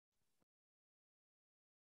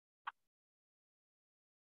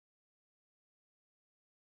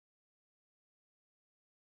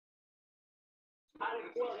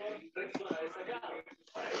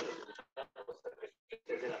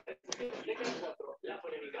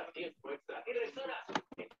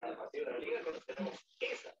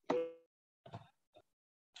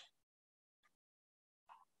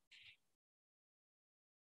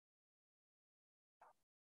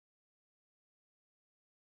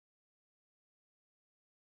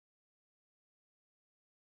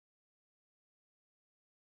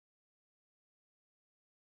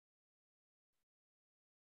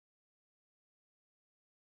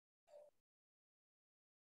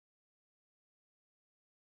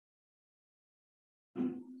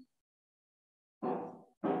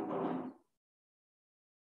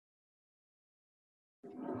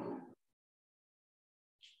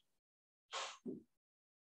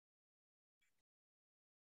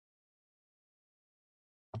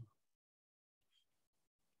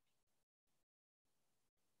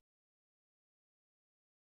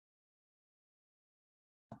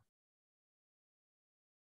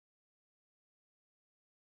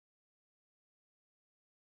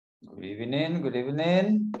Good evening, good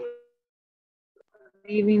evening. Good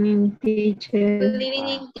evening, teacher. Good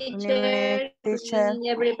evening, teacher. Good evening,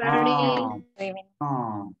 everybody.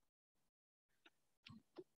 Ah.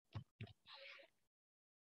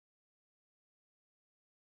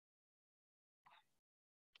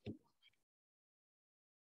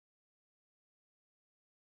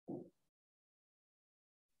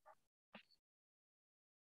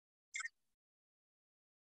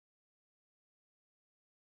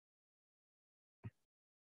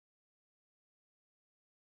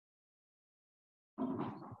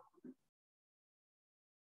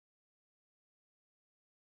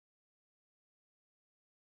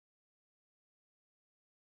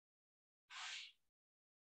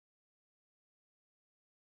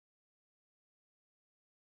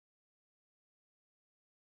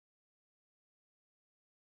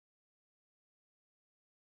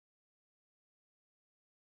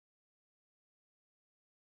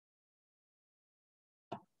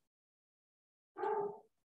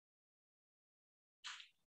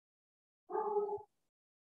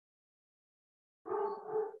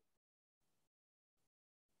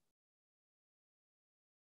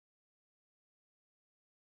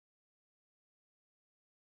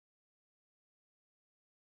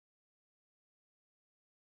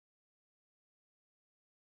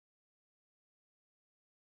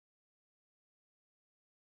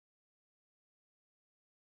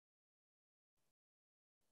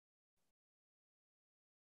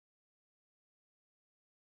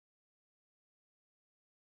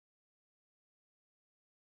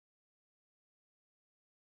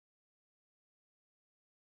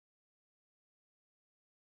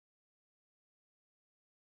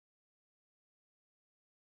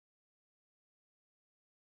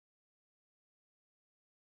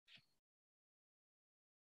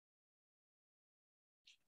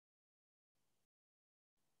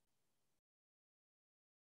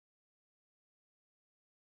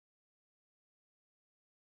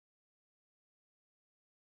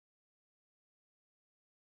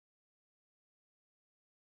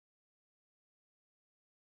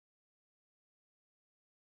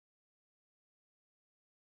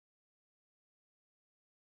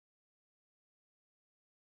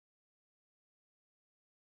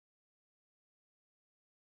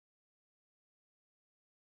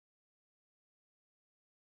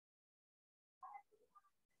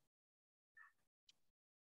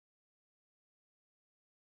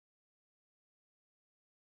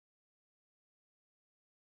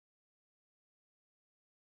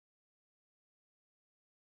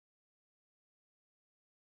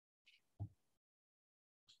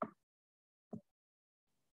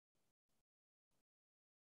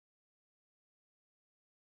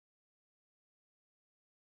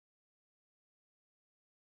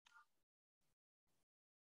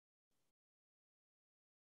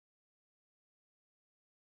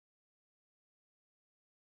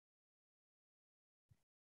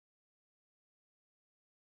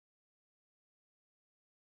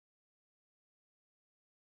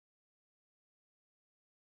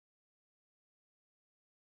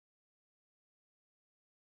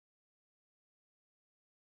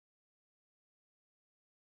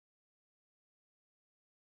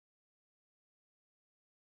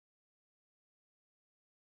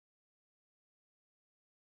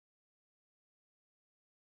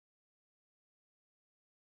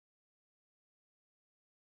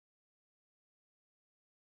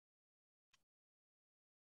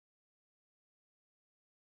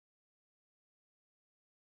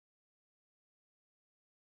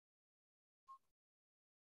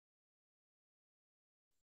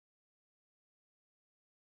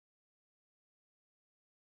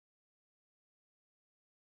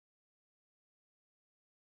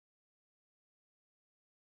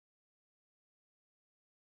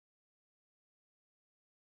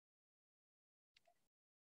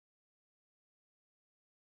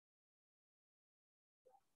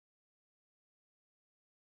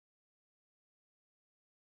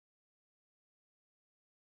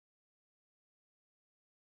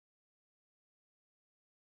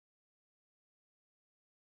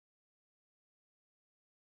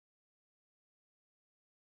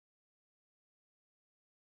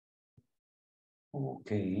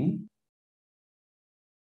 Okay.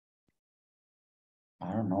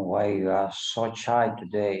 I don't know why you are so shy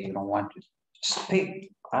today. You don't want to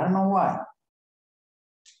speak. I don't know why.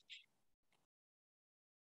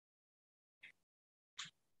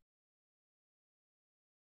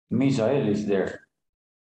 Misael is there.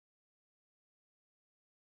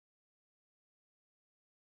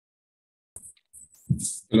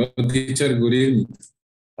 Hello, teacher. Good evening.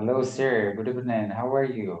 Hello, sir. Good evening. How are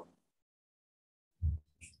you?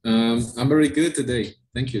 I'm very good today.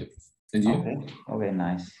 Thank you. And you? Okay. Okay,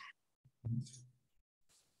 nice.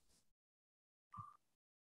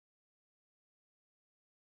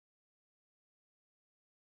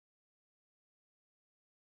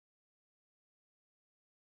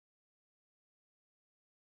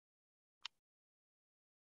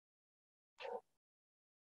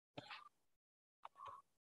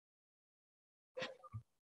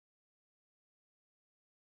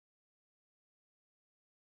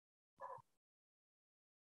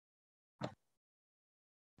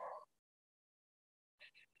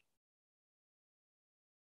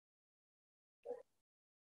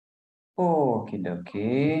 Okie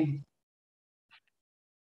dokie.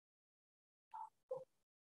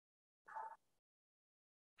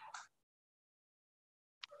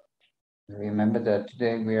 Remember that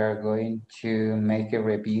today we are going to make a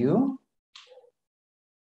review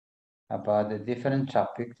about the different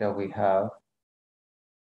topics that we have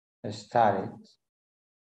studied.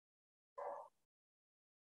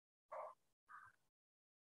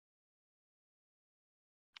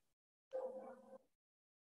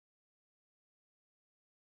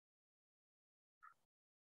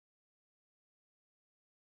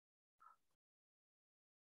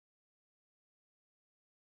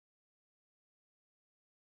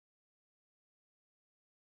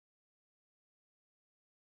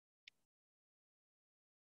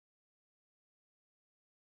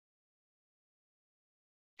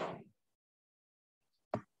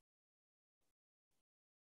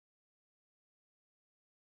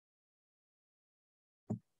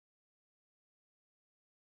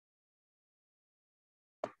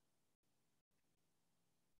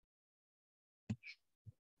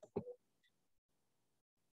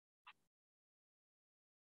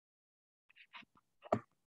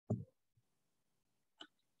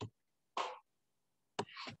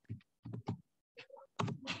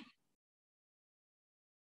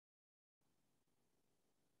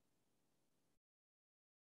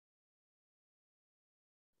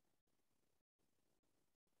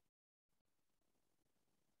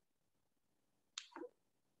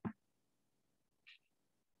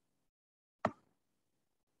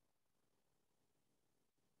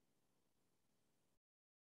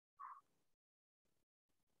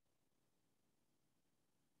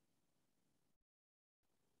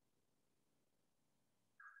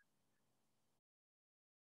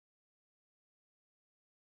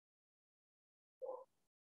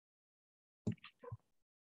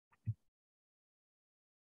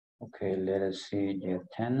 Okay, let us see the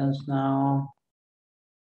attendance now.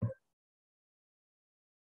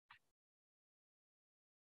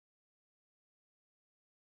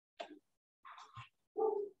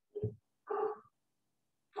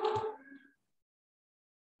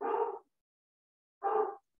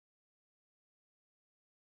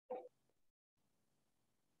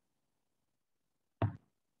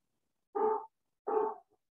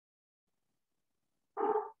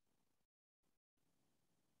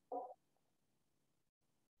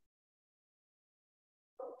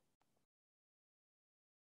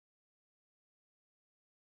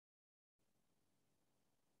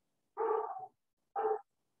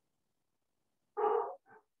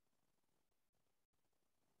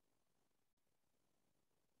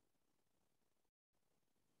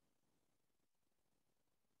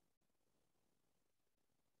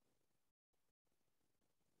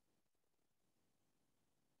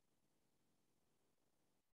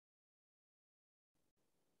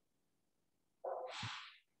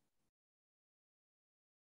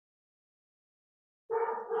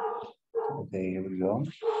 Okay, here we go.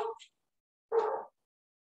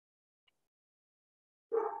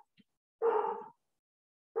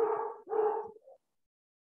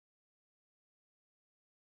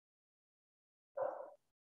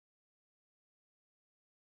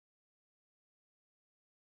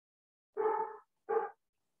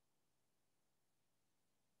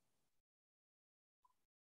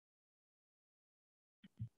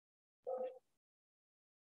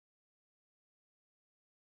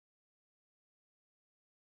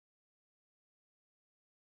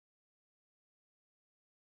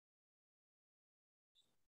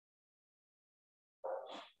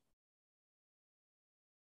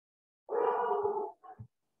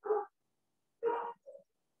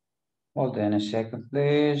 Hold on a second,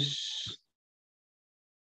 please.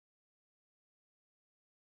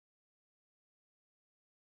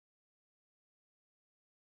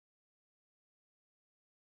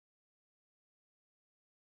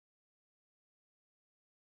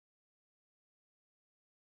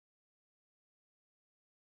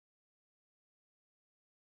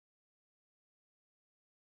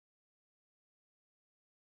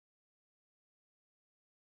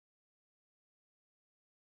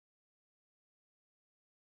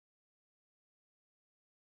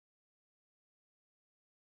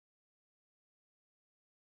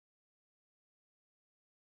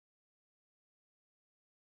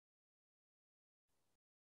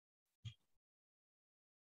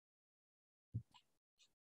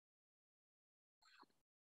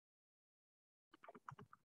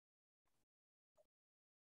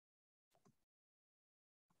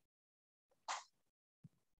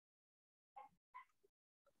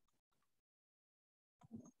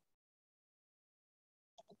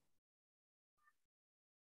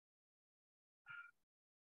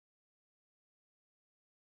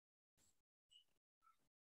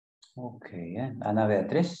 Okay, Ana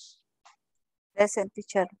Beatriz. Present,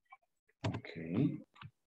 teacher. Okay.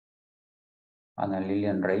 Ana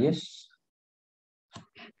Lilian Reyes.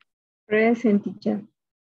 Present, teacher.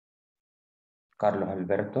 Carlos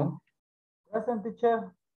Alberto Present,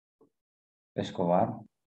 teacher. Escobar.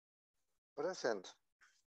 Present.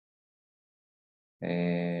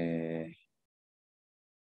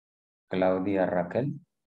 Claudia Raquel.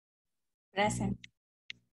 Present.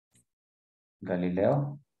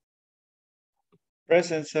 Galileo.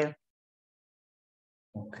 Present, sir.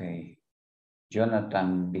 Okay.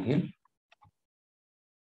 Jonathan Vigil.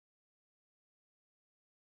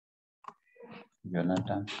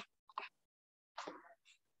 Jonathan.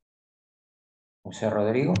 José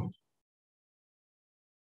Rodrigo.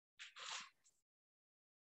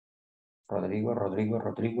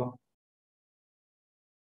 Rodrigo.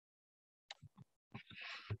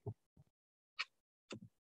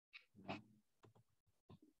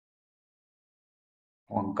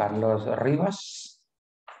 Juan Carlos Rivas.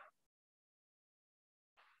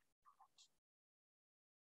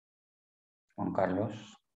 Juan Carlos.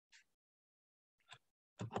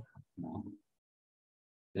 No.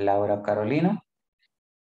 Laura Carolina.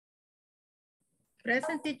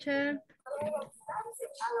 Present, teacher.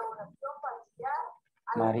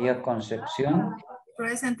 María Concepción.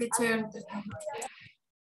 Present, teacher.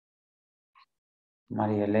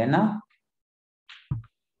 María Elena.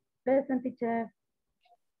 Present, teacher.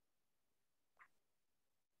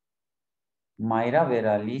 Mayra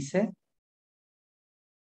Veralice.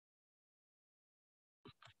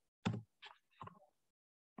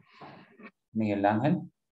 Miguel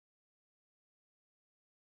Ángel.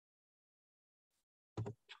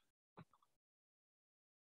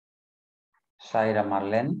 Zaira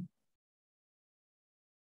Marlene.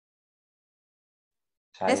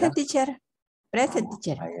 Zaira. Present, teacher. Present,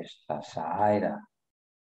 teacher. Ahí está Zaira.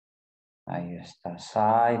 Ahí está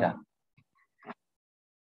Zaira.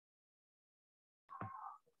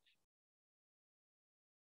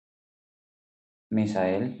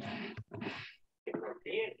 Misael.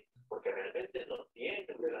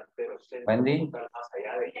 Wendy.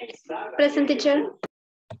 Present, teacher.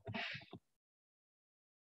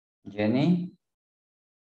 Jenny.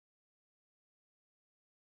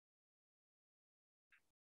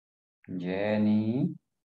 Jenny.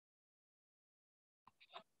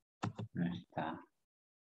 No está.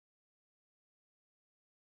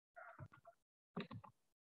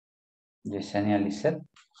 Yesenia Lisset.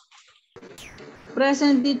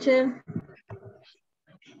 Present, teacher.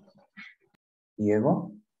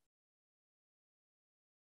 Diego.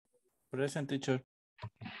 Present, teacher.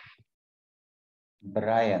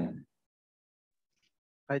 Brian.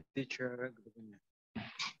 Hi, teacher.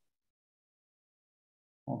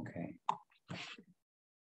 Okay.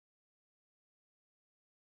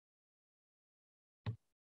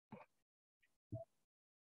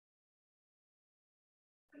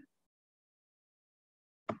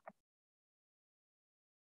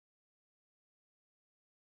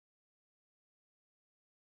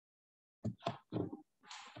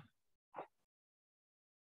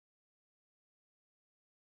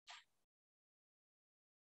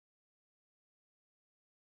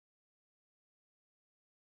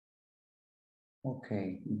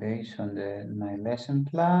 Okay, based on my lesson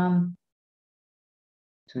plan,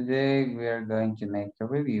 today we are going to make a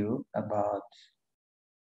review about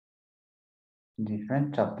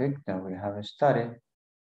different topics that we have studied.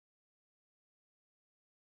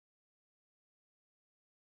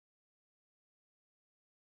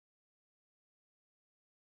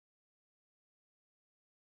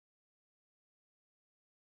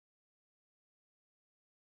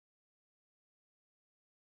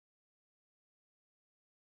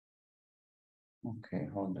 Okay,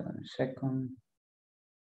 hold on a second.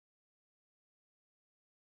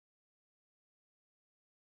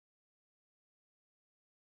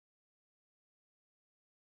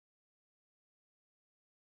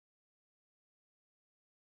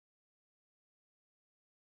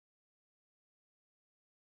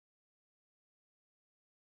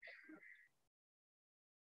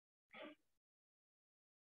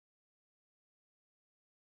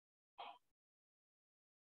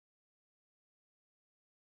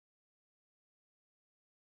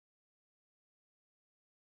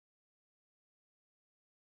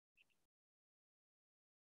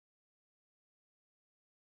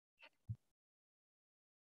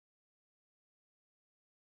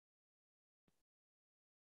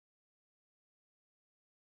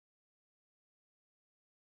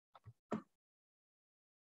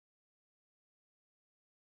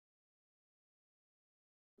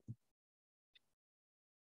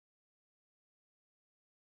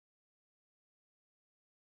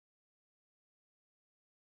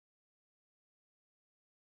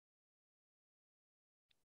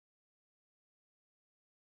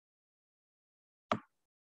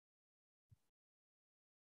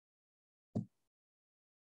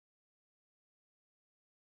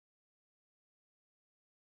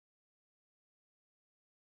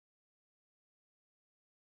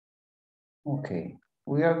 Okay,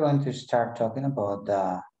 we are going to start talking about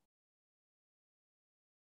the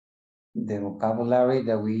vocabulary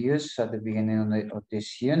that we use at the beginning of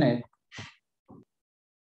this unit.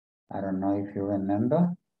 I don't know if you remember.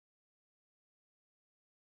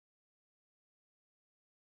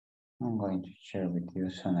 I'm going to share with you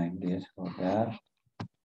some ideas about that.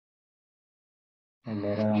 And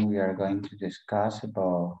later on, we are going to discuss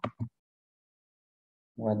about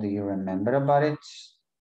what do you remember about it?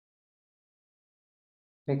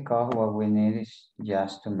 Because what we need is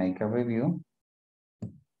just to make a review.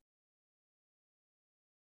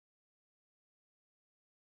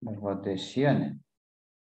 About this unit.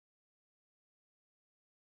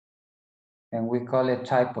 And we call it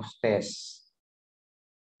type of test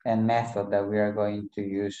and method that we are going to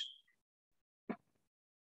use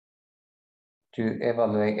to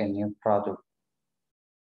evaluate a new product.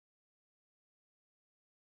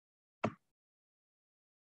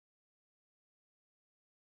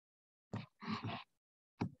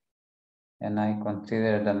 And I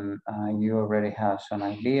consider that you already have some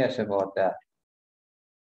ideas about that.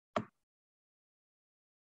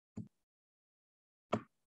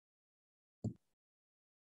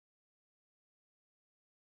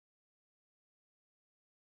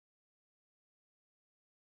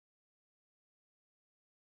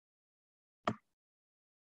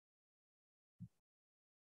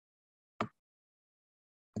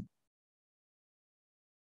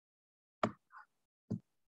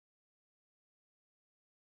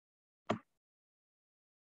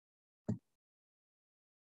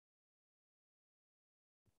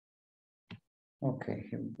 Okay,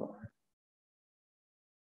 here we go.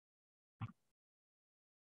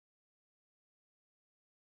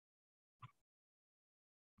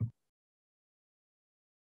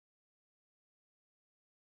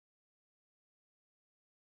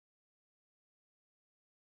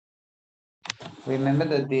 Remember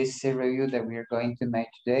that this review that we are going to make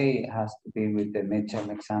today has to be with the midterm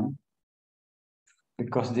exam,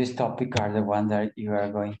 because these topics are the ones that you are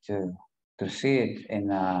going to see it in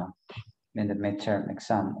the midterm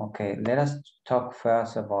exam. Okay, let us talk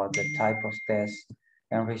first about the type of test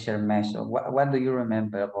and research method. What do you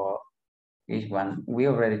remember about each one? We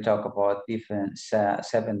already talked about different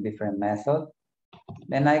 7 different methods.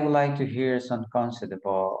 Then I would like to hear some concept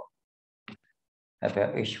about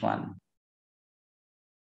each one.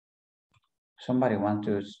 Somebody want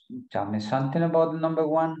to tell me something about the number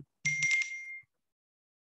 1?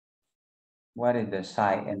 What is the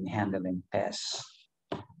site and handling test?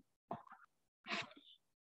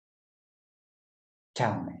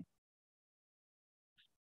 Tell me.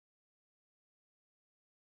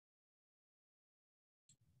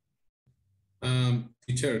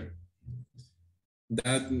 Teacher,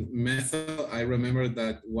 that method, I remember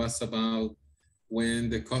that was about when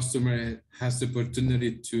the customer has the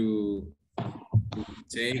opportunity to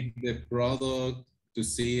take the product, to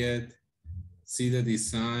see it, see the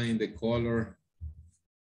design, the color.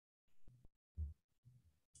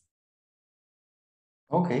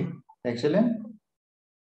 Okay, excellent.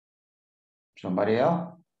 Somebody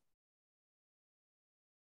else?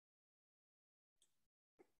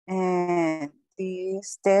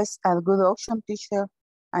 These tests are good option, teacher,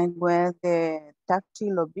 and where the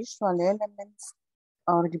tactile or visual elements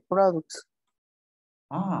of the products.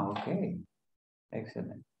 Ah, okay.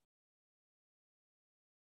 Excellent.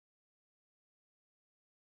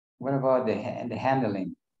 What about the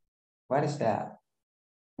handling? What is that?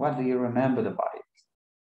 What do you remember about it?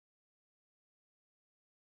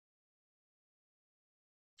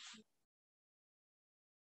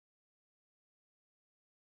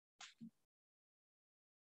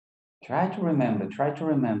 Try to remember.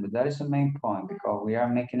 That is the main point because we are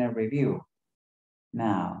making a review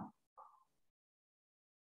now.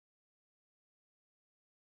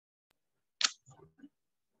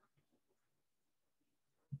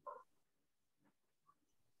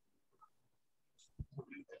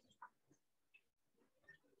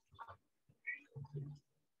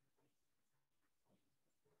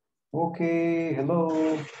 Okay,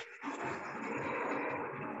 hello.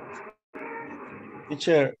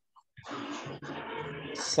 Teacher,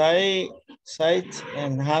 site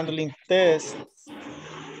and handling test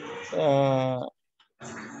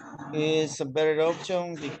is a better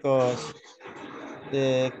option because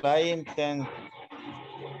the client can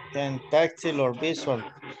tactile or visual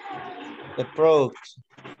the product.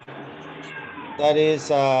 That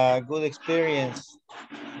is a good experience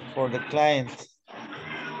for the client.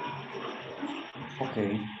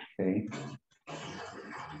 Okay.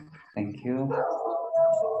 Thank you.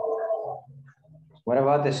 What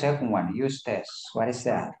about the second one? Use test. What is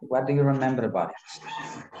that? What do you remember about it?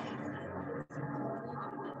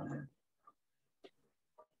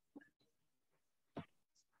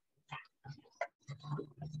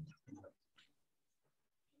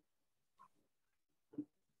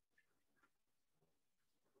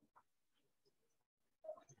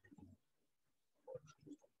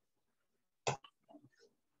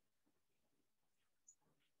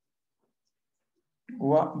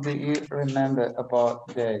 What do you remember about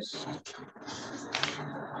this?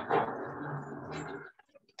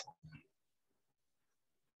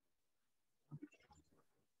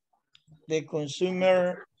 The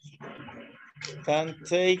consumer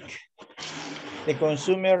take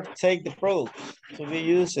the product to be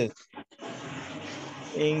used,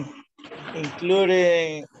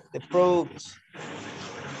 including the products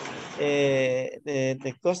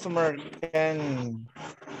the customer can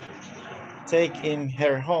take in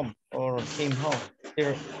her home or him home,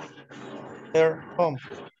 her home.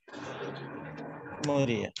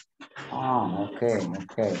 Maria. Oh, okay.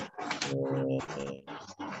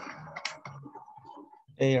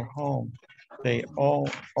 Their home, their own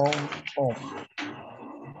home.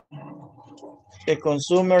 The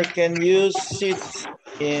consumer can use it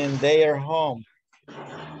in their home.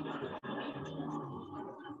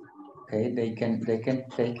 Okay, they can take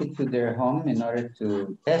it to their home in order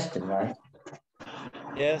to test it, right?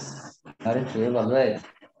 Yes. In order to evaluate.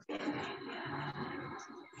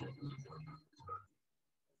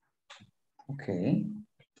 Okay.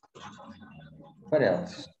 What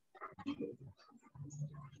else?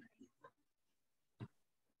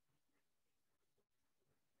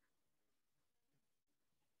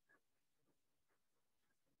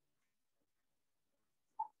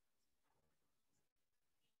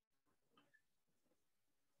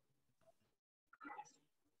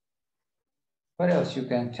 What else you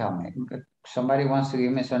can tell me? Somebody wants to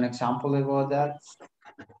give me some example about that?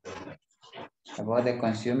 About the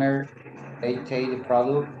consumer, they take the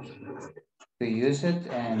product to use it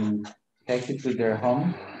and take it to their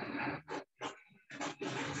home.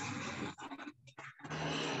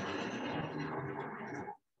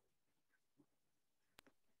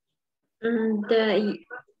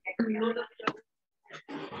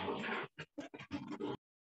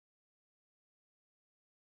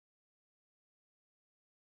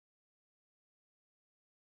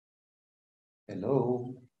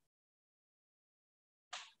 Hello.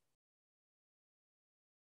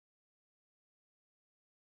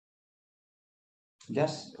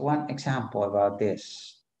 Just one example about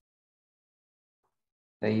this.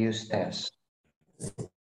 The use test.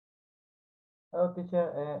 Oh,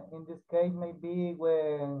 teacher, in this case, maybe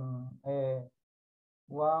when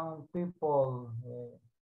one people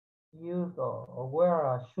use or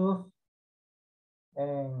wear a shoes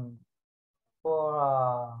and for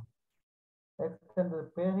a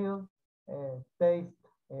extended period, taste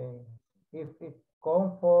if it's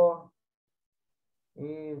comfort,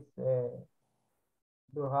 is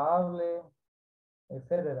durable,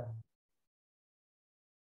 etc.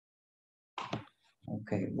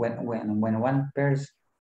 Okay, when a person,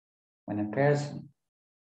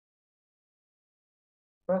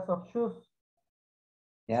 Pair of shoes.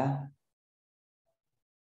 yeah.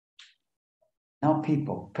 No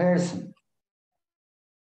people, person.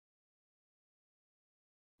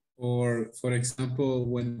 Or for example,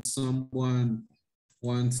 when someone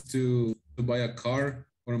wants to buy a car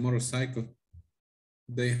or a motorcycle,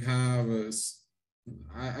 they have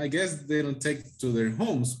I guess they don't take to their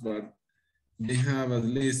homes, but they have at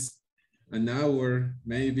least an hour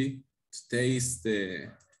maybe to taste the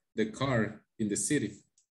car in the city.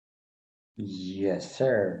 Yes,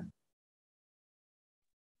 sir.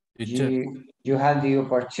 Teacher, You had the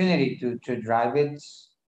opportunity to drive it,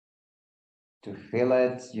 to feel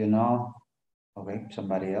it, you know. Okay,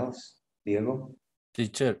 somebody else. Diego.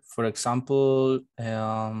 teacher, for example,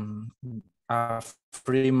 a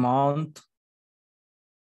free month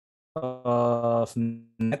of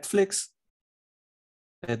Netflix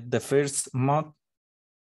at the first month.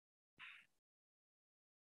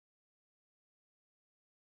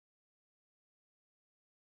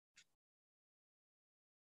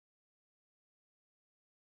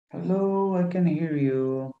 Hello, I can hear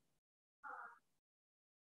you.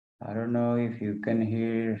 I don't know if you can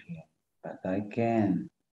hear, but I can.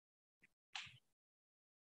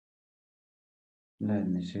 Let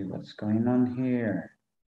me see what's going on here.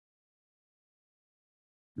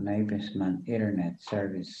 Maybe it's my internet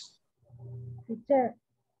service. Teacher,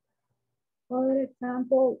 for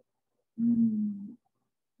example,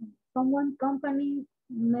 someone company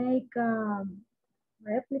make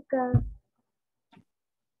replica,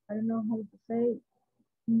 I don't know how to say,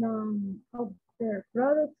 of their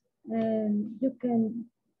products, and you can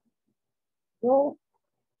go,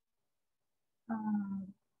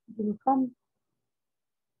 you will come.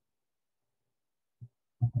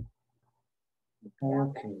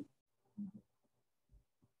 Okay.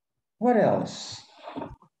 What else?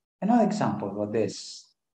 Another example of this.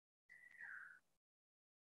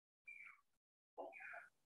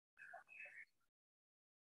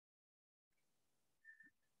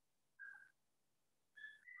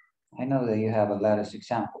 I know that you have a lot of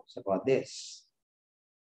examples about this.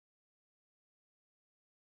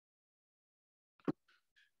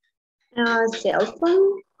 Cell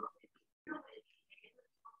phone.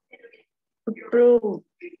 Approve.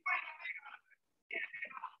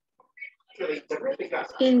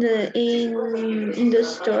 In the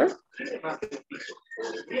store.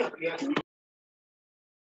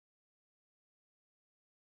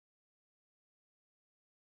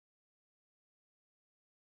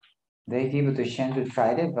 They give you the chance to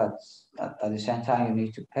try it, but at the same time you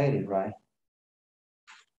need to pay it, right?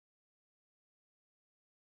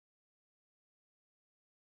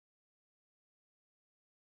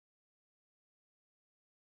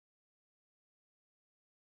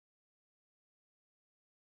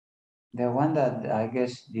 The one that I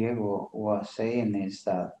guess Diego was saying is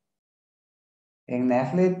that in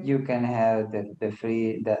Netflix you can have the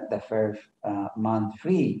free the first month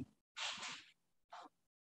free,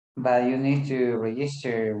 but you need to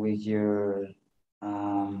register with your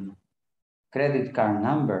credit card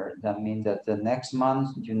number. That means that the next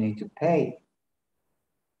month you need to pay.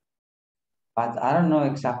 But I don't know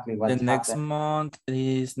exactly what The next happened. month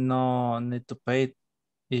is no need to pay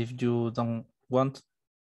if you don't want.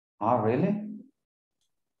 Oh, really?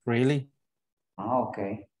 Really? Oh,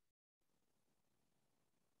 okay.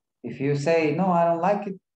 If you say, no, I don't like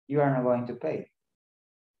it, you are not going to pay.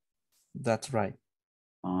 That's right.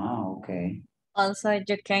 Ah, okay. Also,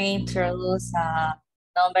 you can introduce a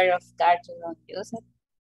number of cards you don't use it.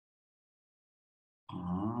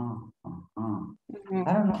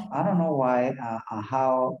 I don't know why,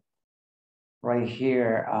 how right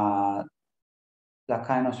here, that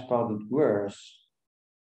kind of product works.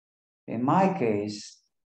 In my case,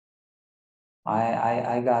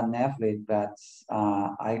 I got Netflix, but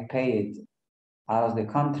I paid out of the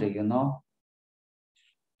country, you know,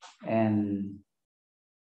 and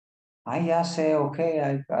I just say, okay,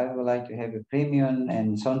 I would like to have a premium,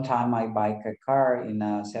 and sometime I buy a car in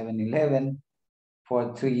a 7-Eleven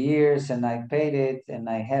for 2 years, and I paid it, and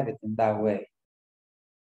I have it in that way.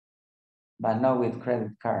 But not with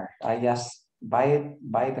credit card. I just buy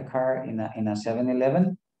the car in a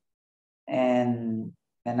 7-Eleven, and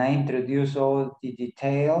I introduce all the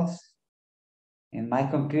details in my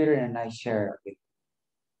computer, and I share it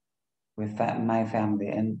with my family,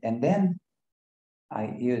 and then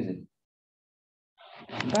I use it.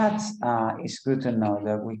 But it's good to know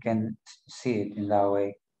that we can see it in that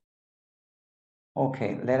way.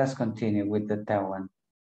 Okay, let us continue with the third one.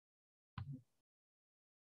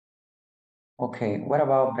 Okay, what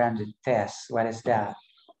about branded tests? What is that?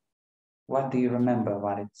 What do you remember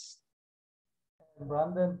about it?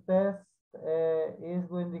 Branded test is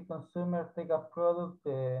when the consumer take a product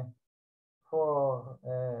for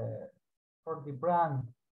the brand.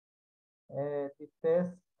 The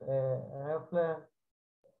test reflects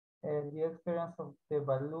the experience of the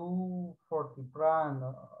value for the brand.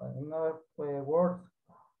 In other words,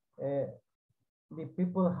 the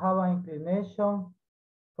people have an inclination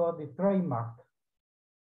for the trademark.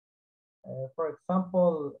 For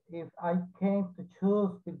example, if I came to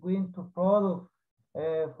choose between two products,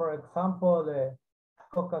 for example,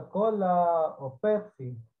 Coca-Cola or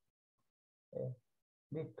Pepsi,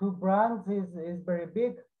 the two brands is very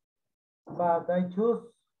big, but I choose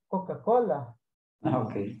Coca-Cola.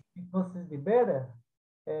 Okay. Because it's the better.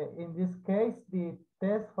 In this case, the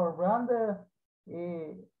test for brand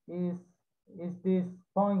is this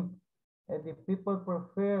point. The people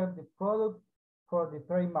prefer the product for the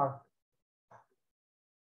trademark.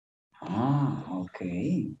 Ah,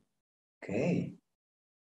 okay. Okay.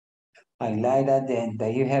 I like that then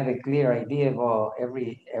that you have a clear idea about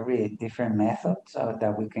every different method so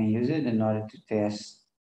that we can use it in order to test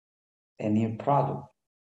a new product.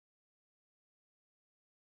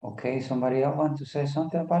 Okay, somebody else want to say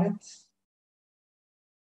something about it?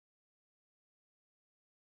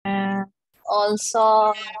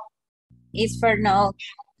 Also, is for know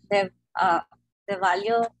the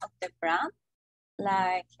value of the brand,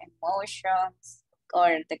 like emotions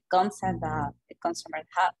or the concept that the consumer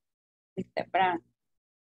have with the brand.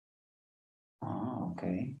 Ah,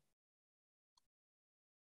 okay.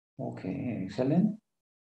 Okay, excellent.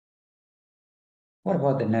 What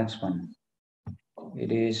about the next one?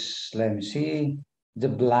 It is, let me see, the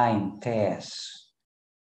blind test.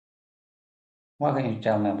 What can you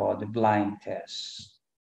tell me about the blind test?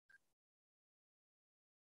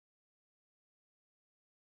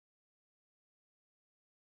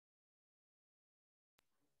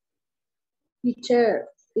 Teacher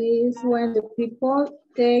is when the people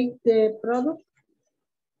take the product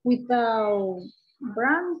without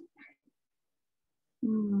brand.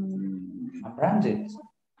 Branded.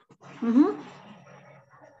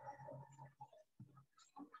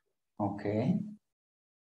 Okay.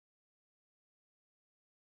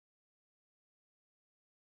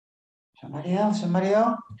 Somebody else, somebody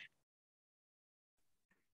else?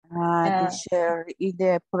 Teacher, if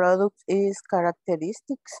the product is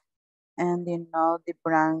characteristics and you know the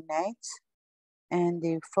brand names and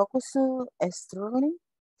the focus is struggling.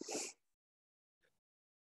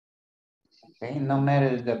 Okay, no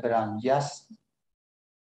matter the brand, just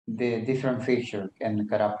the different feature and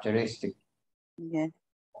characteristic. Yeah.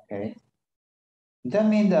 Okay. That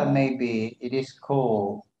means that maybe it is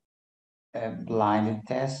called a blinded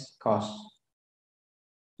test because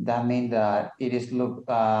that means that it is look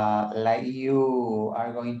like you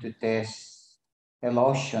are going to test a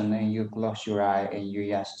lotion and you close your eye and you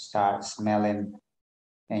just start smelling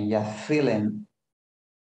and just feeling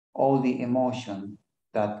all the emotion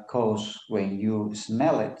that goes when you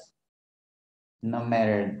smell it, no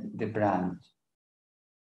matter the brand.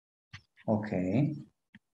 Okay.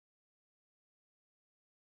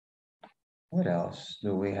 What else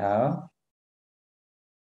do we have?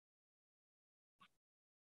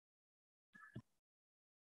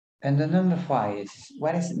 And the number 5 is,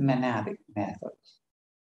 what is monadic method?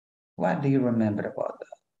 What do you remember about that?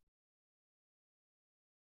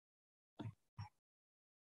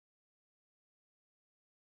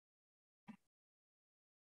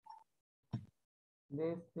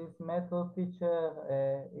 This method,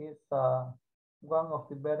 teacher, is one of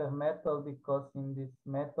the better methods because in this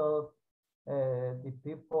method, the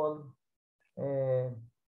people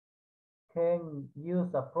can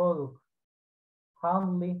use a product,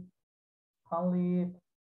 handle it,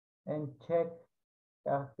 and check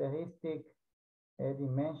characteristic,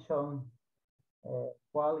 dimension,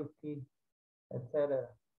 quality, etc.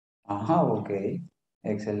 Okay.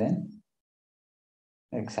 Excellent.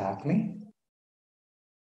 Exactly.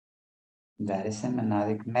 That is a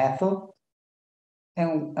monadic method.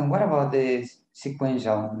 And what about the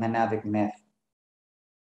sequential monadic method?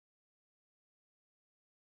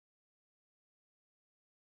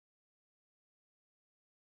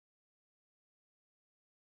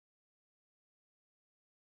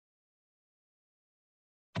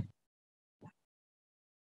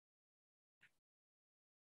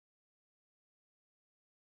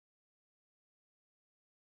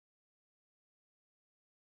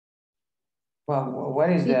 Well, what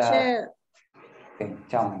is Teacher, okay,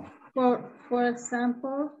 tell me. for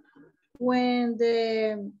example, when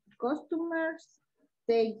the customers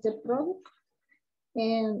take the product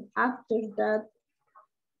and after that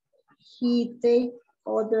he take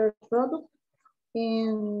other product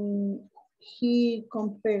and he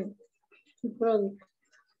compared the product.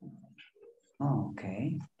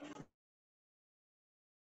 Okay.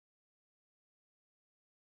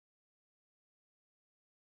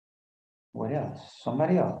 What else?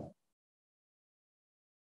 Somebody else?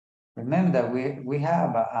 Remember that we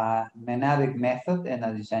have a monadic method, and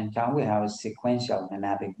at the same time we have a sequential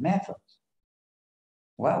monadic method.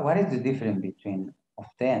 What is the difference between of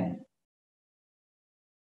them?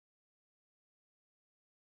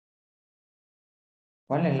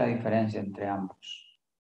 ¿Cuál es la diferencia entre ambos?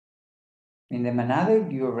 In the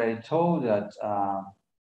monadic, you already told that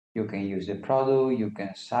you can use the product, you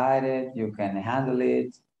can cite it, you can handle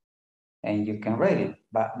it, and you can rate it.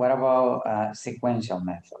 But what about sequential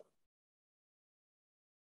method?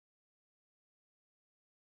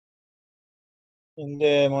 In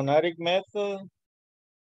the monadic method,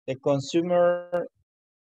 the consumer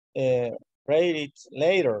rate it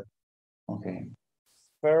later. Okay.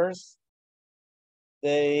 First,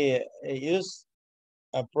 they use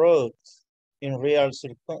a product in real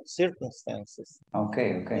circumstances.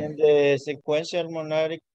 Okay, okay. In the sequential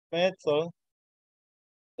monadic method,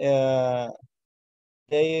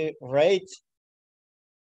 they rate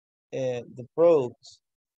the product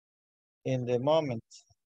in the moment,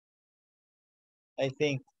 I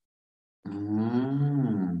think.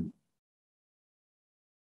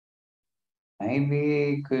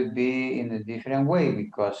 Maybe it could be in a different way,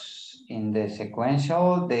 because in the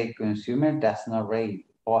sequential, the consumer does not rate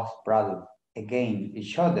both products against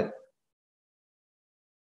each other.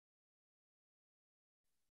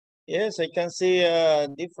 Yes, I can see a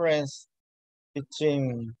difference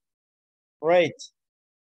between rate.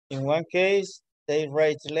 In one case, they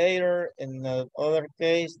rate later. In the other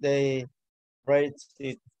case, they rate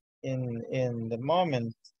it in the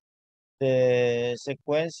moment. The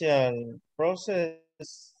sequential process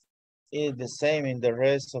is the same in the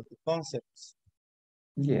rest of the concepts.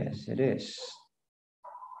 Yes, it is.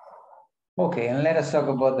 Okay, and let us talk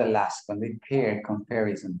about the last one, the peer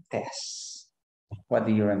comparison tests. What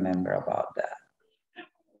do you remember about that?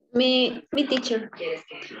 Me teacher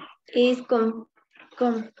is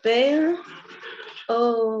compare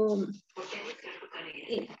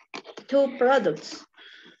two products.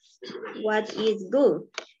 What is good?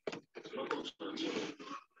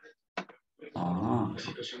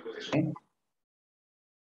 Okay.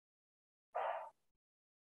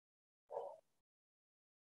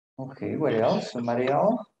 Okay, what else? Somebody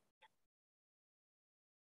else?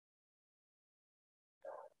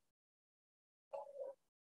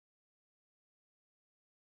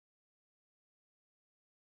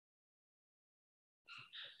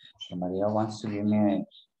 Somebody else wants to give me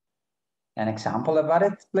an example about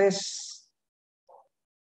it, please?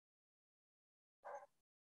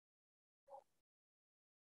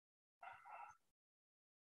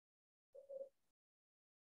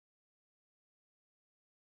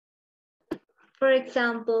 For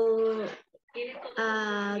example,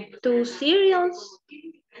 two cereals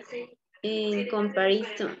in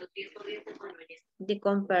comparison. The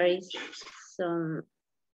comparison,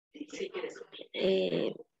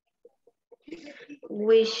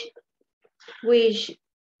 which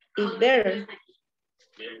is better?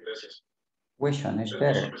 Which one is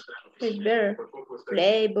better? Is better,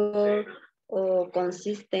 flavor or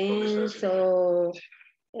consistency or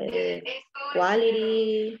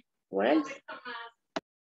quality? What else?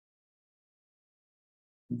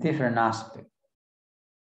 Different aspect.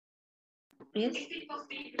 Yes.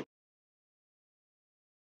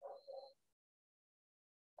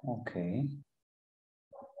 Okay.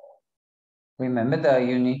 Remember that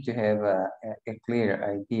you need to have a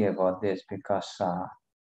clear idea about this, because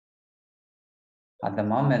at the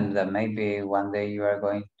moment that maybe one day you are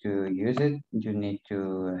going to use it, you need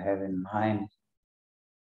to have in mind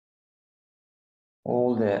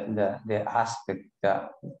all the aspect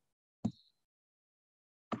that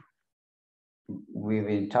we've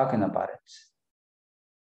been talking about it.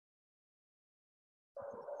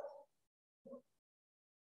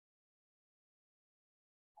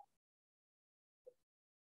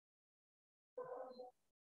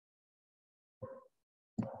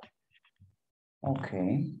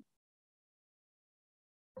 Okay.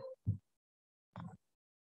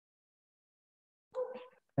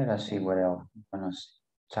 Let us see what else I'm gonna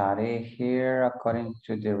study here according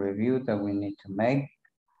to the review that we need to make.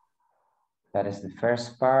 That is the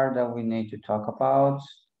first part that we need to talk about.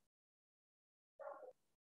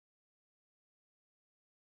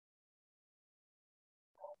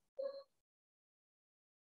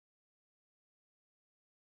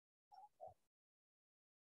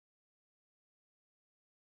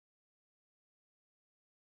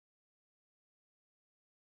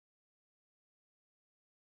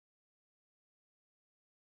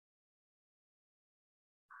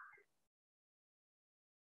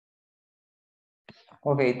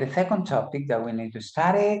 Okay, the second topic that we need to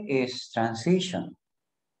study is transition.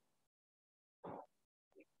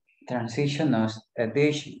 transitional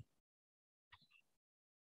addition.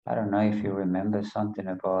 I don't know if you remember something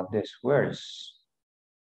about these words.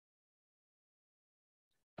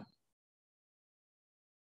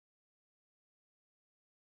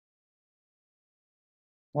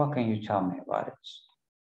 What can you tell me about it?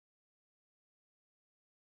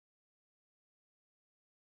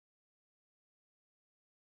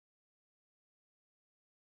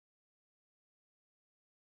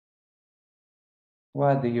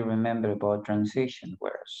 What do you remember about transition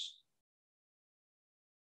words?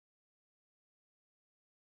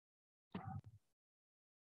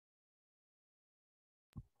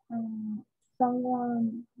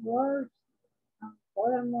 Someone works,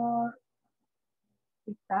 furthermore,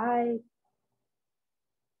 besides,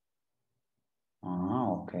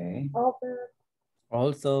 Okay. over,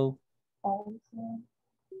 Also, also.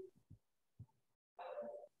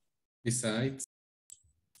 Besides,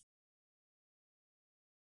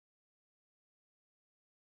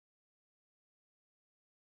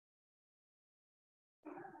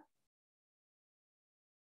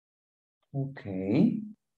 Okay.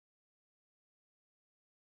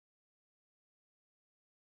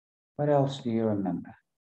 What else do you remember?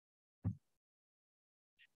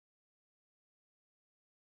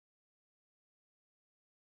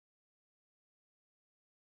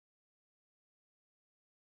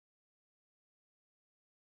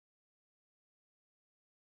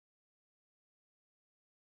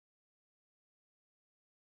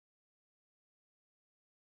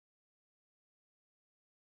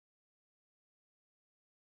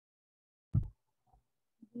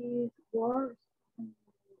 These words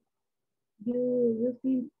you use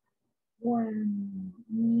it when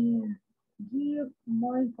you give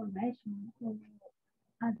more information or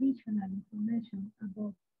additional information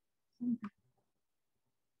about something.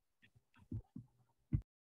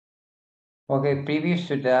 Okay, previous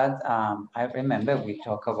to that, I remember we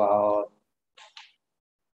talked about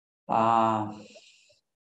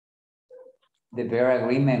the bare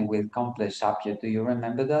agreement with complex subject. Do you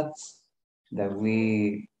remember that? That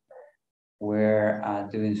we were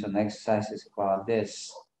doing some exercises about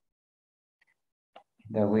this.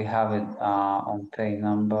 That we have it on page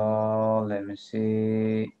number, let me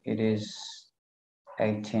see, it is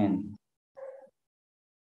 18.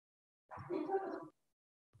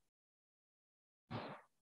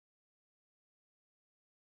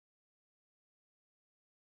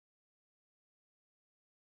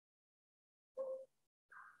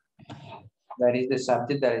 That is the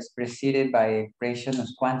subject that is preceded by a expression of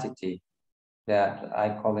quantity. That I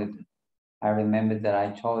call it, I remember that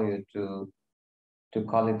I told you to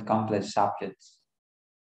call it complex subjects.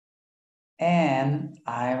 And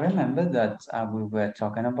I remember that we were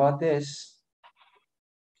talking about this,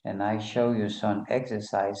 and I show you some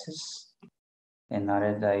exercises in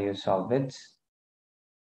order that you solve it.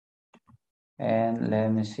 And let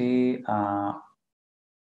me see, I'm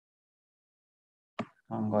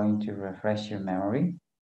going to refresh your memory.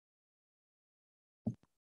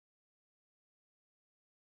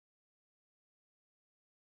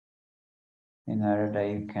 In order that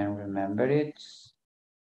you can remember it.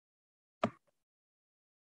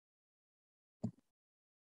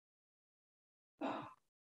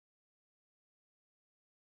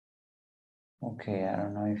 Okay, I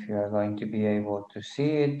don't know if you are going to be able to see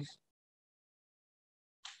it.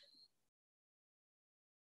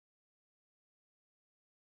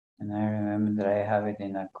 And I remember that I have it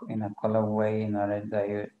in a color way in order that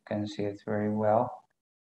you can see it very well.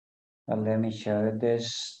 But let me show you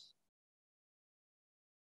this.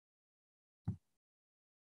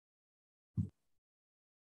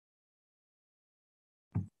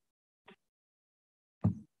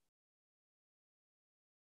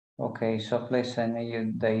 Okay, so please I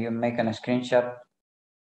need that you make a screenshot.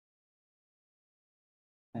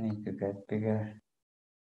 I need to get bigger.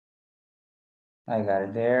 I got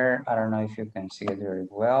it there. I don't know if you can see it very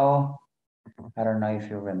well. I don't know if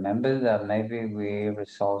you remember that maybe we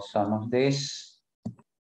resolved some of this.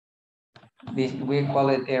 We call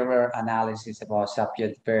it error analysis about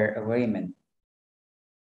subject-verb agreement.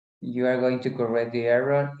 You are going to correct the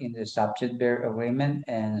error in the subject-verb agreement,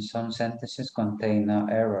 and some sentences contain no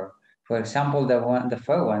error. For example, the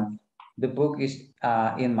first one, the book is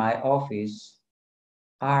in my office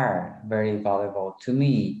are very valuable to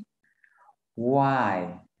me.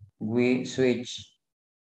 Why we switch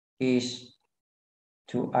is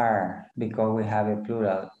to are because we have a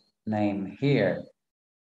plural name here.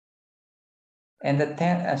 And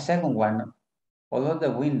the second one, all of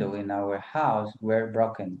the windows in our house were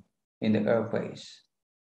broken in the earthquakes.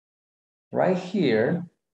 Right here,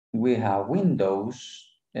 we have windows,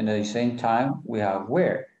 and at the same time, we have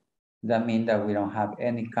where. That means that we don't have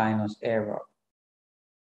any kind of error.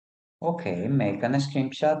 Okay, make a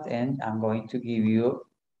screenshot and I'm going to give you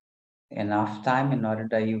enough time in order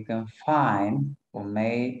that you can find or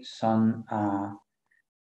make some,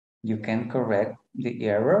 you can correct the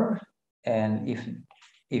error. And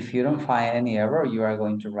if you don't find any error, you are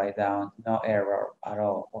going to write down no error at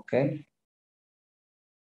all, okay?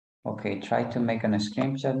 Okay, try to make a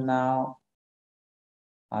screenshot now.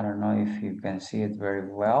 I don't know if you can see it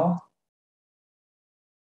very well.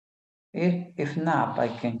 If not, I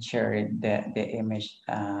can share it, the image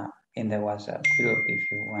in the WhatsApp group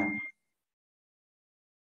if you want.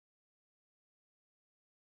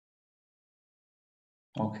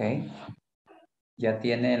 Okay. ¿Ya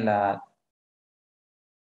tiene la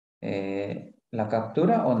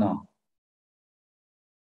captura o no?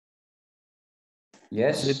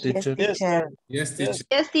 Yes. Sí, teacher. Yes, sir. Yes, teacher.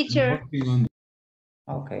 Yes, teacher. I'm working on it.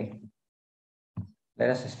 Okay. Let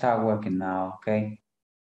us start working now, okay?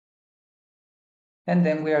 And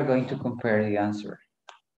then we are going to compare the answer.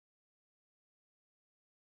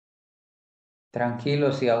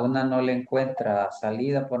 Tranquilo, si a una no le encuentra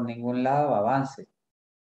salida por ningún lado, avance.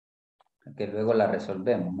 Que luego la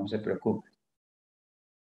resolvemos, no se preocupe.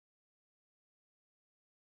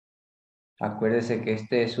 Acuérdese que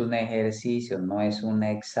este es un ejercicio, no es un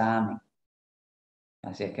examen.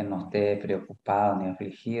 Así es que no esté preocupado ni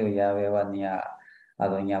afligido. Ya veo a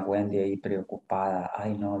doña Wendy ahí preocupada.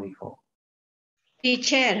 Ay, no, dijo.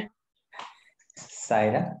 Teacher,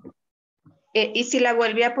 Zaira. y si la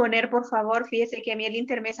vuelve a poner, por favor, fíjese que a mí el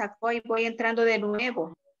Inter me sacó y voy entrando de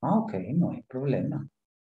nuevo. Ah, ok, no hay problema.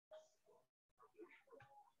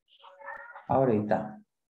 Ahorita.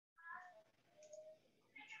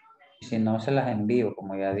 Si no, se las envío,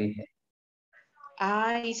 como ya dije.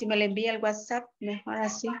 Ay, si me la envía el WhatsApp, mejor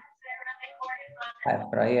así. Ah,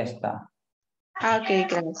 pero ahí está. Ah, ok,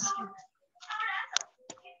 gracias.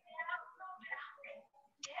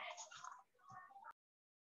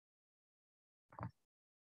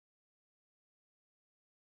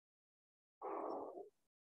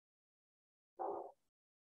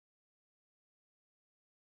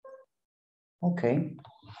 Okay.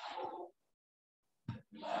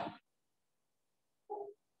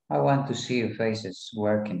 I want to see your faces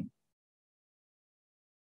working.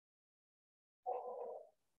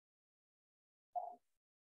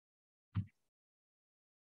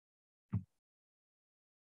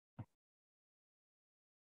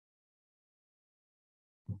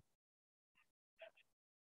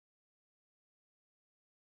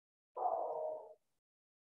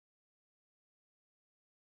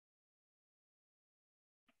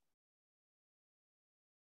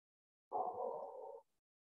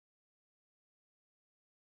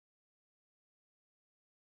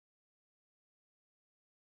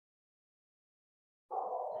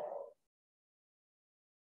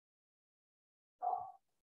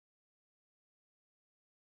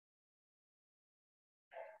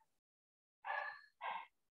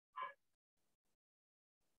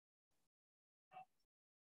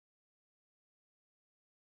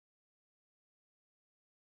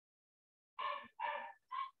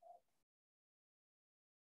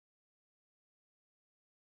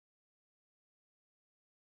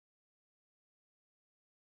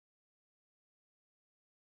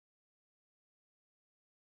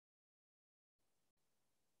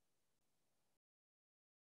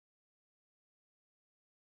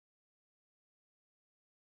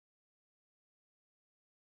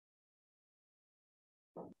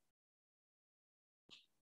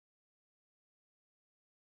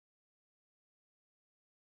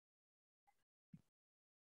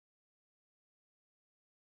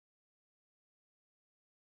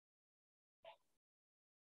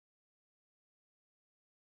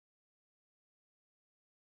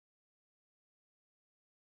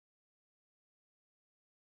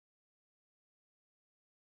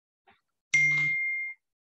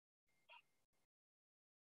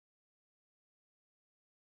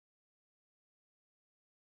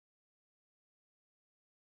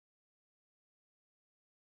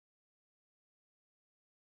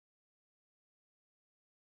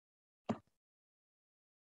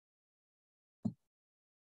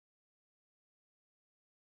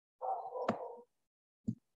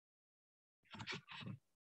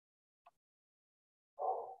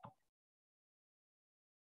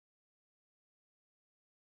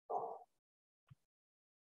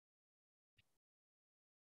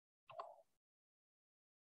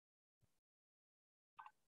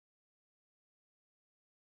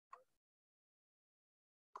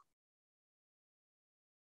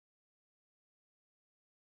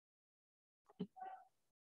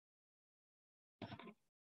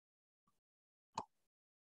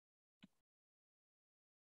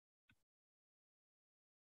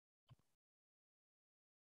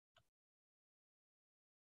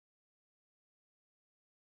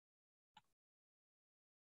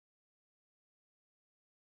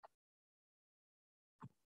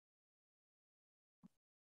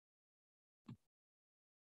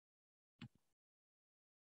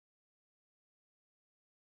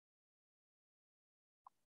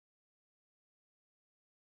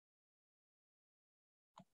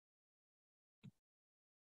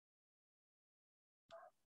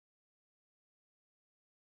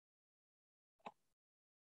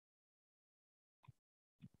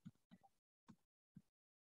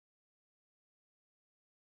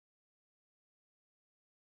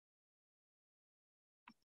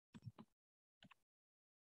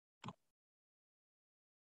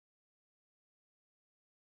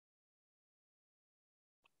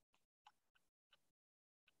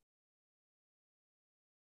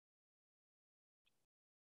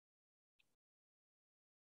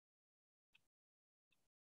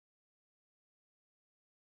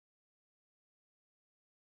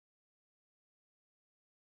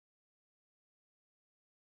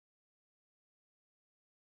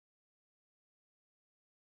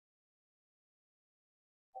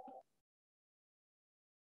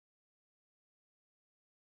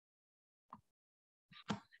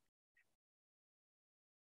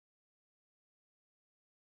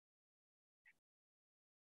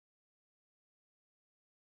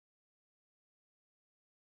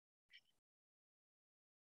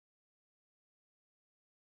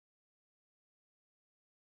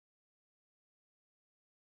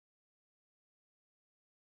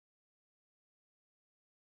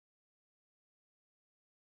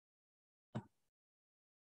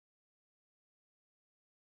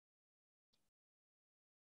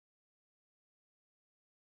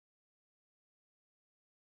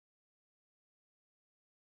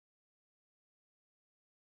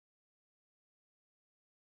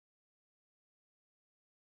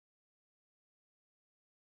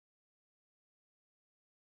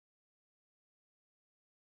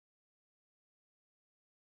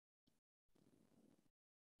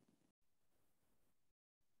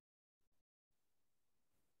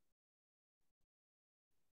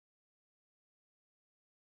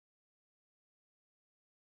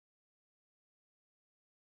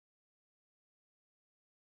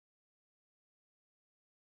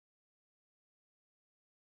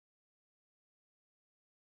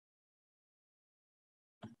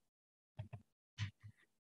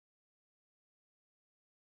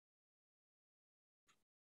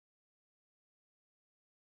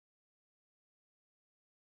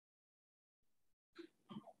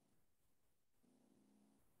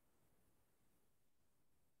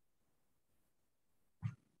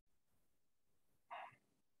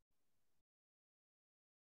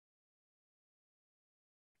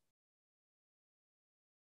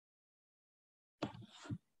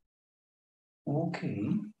 Okay.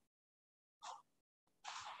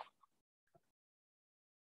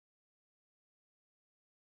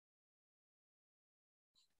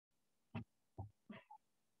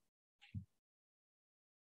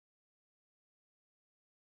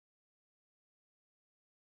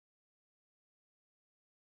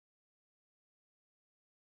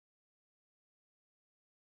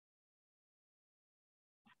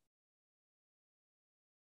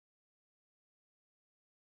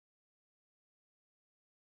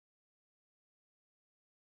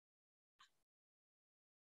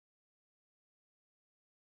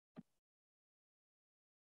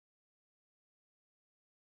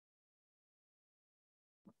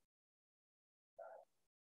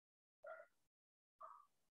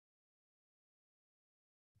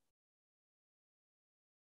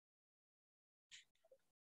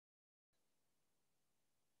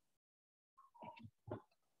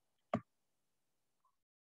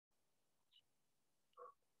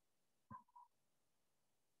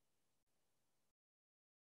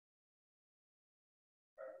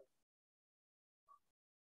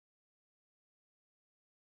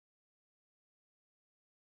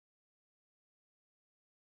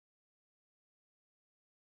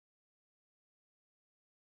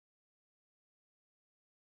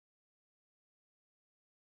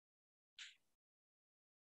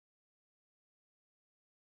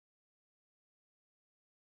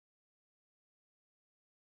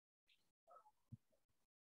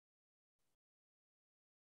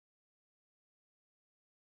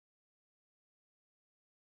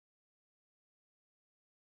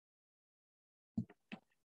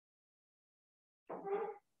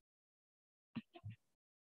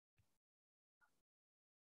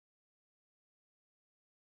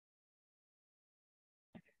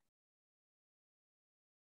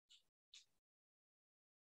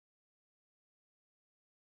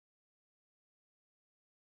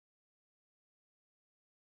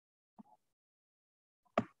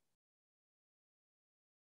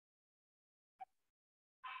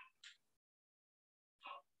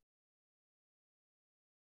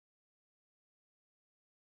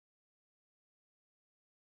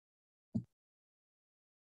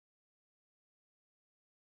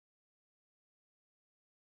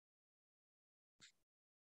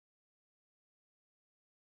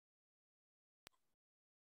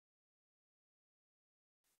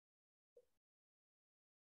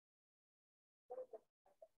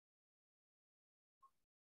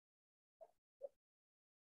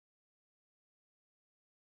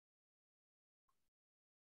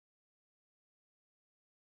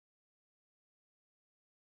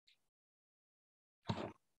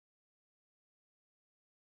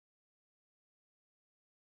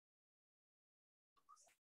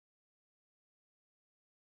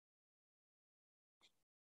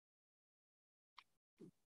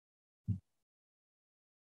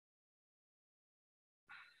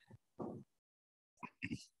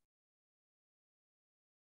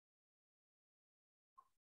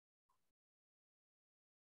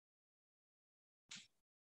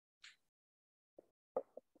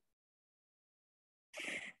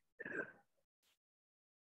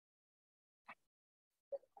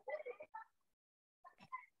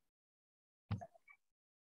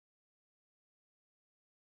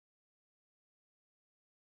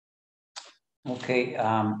 Okay,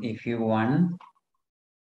 if you want,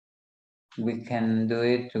 we can do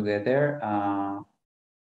it together.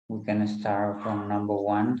 We can start from number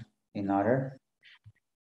 1 in order,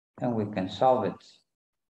 and we can solve it.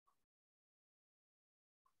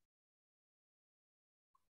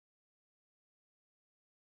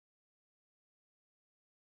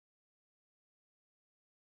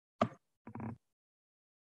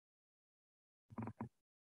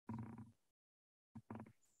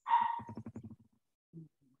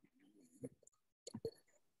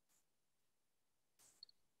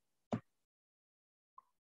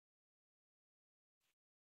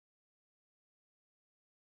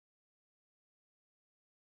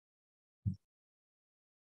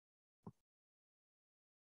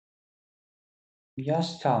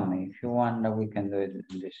 Just tell me if you want that we can do it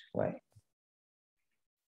in this way.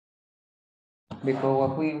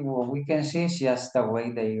 Because what we can see is just the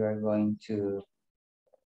way that you are going to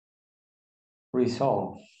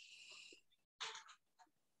resolve.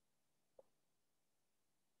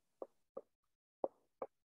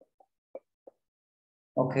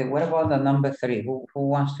 Okay, what about the number 3? Who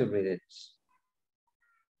wants to read it?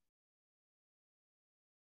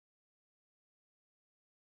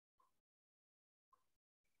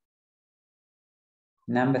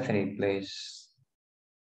 Number 3, please.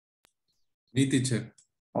 Me, teacher.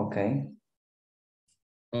 Okay.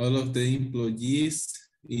 all of the employees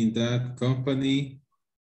in that company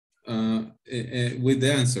with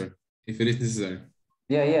the answer, if it is necessary.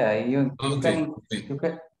 Yeah, you Okay.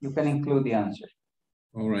 can include the answer.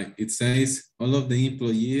 All right, it says all of the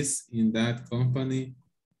employees in that company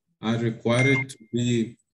are required to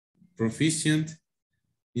be proficient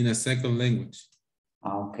in a second language.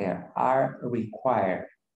 Okay, are required.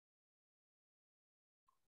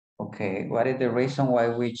 Okay, what is the reason why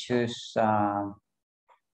we choose are?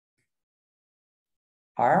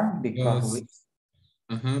 Because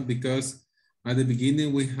because at the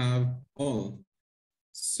beginning we have all.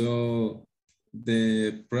 So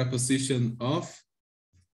the preposition of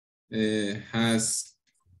has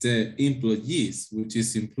the employees, which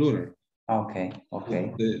is in plural. Okay.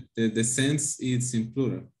 The sense is in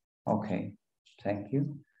plural. Okay, thank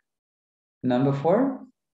you. Number 4.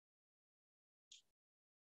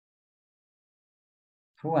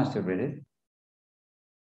 Who wants to read it?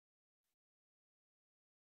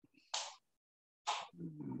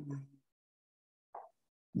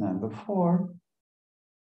 Number 4.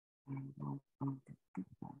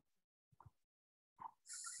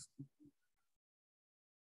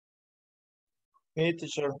 Me,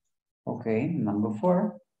 teacher. Okay, number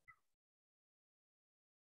 4.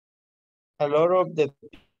 A lot of the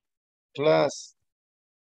class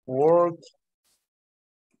work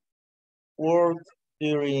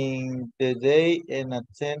during the day and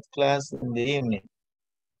attend class in the evening.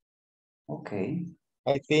 Okay.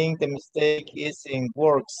 I think the mistake is in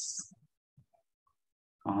works.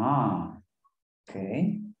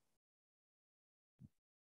 Okay.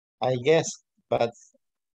 I guess, but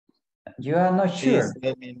you are not sure. Please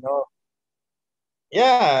let me know.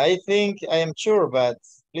 Yeah, I think I am sure, but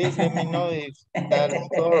please let me know if that is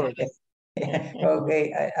correct.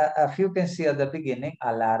 Okay, if you can see at the beginning,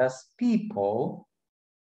 a lot of people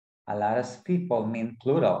mean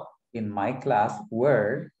plural. In my class,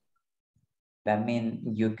 word, that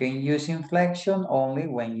means you can use inflection only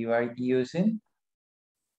when you are using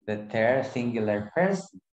the third singular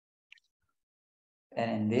person.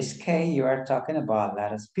 And in this case, you are talking about a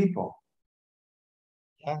lot of people.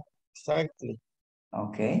 Yeah, exactly.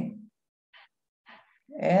 Okay.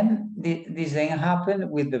 And the same happened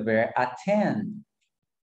with the verb attend.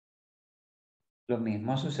 Lo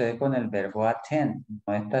mismo sucede con el verbo attend.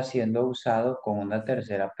 No está siendo usado con una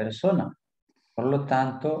tercera persona. Por lo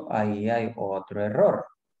tanto, ahí hay otro error.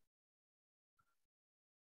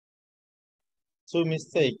 Two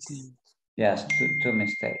mistakes. Yes, two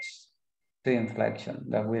mistakes. Two inflection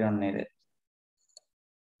that we don't need it.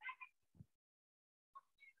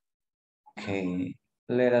 Okay,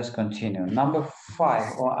 let us continue. Number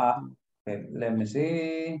 5. Okay, let me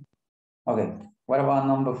see. Okay, what about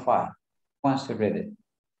number 5? Who wants to read it?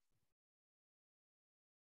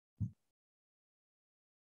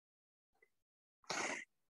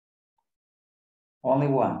 Only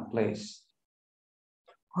one, please.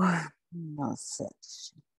 No sé.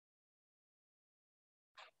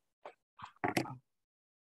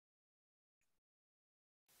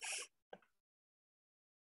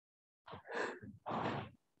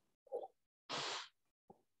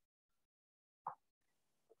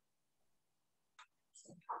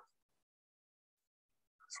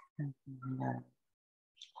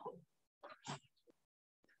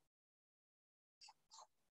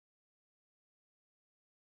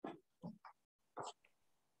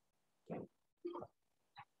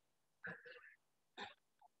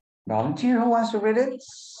 Volunteer, who wants to read it?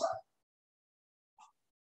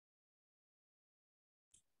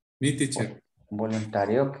 Me, teacher.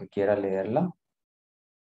 Voluntario que quiera leerla.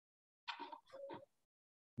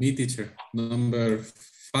 Me, teacher. Number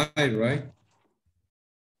 5, right?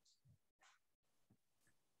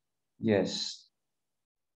 Yes.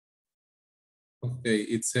 Okay,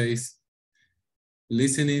 it says,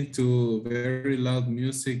 listening to very loud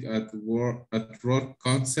music at rock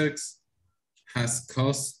concerts has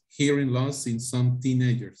caused hearing loss in some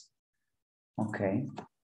teenagers. Okay.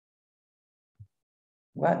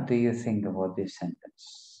 What do you think about this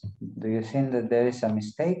sentence? Do you think that there is a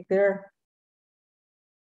mistake there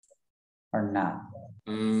or not?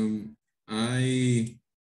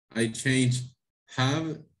 I changed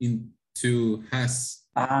have into has.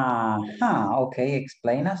 Okay.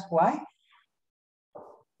 Explain us why.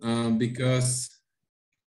 Because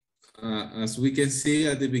as we can see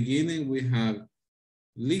at the beginning, we have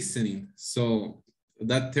listening. So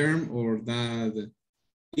that term or that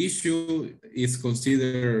issue is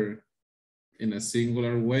considered in a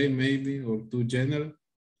singular way, maybe, or too general.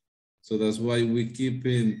 So that's why we keep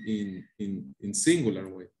in singular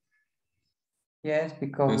way. Yes,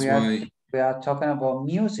 because we are talking about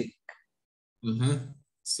music.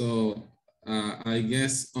 So I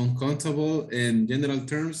guess uncountable and general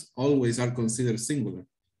terms always are considered singular.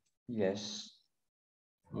 Yes.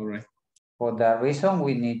 All right. For that reason,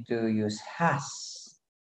 we need to use has.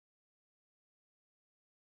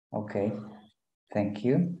 Okay, thank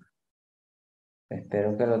you.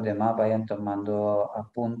 Espero que los demás vayan tomando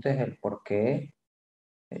apuntes el por qué.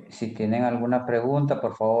 Si tienen alguna pregunta,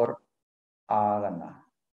 por favor, háganla.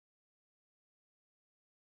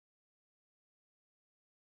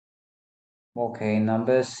 Okay,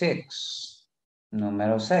 number 6.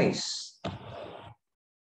 Número 6.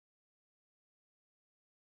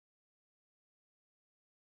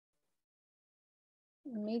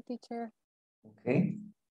 Me, teacher. Okay.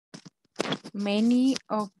 Many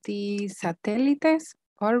of the satellites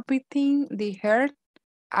orbiting the Earth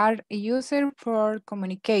are used for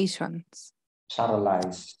communications.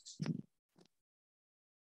 Satellites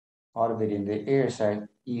orbiting the earth are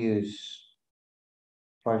used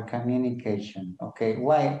for communication. Okay,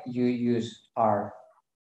 why you use are?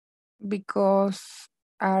 Because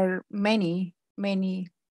are many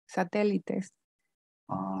satellites.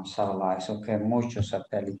 Satellites, okay, muchos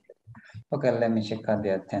satélites. Okay, let me check out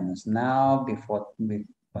the attendance now before we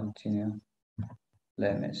continue.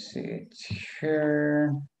 Let me see it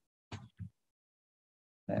here.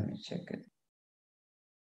 Let me check it.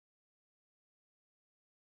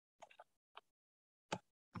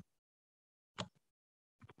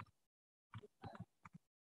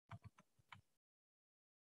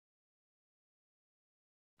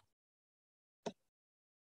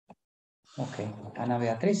 Okay, Ana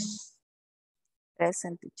Beatriz.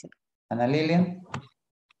 Present, teacher. Ana Lilian.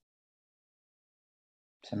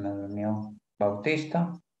 Se me durmió.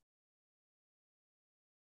 Bautista.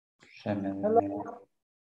 Se me durmió.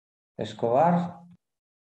 Escobar.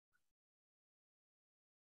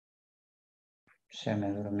 Se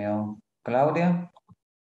me durmió. Claudia.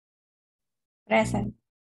 Present.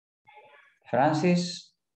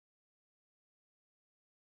 Francis.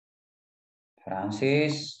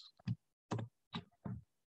 Francis.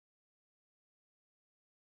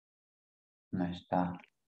 No está.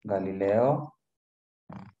 Galileo.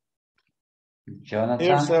 Jonathan.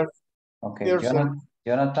 Here, sir. Okay, Here, sir.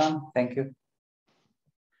 Jonathan, thank you.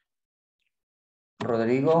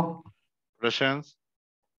 Rodrigo. Present.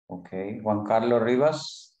 Okay, Juan Carlos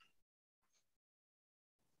Rivas.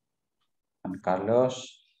 Juan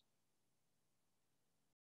Carlos.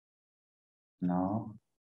 No.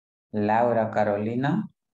 Laura Carolina.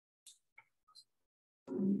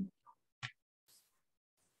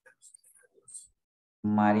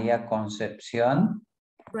 María Concepción.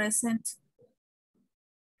 Present.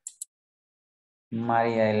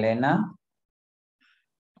 María Elena.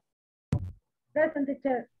 Present,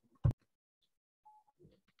 teacher.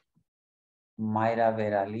 Mayra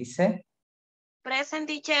Veralice. Present,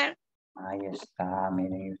 teacher. Ahí está,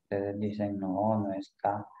 miren, ustedes dicen no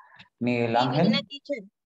está. Miguel Divina, Ángel. teacher.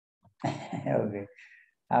 Okay,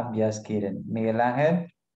 I'm just kidding. Miguel Ángel.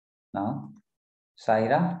 No.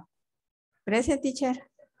 Zaira. Present, teacher.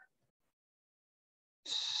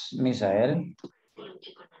 Misael.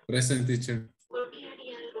 Present, teacher.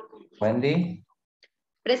 Wendy.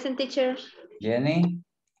 Present, teacher. Jenny.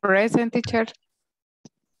 Present, teacher.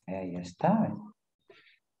 Ahí está.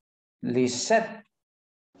 Lisette.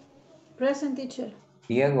 Present, teacher.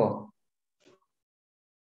 Diego.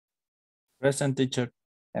 Present, teacher.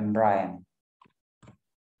 And Brian.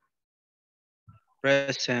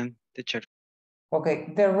 Present, teacher.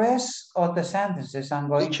 Okay, the rest of the sentences I'm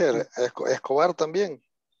going Teacher, Escobar también.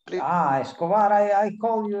 Escobar, I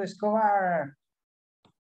call you Escobar.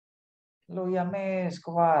 Lo llamé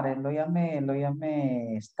Escobar, lo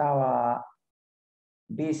llamé. Estaba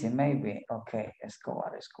busy, maybe. Okay,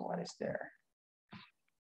 Escobar is there.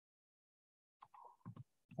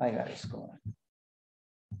 I got Escobar.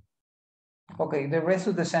 Okay, the rest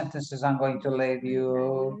of the sentences I'm going to let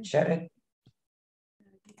you share it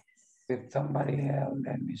with somebody else.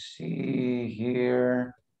 Let me see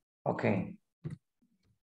here. Okay.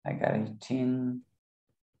 I got 18.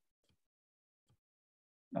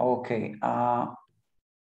 Okay.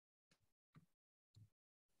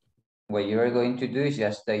 What you are going to do is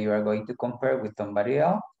just that you are going to compare with somebody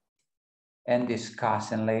else and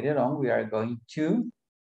discuss, and later on we are going to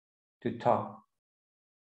talk.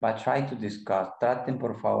 But try to discuss. Traten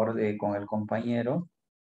por favor de con el compañero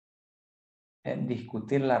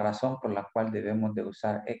discutir la razón por la cual debemos de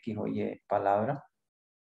usar X o Y palabra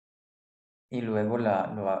y luego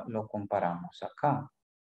lo comparamos acá.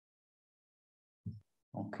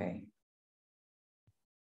 Ok.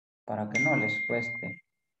 Para que no les cueste.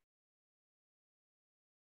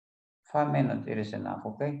 5 minutes it is enough,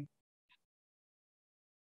 okay?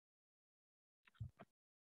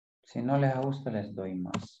 Si no les gusta, les doy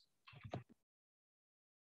más.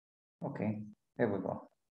 Okay, here we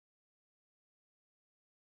go.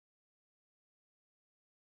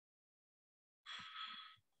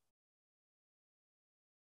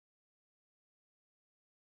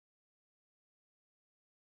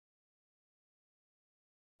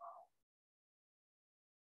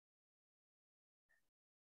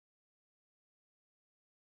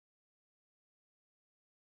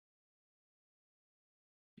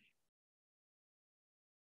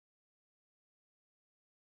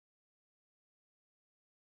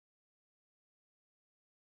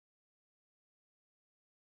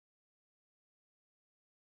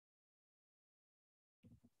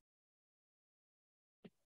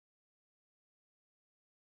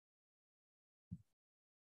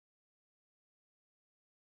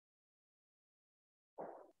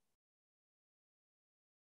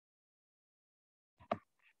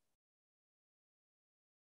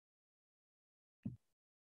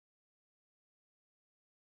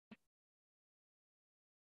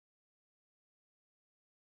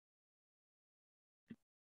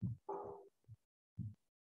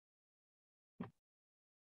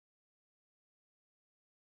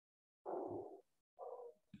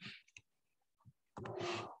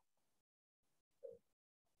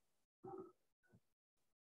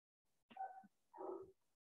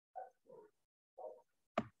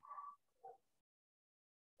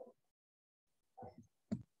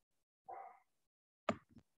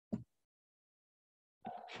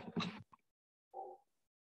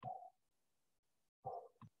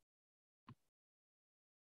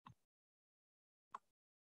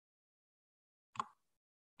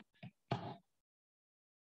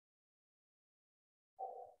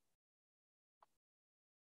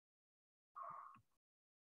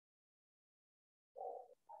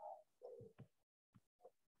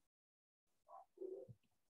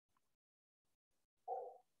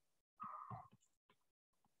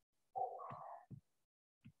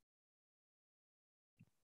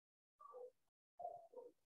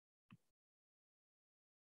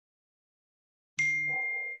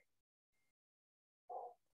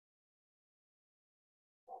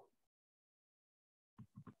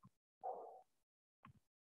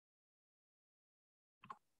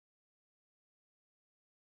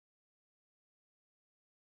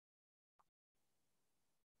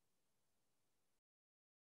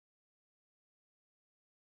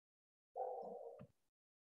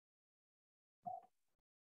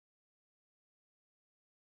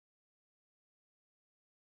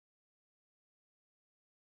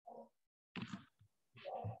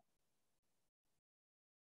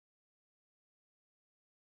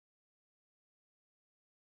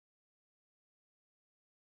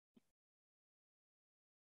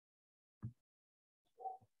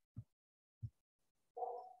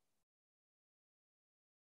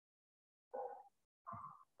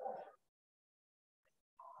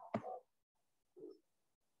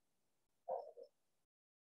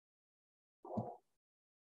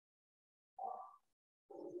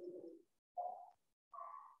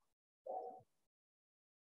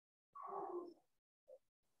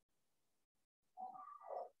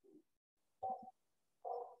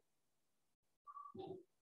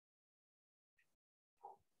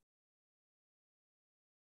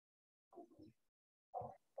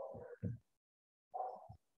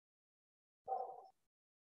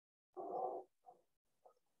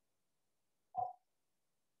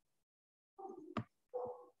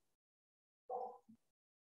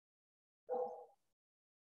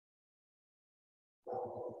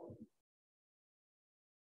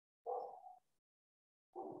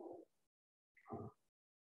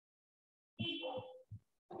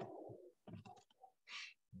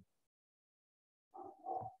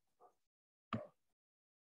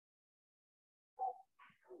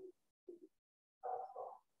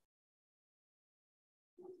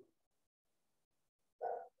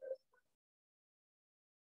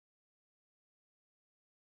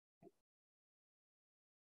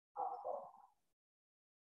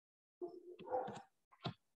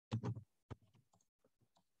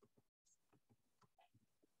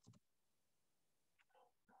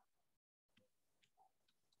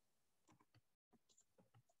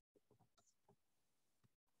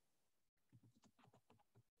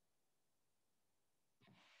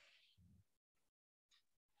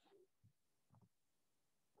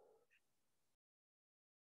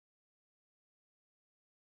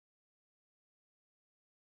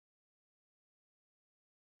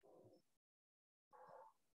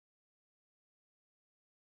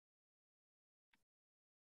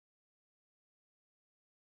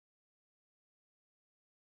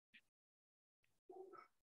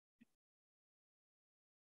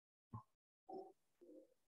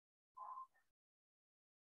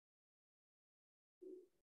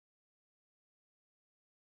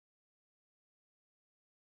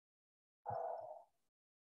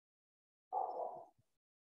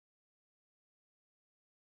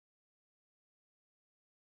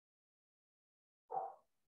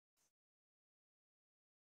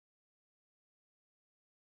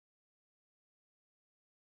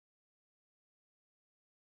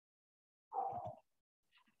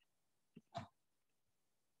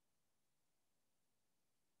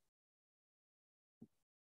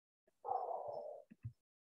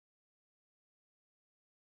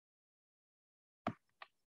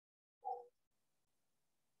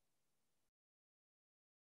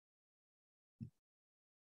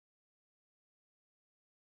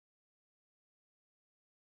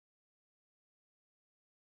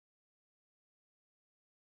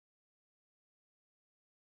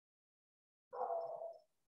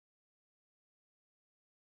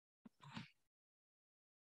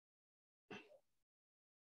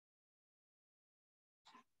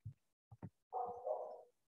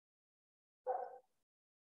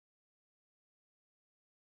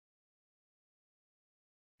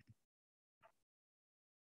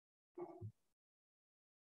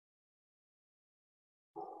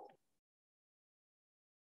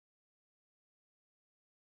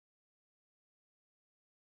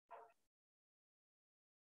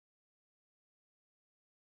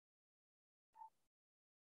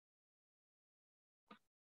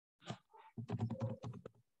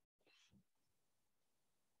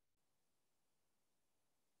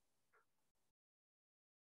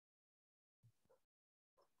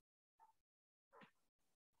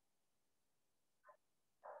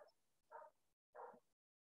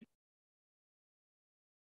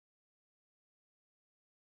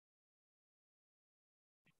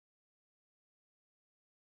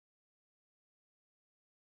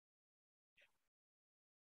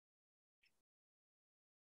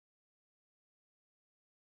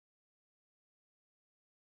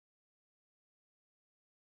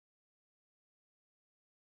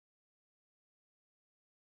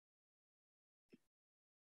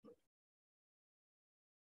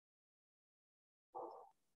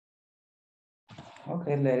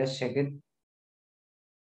 Okay, let us check it.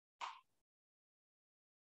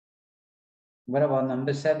 What about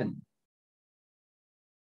number 7?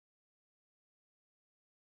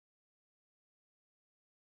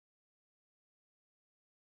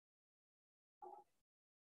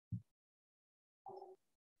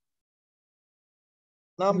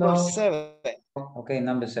 Number Hello. 7. Okay,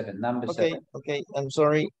 number 7. Number Okay, 7. okay, I'm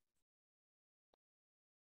sorry.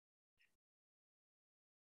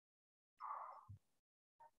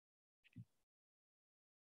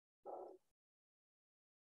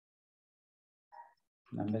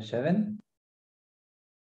 Number 7.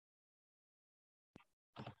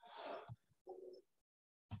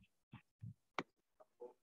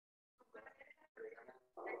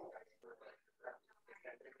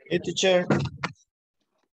 Hey, teacher.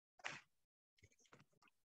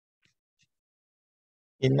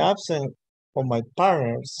 In absence of my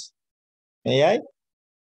partners, may I?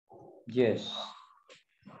 Yes.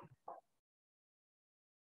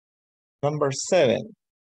 Number 7.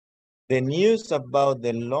 The news about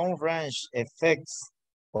the long-range effects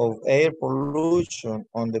of air pollution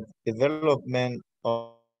on the development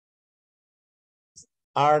of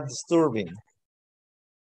are disturbing.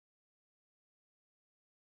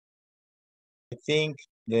 I think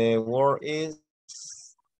the word is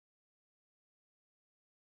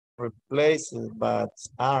replaced by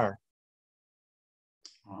are.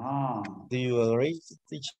 Do you agree,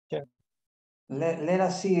 teacher? Let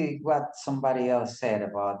us see what somebody else said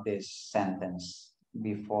about this sentence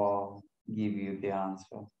before give you the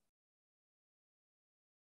answer.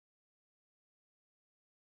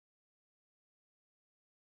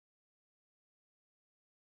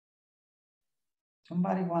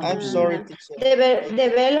 Somebody wants I'm to... sorry, teacher.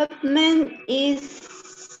 Development is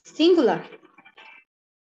singular.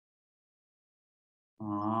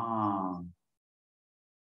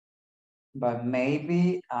 But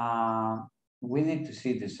maybe we need to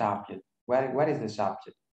see the subject. What is the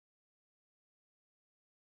subject?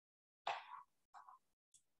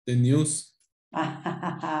 The news.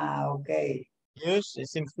 Okay. News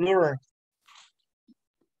is in plural.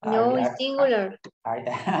 No, it's singular.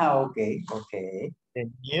 Okay, okay. The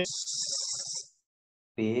news.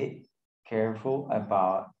 Be careful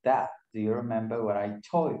about that. Do you remember what I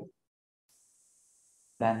told you?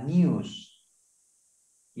 The news,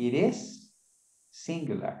 it is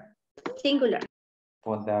singular. Singular.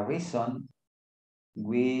 For the reason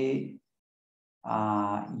we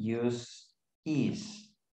use is.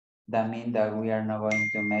 That means that we are not going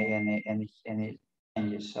to make any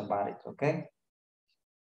changes about it, okay?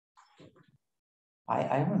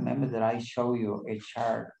 I remember that I show you a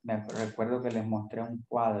chart. Me recuerdo que les mostré un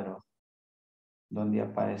cuadro donde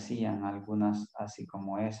aparecían algunas así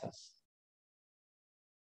como esas.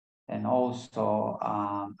 And also,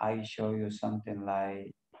 I show you something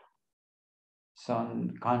like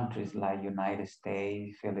some countries like United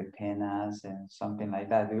States, Philippines, and something like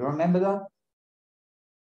that. Do you remember that?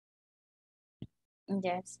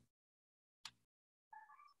 Yes.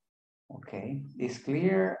 Okay. Is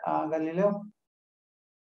clear, Galileo?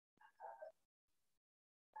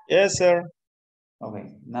 Yes, sir.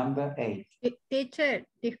 Okay. Number 8. Teacher,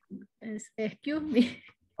 excuse me.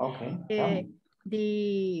 Okay.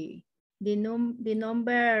 The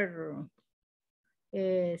number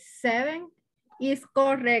 7 is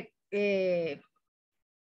correct.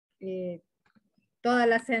 Toda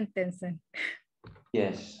la sentence.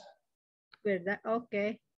 Yes. ¿Verdad?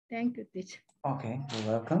 Okay. Thank you, teacher. Okay,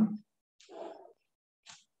 you're welcome.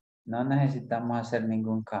 No necesitamos hacer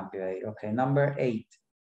ningún cambio ahí. Okay, number 8.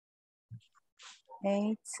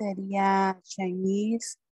 8 sería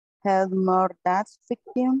Chinese have more than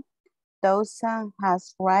 15,000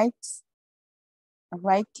 has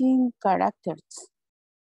writing characters.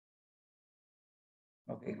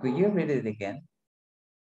 Okay, could you read it again?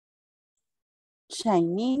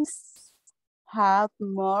 Chinese have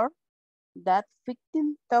more than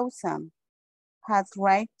 15,000 has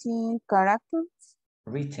writing characters.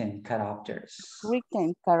 Written characters.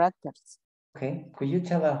 Written characters. Okay, could you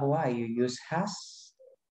tell us why you use has?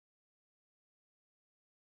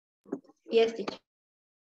 Yes, teacher.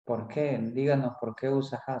 ¿Por qué? Díganos por qué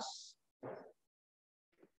usa has.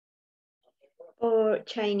 For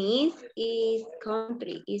Chinese is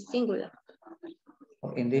country, is singular.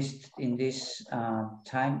 In this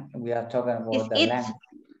time, we are talking about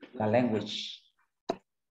the language.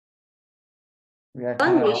 We are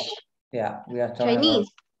talking Language. about, yeah, we are talking Chinese.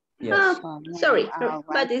 about, yes. Oh, sorry,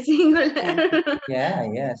 but it's singular. Yeah,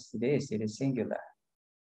 yes, it is singular.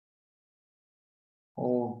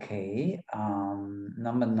 Okay,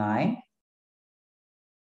 number 9.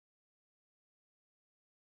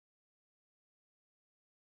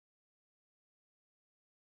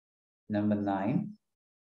 Number 9.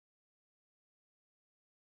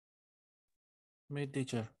 My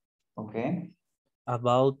teacher. Okay.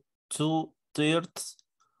 About 2/3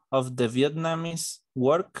 of the Vietnamese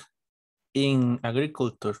work in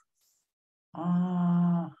agriculture.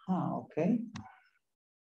 Okay.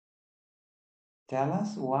 Tell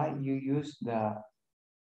us why you use the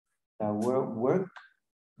word work.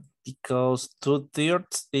 Because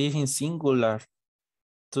 2/3 is in singular.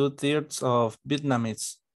 2/3 of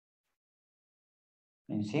Vietnamese.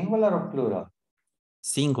 ¿En singular o plural?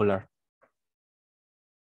 Singular.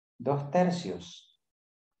 2/3.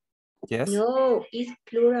 Yes. No, it's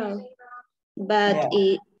plural. But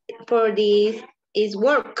Yeah. for this is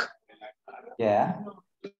work. Yeah.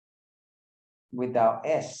 Without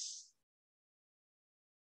S.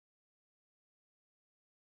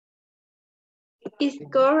 It's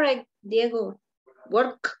correct, Diego.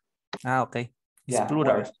 Work. Okay. It's Yeah,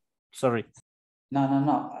 plural. work. Sorry.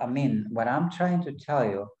 No. I mean, what I'm trying to tell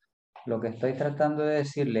you, lo que estoy tratando de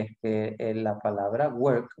decirles es que la palabra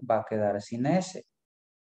work va a quedar sin S.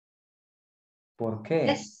 ¿Por qué?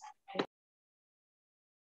 Yes.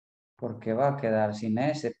 ¿Por qué va a quedar sin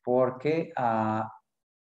S? Porque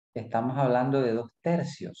estamos hablando de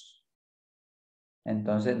 2/3.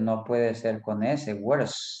 Entonces no puede ser con S,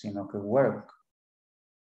 worse, sino que work.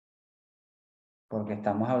 Porque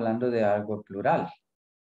estamos hablando de algo plural.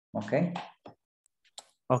 ¿Ok?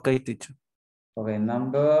 Okay, teacher. Okay,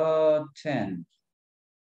 number 10.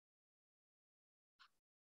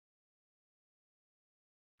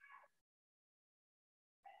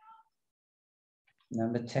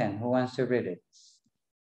 Number 10, who wants to read it?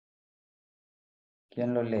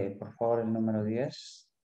 ¿Quién lo lee? Por favor, el número 10.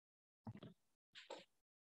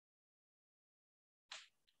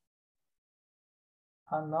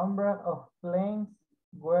 A number of planes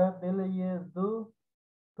were delegated due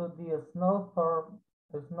to the snowstorm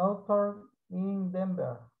in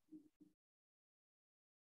Denver.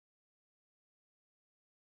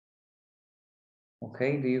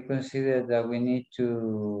 Okay, do you consider that we need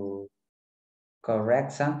to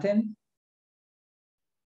correct something?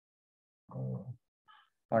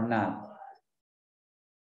 Or not?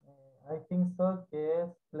 I think so, yes,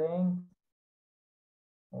 planes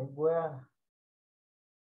were,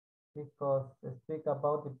 because they speak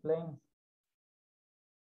about the planes.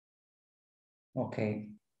 Okay,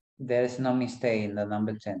 there is no mistake in the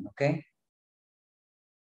number 10, okay?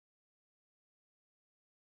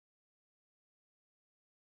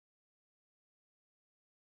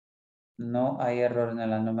 No hay error en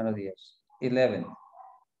la número 10. 11.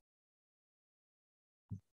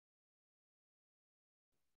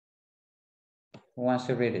 Who wants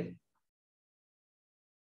to read it?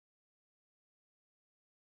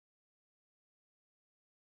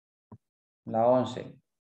 La 11.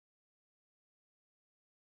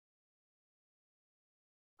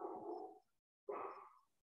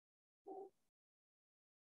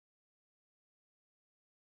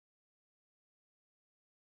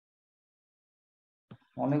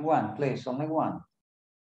 Only one, please, only one.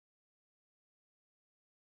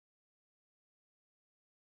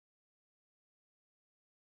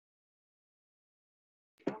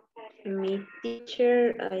 Me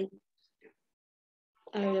teacher, I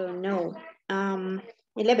don't know.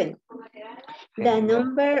 11. The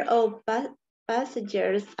number of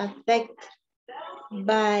passengers affected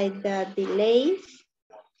by the delays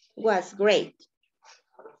was great.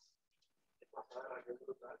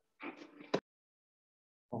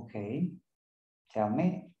 Okay, tell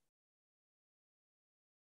me.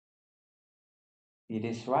 It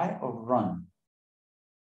is right or wrong?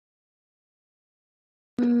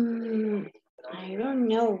 I don't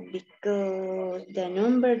know, because the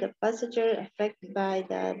number of passengers affected by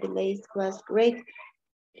the delays was great.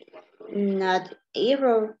 Not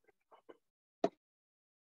error.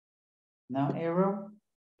 No error?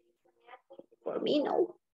 For me,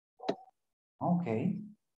 no. Okay.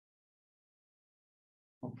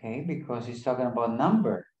 Okay, because it's talking about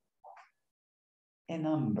number. A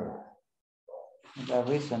number. The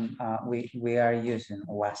reason we are using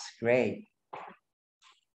was great.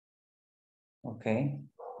 Okay.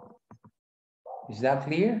 Is that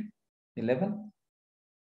clear? 11?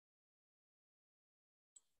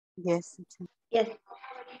 Yes. Yes.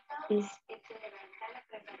 Yes.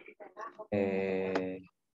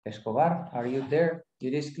 Escobar, are you there?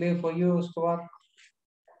 It is clear for you, Escobar?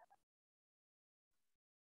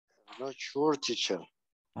 Not sure, teacher.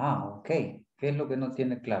 Ah, ok. ¿Qué es lo que no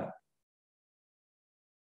tiene claro?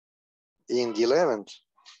 In the 11th.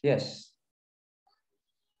 Yes.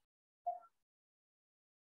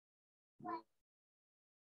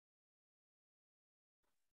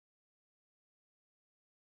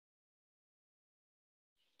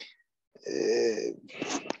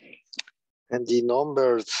 And the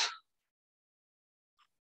numbers.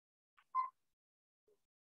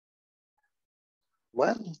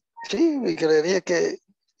 Bueno, sí, creería que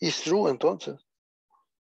is true entonces.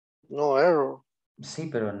 No error. Sí,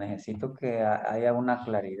 pero necesito que haya una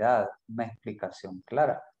claridad, una explicación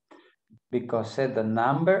clara. Because the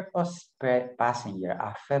number of passengers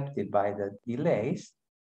affected by the delays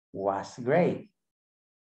was great.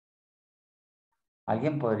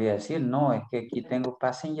 Alguien podría decir, no, es que aquí tengo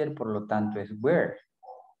passenger, por lo tanto es were.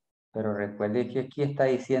 Pero recuerde que aquí está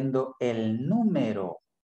diciendo el número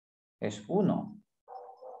es 1.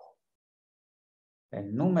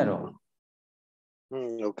 El número.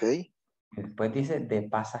 Ok. Después dice de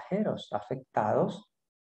pasajeros afectados.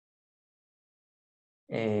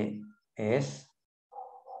 Es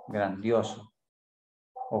grandioso.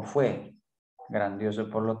 O fue grandioso,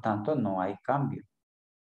 por lo tanto no hay cambio.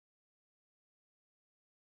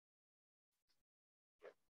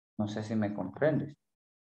 No sé si me comprendes.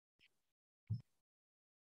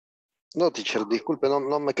 No, teacher, disculpe,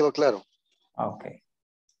 no me quedó claro. Ah, ok.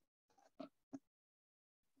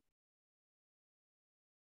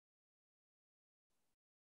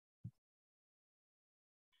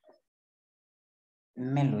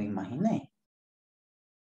 Me lo imaginé.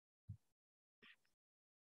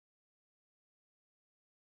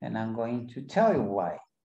 And I'm going to tell you why.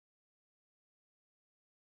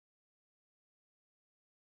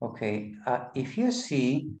 Okay, if you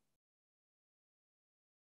see,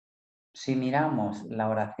 si miramos la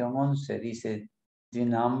oración 11, dice the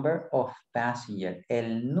number of passengers,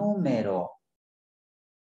 el número.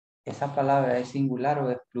 ¿Esa palabra es singular o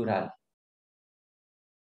es plural?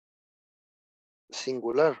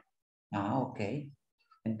 Singular. Ah, ok.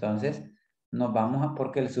 Entonces, nos vamos a,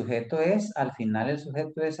 porque el sujeto es, al final el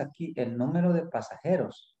sujeto es aquí, el número de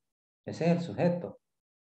pasajeros. Ese es el sujeto.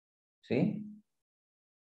 ¿Sí?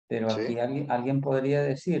 Pero aquí Sí. alguien podría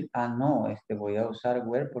decir, ah, no, voy a usar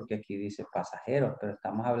where porque aquí dice pasajeros, pero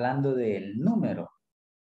estamos hablando del número.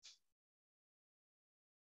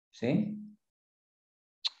 ¿Sí?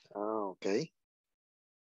 Ah, ok.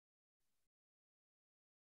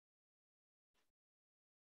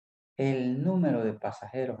 El número de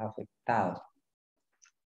pasajeros afectados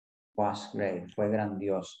was great, fue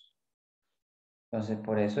grandioso. Entonces,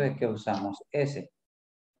 por eso es que usamos ese.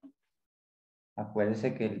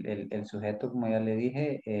 Acuérdese que el sujeto, como ya le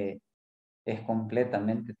dije, es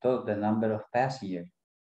completamente todo, the number of passengers.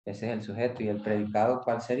 Ese es el sujeto. ¿Y el predicado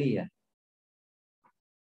cuál sería?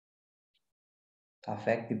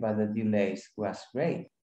 Affected by the delays was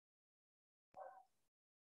great.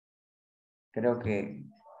 Creo que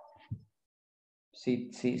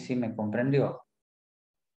sí me comprendió.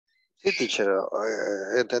 Sí, teacher,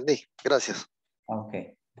 entendí. Gracias. Ok.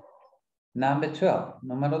 Number 12,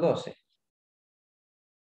 número 12.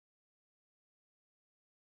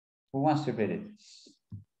 Who wants to read it?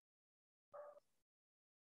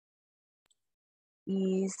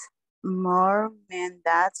 Is more men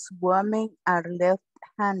than women are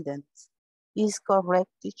left-handed. Is correct,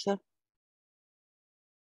 teacher?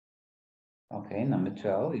 Okay, number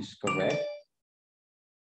 12 is correct.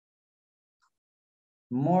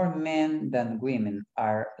 More men than women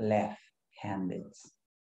are left-handed.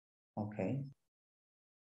 Okay.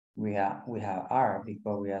 We have are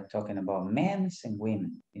because we are talking about men and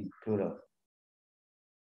women in plural.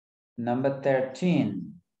 Number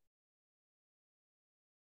 13.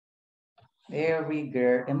 Every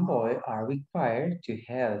girl and boy are required to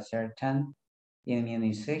have certain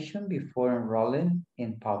immunization before enrolling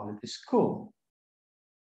in public school.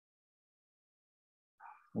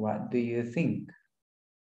 What do you think?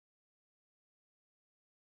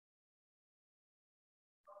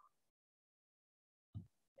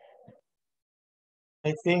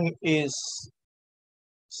 I think is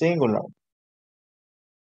singular.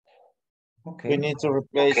 Okay. We need to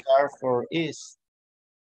replace are for is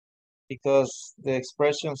because the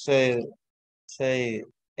expression say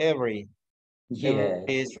every. Yes.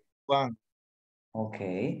 Every is one.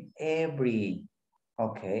 Okay. Every.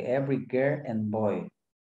 Okay. Every girl and boy.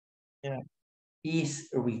 Yeah. Is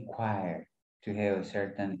required to have a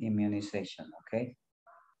certain immunization. Okay.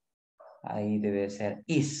 Ahí debe ser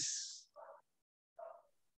is.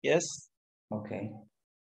 Yes. Okay.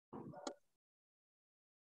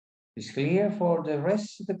 Is clear for the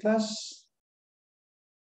rest of the class?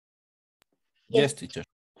 Yes, teacher.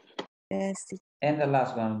 Yes, teacher. And the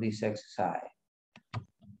last one of this exercise.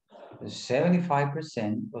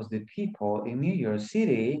 75% of the people in New York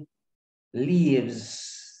City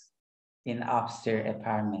lives in upstairs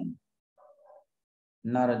apartment,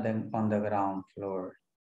 not on the ground floor.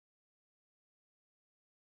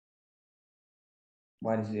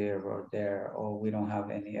 What is the error there? Or we don't have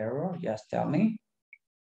any error? Just tell me.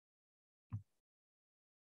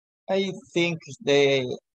 I think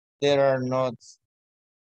there are not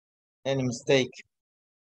any mistake.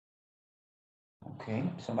 Okay,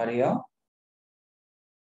 somebody else?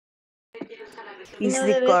 Is No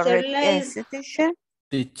the debe ser correct live. answer, teacher?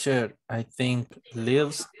 Teacher, I think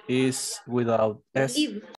lives is without S.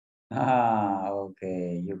 Live. Ah,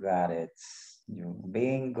 okay, you got it.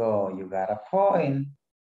 Bingo, you got a point.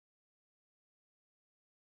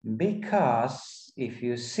 Because if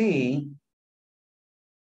you see,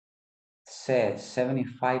 says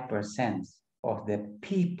 75% of the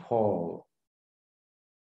people,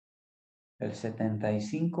 el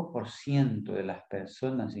 75% de las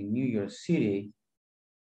personas en New York City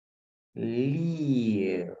lives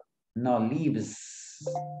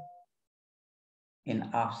in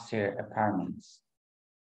upstairs apartments,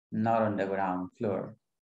 not on the ground floor.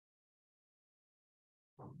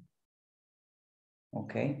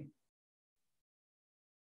 Okay.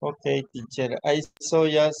 Okay, teacher. I saw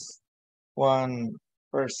just 1%,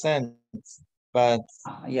 but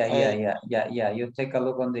Yeah. You take a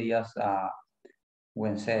look on the just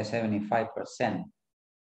when say 75%.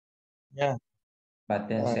 Yeah. But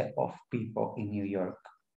then say of people in New York.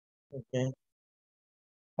 Okay.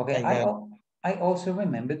 Okay. I also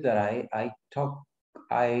remember that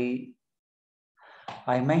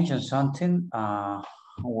I mentioned something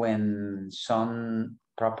when some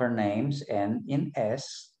proper names end in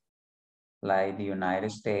S, like the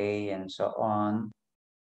United States and so on.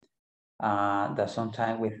 That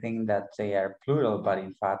sometimes we think that they are plural, but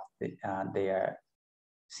in fact they are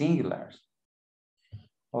singulars.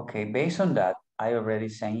 Okay, based on that, I already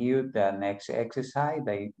sent you the next exercise.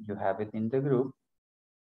 You have it in the group.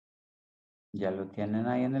 Ya lo tienen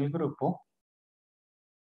ahí en el grupo.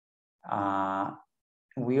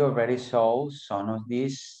 We already solved some of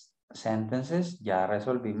these sentences. Ya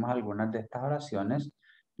resolvimos algunas de estas oraciones.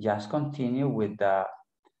 Just continue with the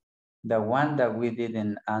one that we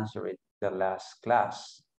didn't answer it the last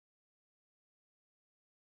class.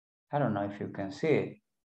 I don't know if you can see it.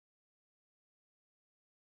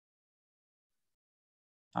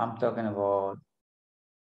 I'm talking about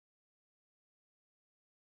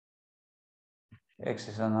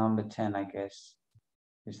exercise number 10, I guess,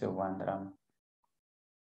 is the one that I'm.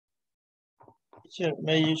 Teacher,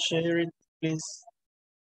 may you share it, please?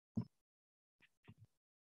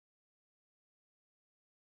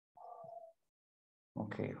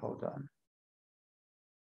 Okay, hold on.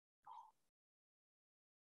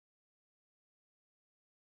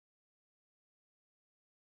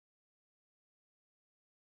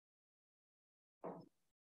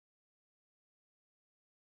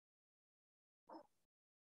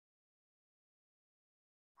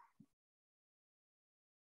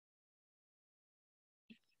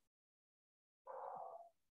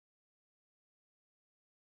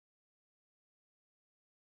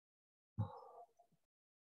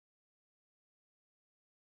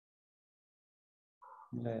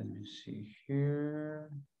 Let me see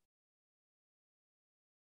here.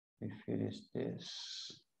 If it is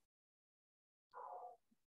this.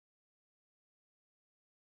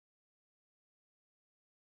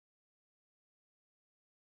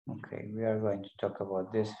 Okay, we are going to talk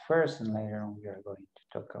about this first and later on we are going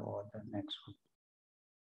to talk about the next one.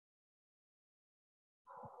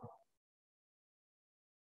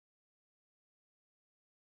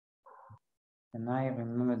 And I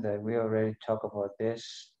remember that we already talked about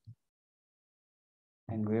this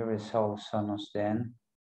and we resolved some of them.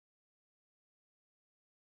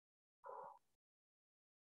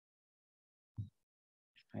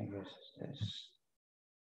 I guess it's this.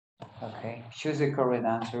 Okay, choose the correct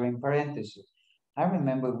answer in parentheses. I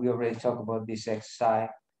remember we already talked about this exercise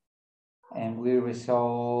and we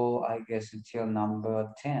resolved, I guess, until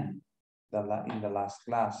number 10. in the last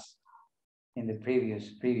class, in the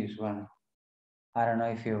previous one. I don't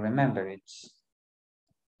know if you remember. It's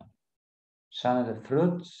some of the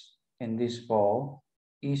fruits in this bowl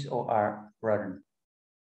is or are rotten.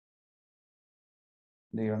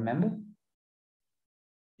 Do you remember?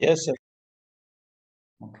 Yes, sir.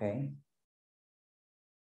 Okay.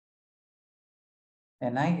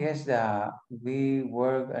 And I guess that we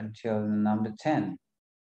work until number 10.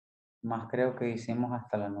 Más creo que hicimos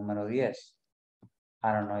hasta la número 10.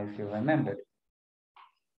 I don't know if you remember.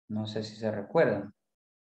 No sé si se recuerdan.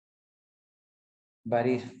 But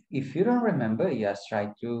if you don't remember, just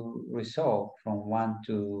try to resolve from 1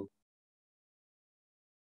 to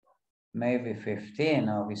maybe 15,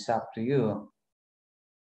 or it's up to you.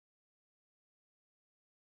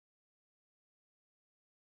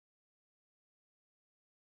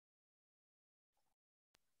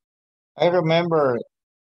 I remember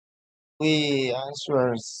we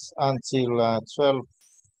answered until 12.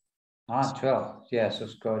 12. Yes,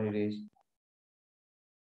 of course it is.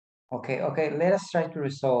 Okay, let us try to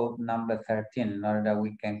resolve number 13 in order that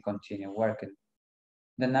we can continue working.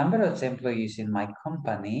 The number of employees in my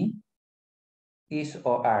company is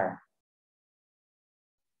or are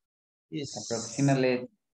approximately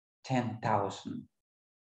 10,000.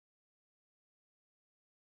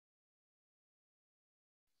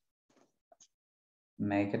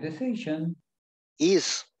 Make a decision.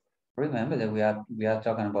 Is. Remember that we are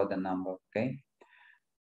talking about the number, okay?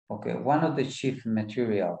 Okay, one of the chief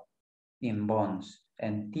material in bones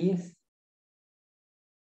and teeth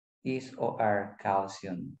is or are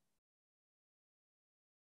calcium.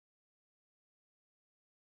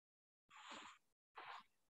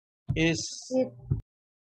 Is.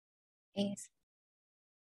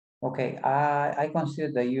 Okay, I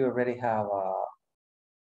consider that you already have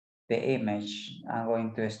the image. I'm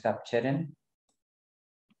going to stop chatting.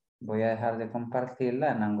 Voy a dejar de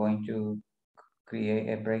compartirla, and I'm going to create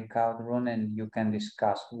a breakout room, and you can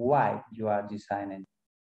discuss why you are designing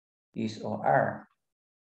is or are.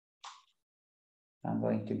 I'm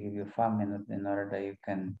going to give you 5 minutes in order that you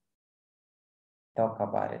can talk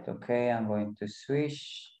about it, okay? I'm going to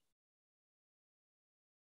switch.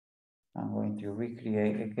 I'm going to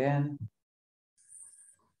recreate again.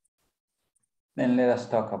 Then let us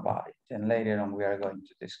talk about it. And later on, we are going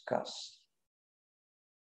to discuss.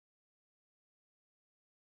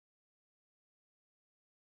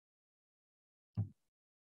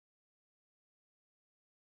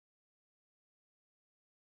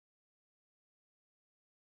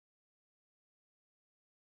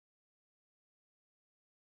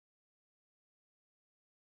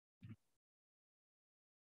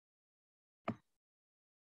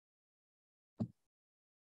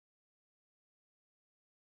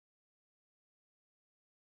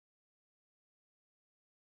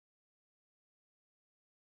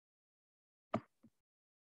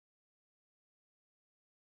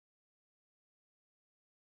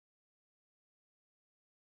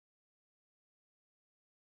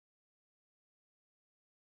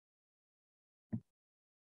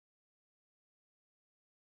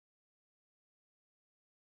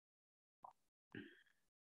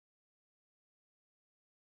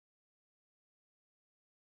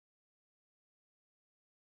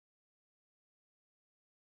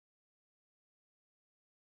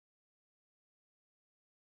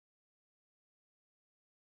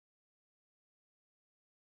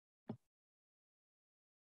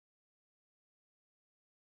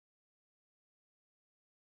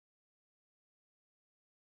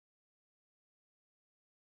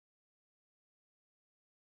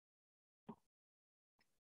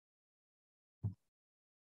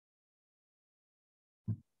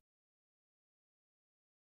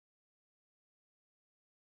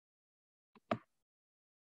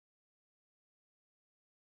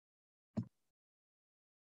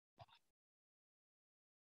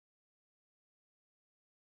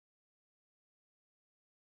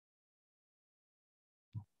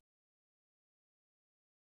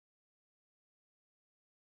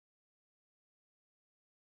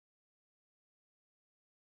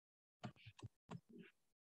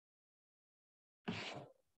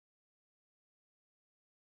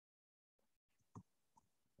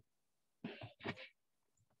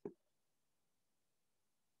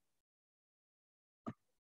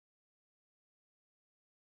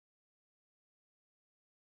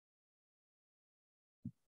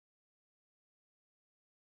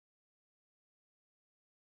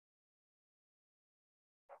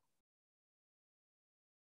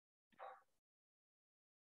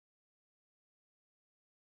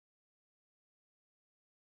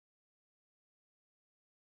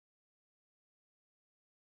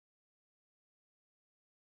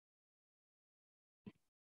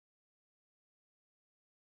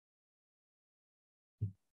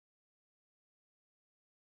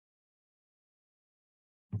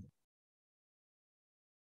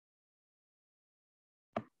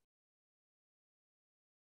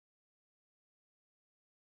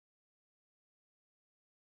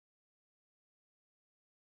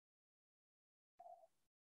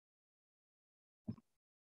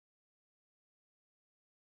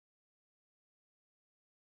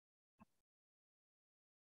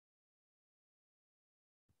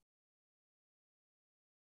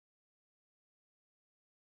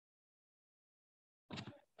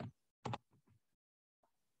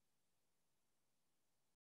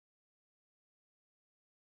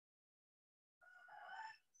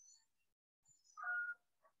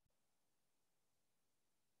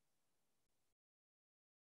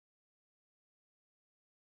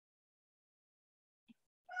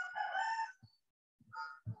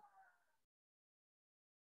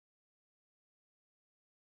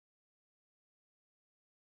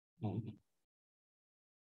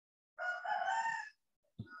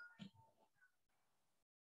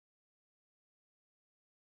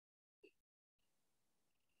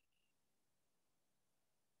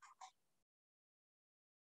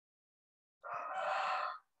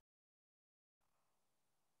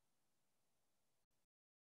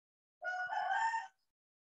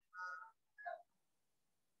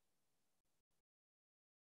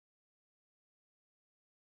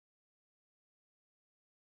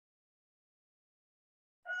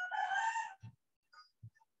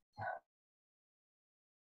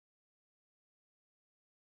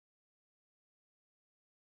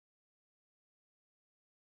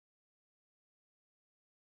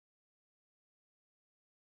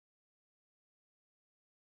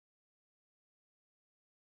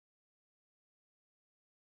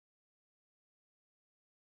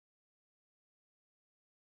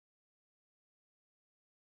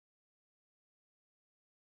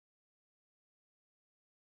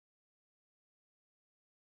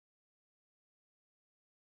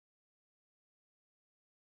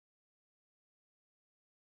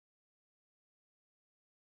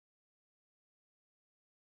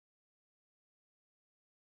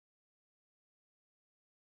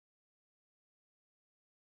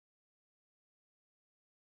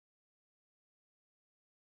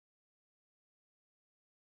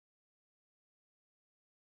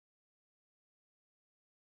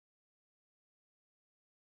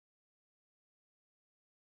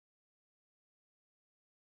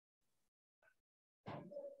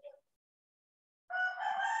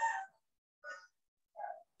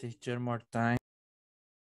 Teacher, more time.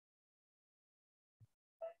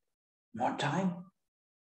 More time?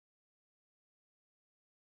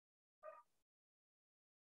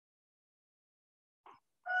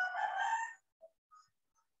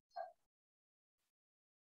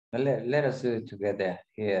 Let us do it together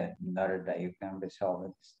here in order that you can resolve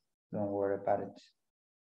it. Don't worry about it.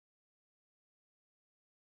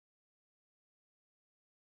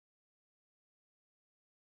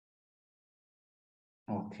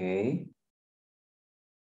 Okay.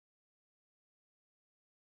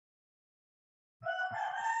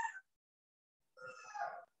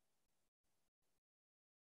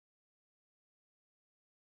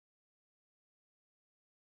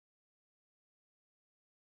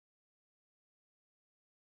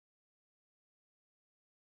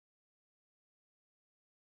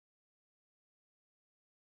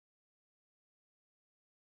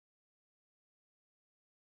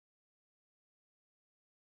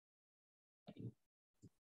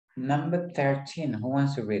 Number 13, who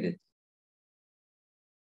wants to read it?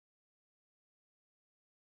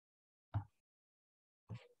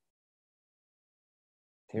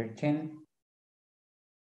 13.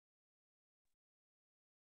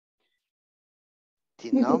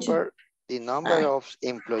 The number of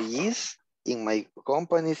employees in my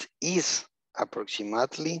companies is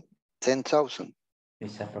approximately 10,000.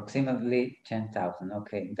 It's approximately 10,000.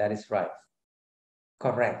 Okay, that is right.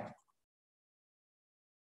 Correct.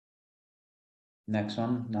 Next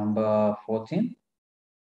one, number 14.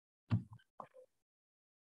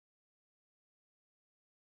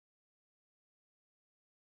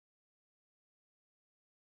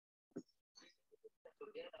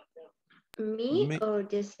 Me or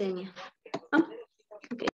Yesenia? Oh,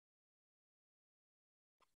 okay.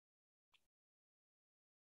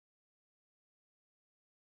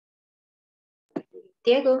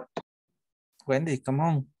 Diego. Wendy, come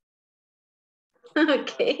on.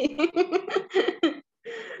 Okay.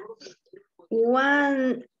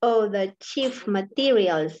 One of the chief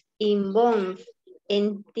materials in bones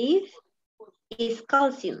and teeth is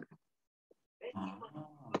calcium.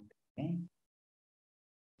 Okay.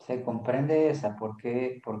 ¿Se comprende esa? ¿Por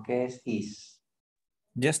qué es is?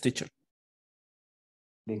 Yes, teacher.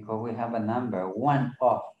 Because we have a number, one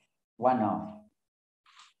of.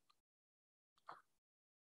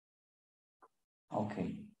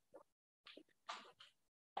 Okay.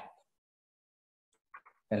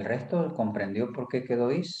 ¿El resto comprendió por qué quedó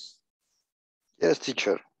is? Yes,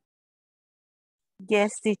 teacher.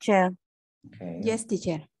 Yes, teacher. Okay. Yes,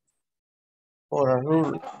 teacher. For a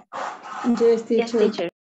rule. Yes, teacher. Yes, teacher.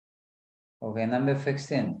 Okay, number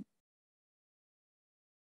 16.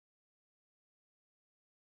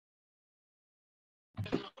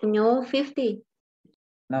 No, 50.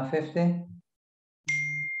 No 50?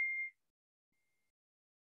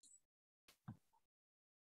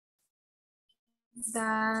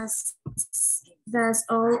 Does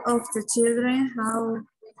all of the children have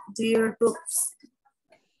their books?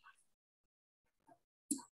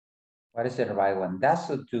 What is the right one? That's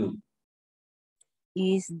a do.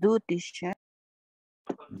 Is do, teacher.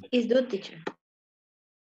 Is do, teacher.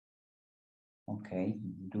 Okay,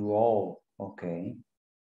 do all, okay.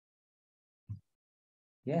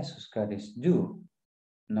 Yes, Oscar, is do.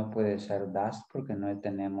 No puede ser does porque no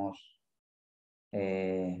tenemos,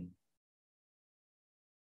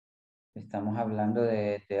 estamos hablando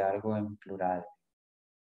de algo en plural.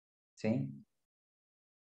 ¿Sí?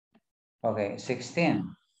 Okay,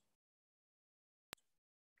 16.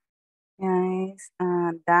 Yes,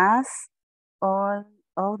 does all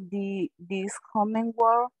of this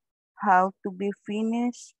homework have to be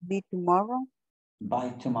finished by tomorrow? By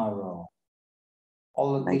tomorrow.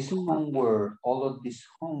 All of By this tomorrow.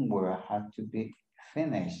 homework had to be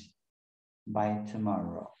finished by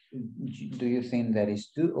tomorrow. Do you think that is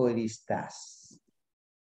do or it is does?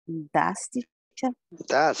 Does, teacher?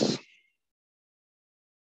 Does.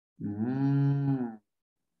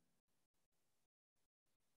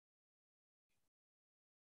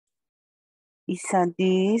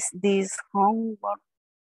 Is this homework?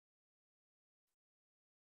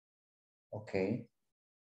 Okay.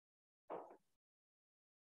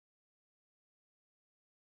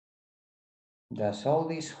 Does all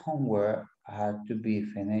this homework have to be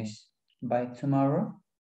finished by tomorrow?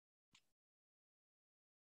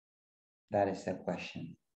 That is the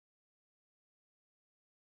question.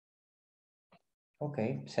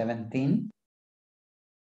 Okay, 17.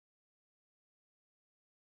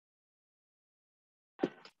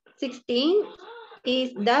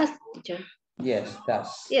 Is does, teacher. Yes,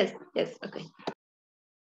 does. Yes, okay.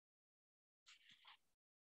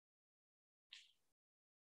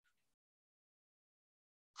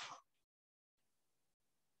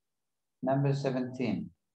 Number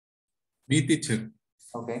 17. Me, teacher.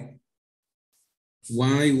 Okay.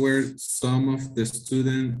 Why were some of the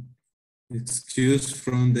students excused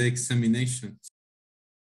from the examination?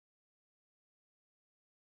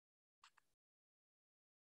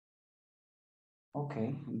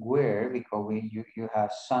 Okay, where? Because you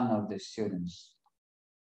have some of the students.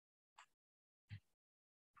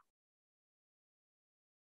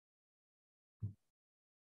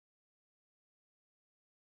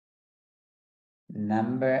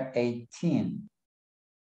 Number 18.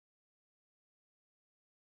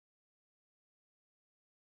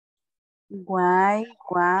 Why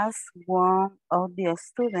was one of the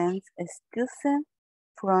students excused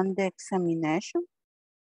from the examination?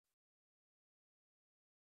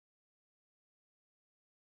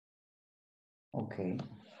 Okay.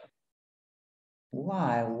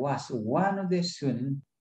 Why was one of the students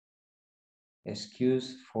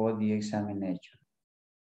excused for the examination?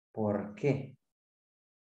 ¿Por qué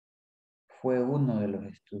fue uno de los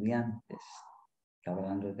estudiantes? Está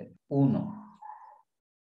hablando de uno.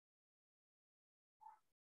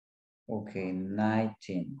 Okay,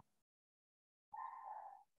 19.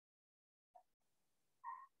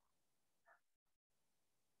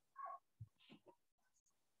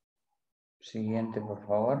 Siguiente, por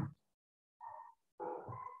favor.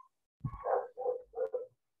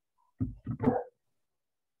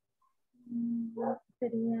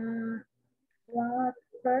 Sería, what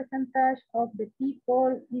percentage of the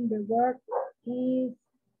people in the world is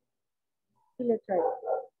illiterate?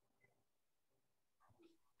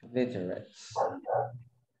 Illiterate.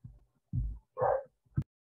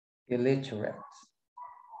 Illiterate.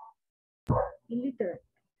 Illiterate.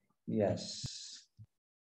 Yes.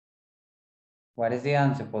 What is the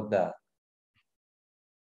answer for that?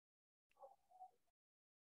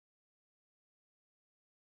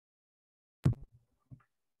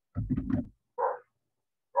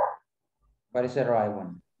 What is the right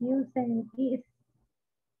one? Using is.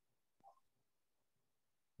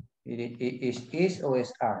 It is or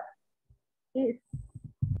is are? Is.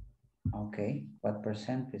 Okay. What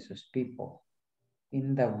percentage of people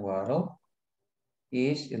in the world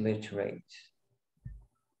is illiterate?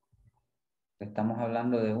 Estamos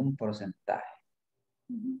hablando de un porcentaje.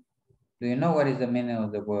 Do you know what is the meaning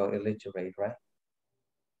of the word illiterate, right?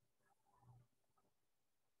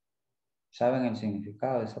 ¿Saben el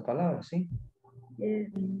significado de esa palabra, sí?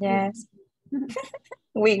 Yes.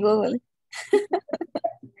 We Google.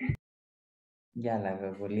 Ya la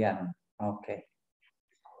googlearon. Okay.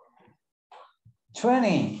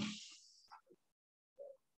 20.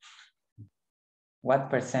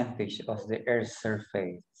 What percentage of the Earth's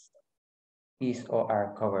surface is or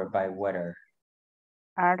are covered by water?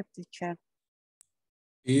 Are, teacher.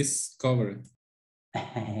 Is covered.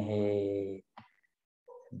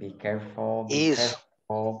 Be careful, be Is.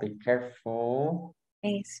 careful, be careful.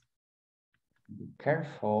 Is. Be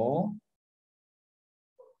careful.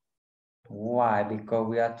 Why? Because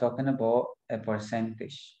we are talking about a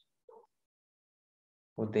percentage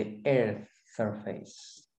of the Earth's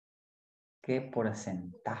surface? ¿Qué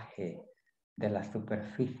porcentaje de la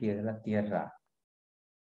superficie de la Tierra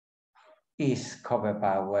is covered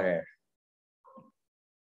by water?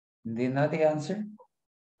 Do you know the answer?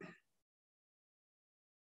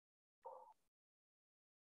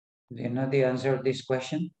 Do you know the answer of this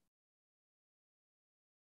question?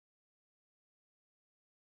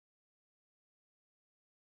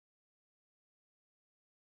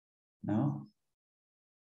 No?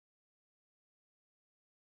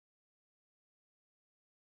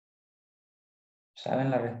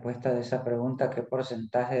 ¿Saben la respuesta de esa pregunta? ¿Qué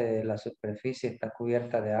porcentaje de la superficie está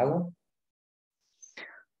cubierta de agua?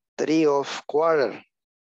 3/4.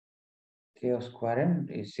 3/4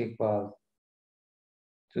 is equal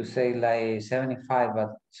to say like 75, but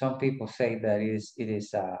some people say that it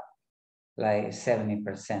is like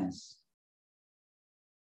 70%.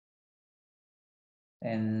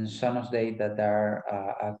 And some of the that are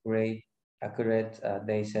accurate,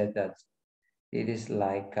 they said that it is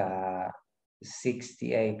like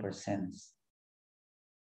 68%.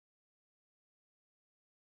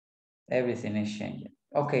 Everything is changing.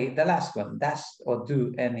 Okay, the last one. Does or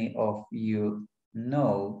do any of you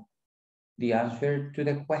know the answer to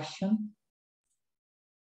the question?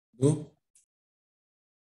 No.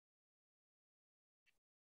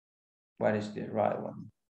 What is the right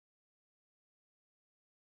one?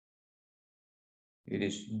 It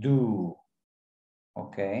is do.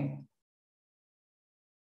 Okay.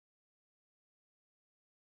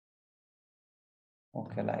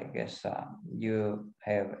 Okay, I guess you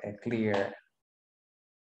have a clear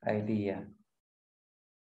idea.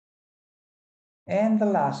 And the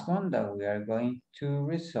last one that we are going to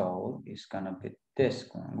resolve is going to be this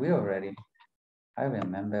one. I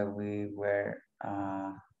remember we were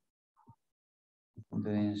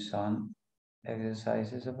doing some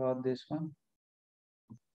exercises about this one.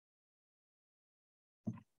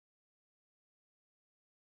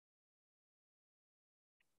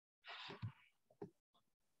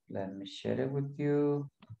 Let me share it with you.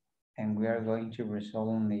 And we are going to resolve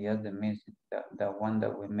only just the one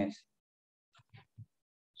that we missed.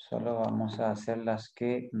 Solo vamos a hacer las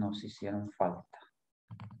que nos hicieron falta.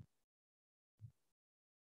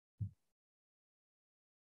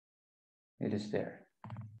 It is there.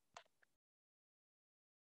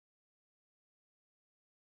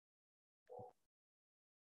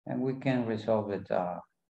 And we can resolve it.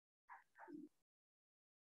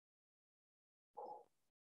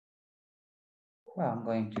 Well, I'm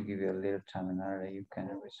going to give you a little time in order you can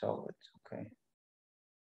resolve it, okay?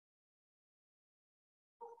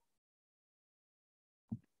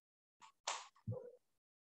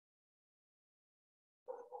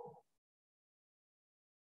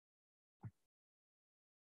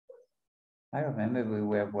 I remember we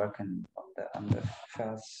were working on the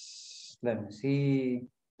first, let me see.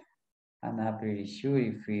 I'm not pretty sure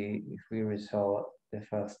if we resolve the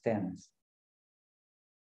first tense.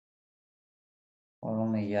 Or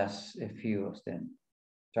only just a few of them.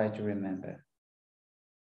 Try to remember.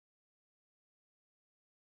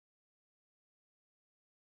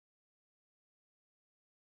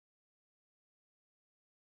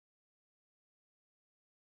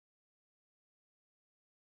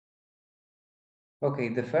 Okay,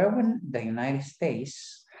 the first one, the United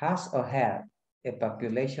States has or had a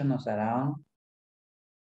population of around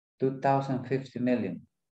 2,050 million.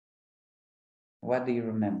 What do you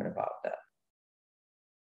remember about that?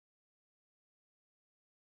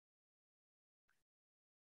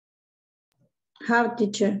 How,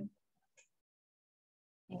 teacher?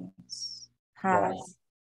 Yes. Has.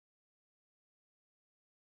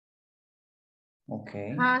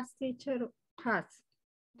 Okay. Has, teacher, has.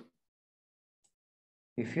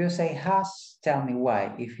 If you say has, tell me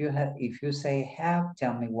why. If you say have,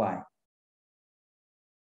 tell me why.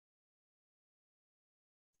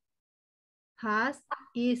 Has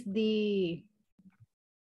is the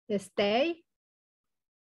state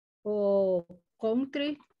or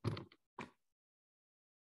country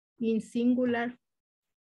in singular.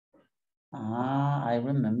 I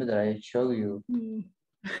remember that I showed you.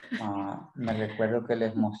 Me recuerdo que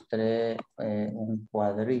les mostré un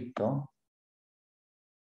cuadrito.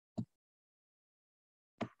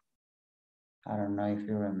 I don't know if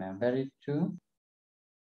you remember it too.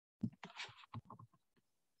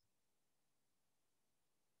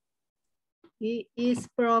 It is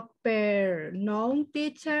proper noun,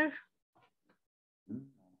 teacher.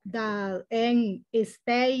 The en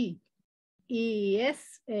stay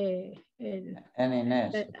es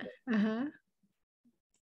NNS.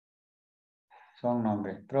 Son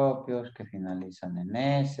nombres propios que finalizan en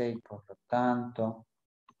S y por lo tanto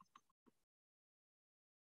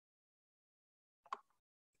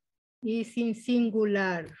is in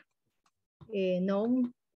singular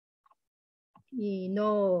noun y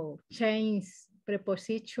no change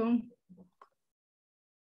preposition.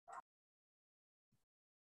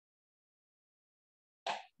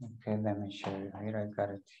 Okay, let me show you here. I got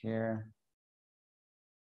it here.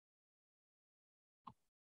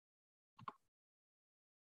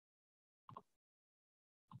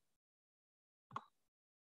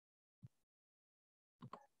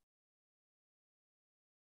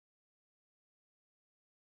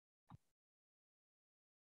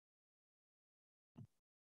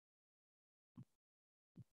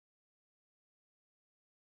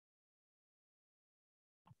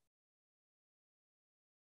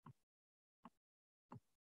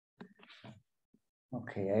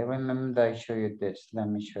 Okay, I remember I show you this. Let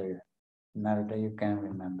me show you. Now that you can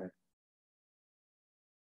remember.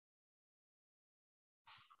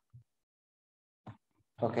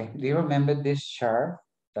 Okay, do you remember this chart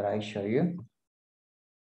that I show you?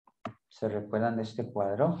 ¿Se recuerdan de este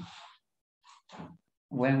cuadro?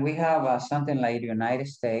 When we have something like the United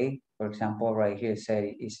States, for example, right here,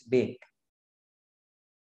 say it's big.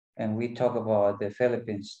 And we talk about the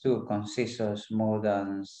Philippines too, consists of more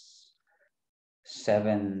than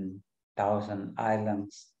 7,000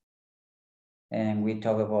 islands. And we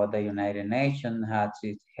talk about the United Nations has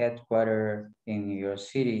its headquarters in New York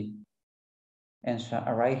City. And so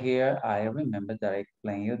right here, I remember that I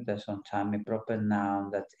explained you that sometimes a proper noun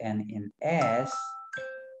that ends in S,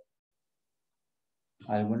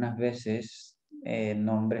 algunas veces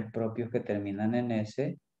nombres propios que terminan en S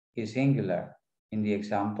is singular. In the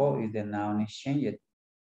example, if the noun is changed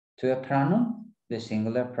to a pronoun, the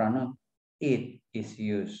singular pronoun it is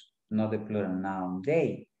used, not the plural noun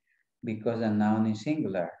they, because the noun is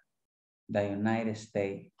singular. The United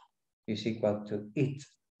States is equal to it,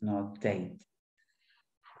 not they.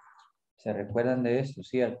 ¿Se recuerdan de esto,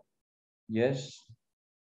 cierto? Yes?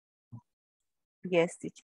 Yes,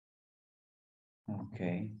 teacher.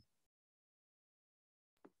 Okay.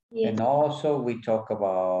 Yes. And also we talk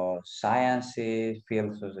about sciences,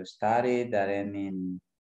 fields of study that end in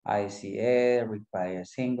ISSS, require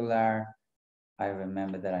singular. I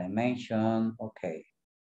remember that I mentioned, okay.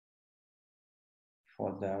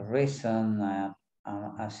 For the reason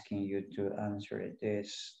I'm asking you to answer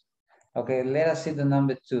this. Okay, let us see the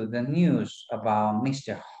number 2. The news about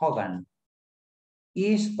Mr. Hogan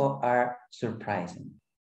is or are surprising.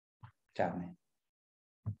 Tell me.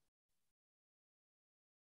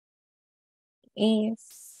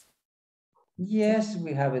 Is. Yes,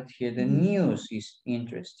 we have it here. The news is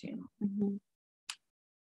interesting.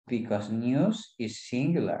 Because news is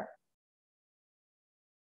singular.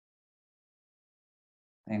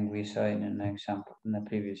 And we saw it in an example, in the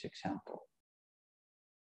previous example.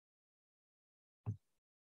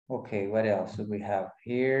 Okay, what else do we have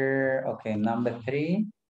here? Okay, number 3.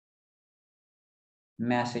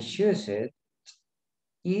 Massachusetts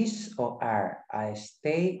is or are a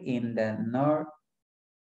state in the northern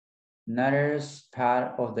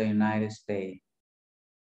part of the United States.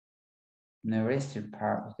 Northeastern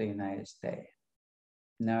part of the United States.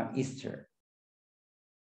 Northeastern.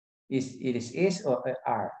 It is or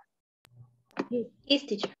are? Is,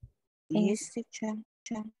 teacher. Yes, teacher.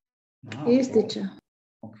 Yes, Okay. teacher.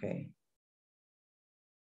 Okay.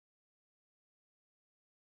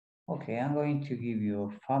 Okay, I'm going to give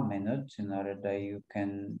you 5 minutes in order that you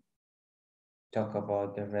can talk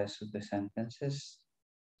about the rest of the sentences.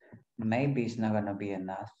 Maybe it's not gonna be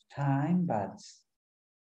enough time, but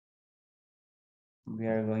we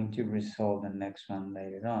are going to resolve the next one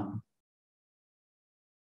later on.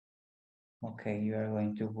 Okay, you are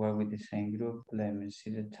going to work with the same group. Let me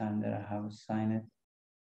see the time that I have assigned it.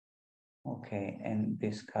 Okay, and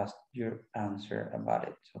discuss your answer about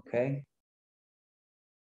it, okay?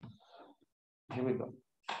 Here we go.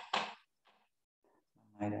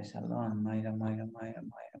 Mayra is alone. Mayra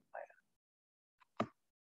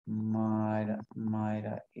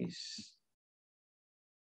is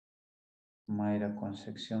Mayra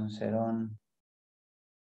Concepción Cerón.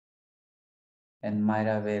 And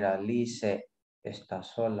Mayra Veralice está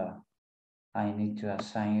sola. I need to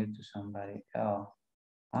assign you to somebody else.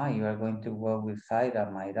 Ah, you are going to work with Zaira,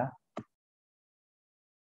 Mayra.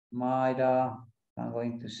 Mayra, I'm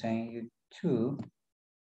going to send you to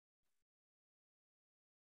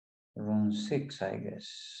room 6, I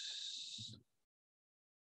guess.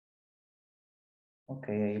 Ok,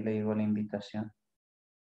 ahí le digo la invitación.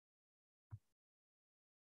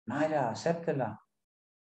 Mayra, acéptela.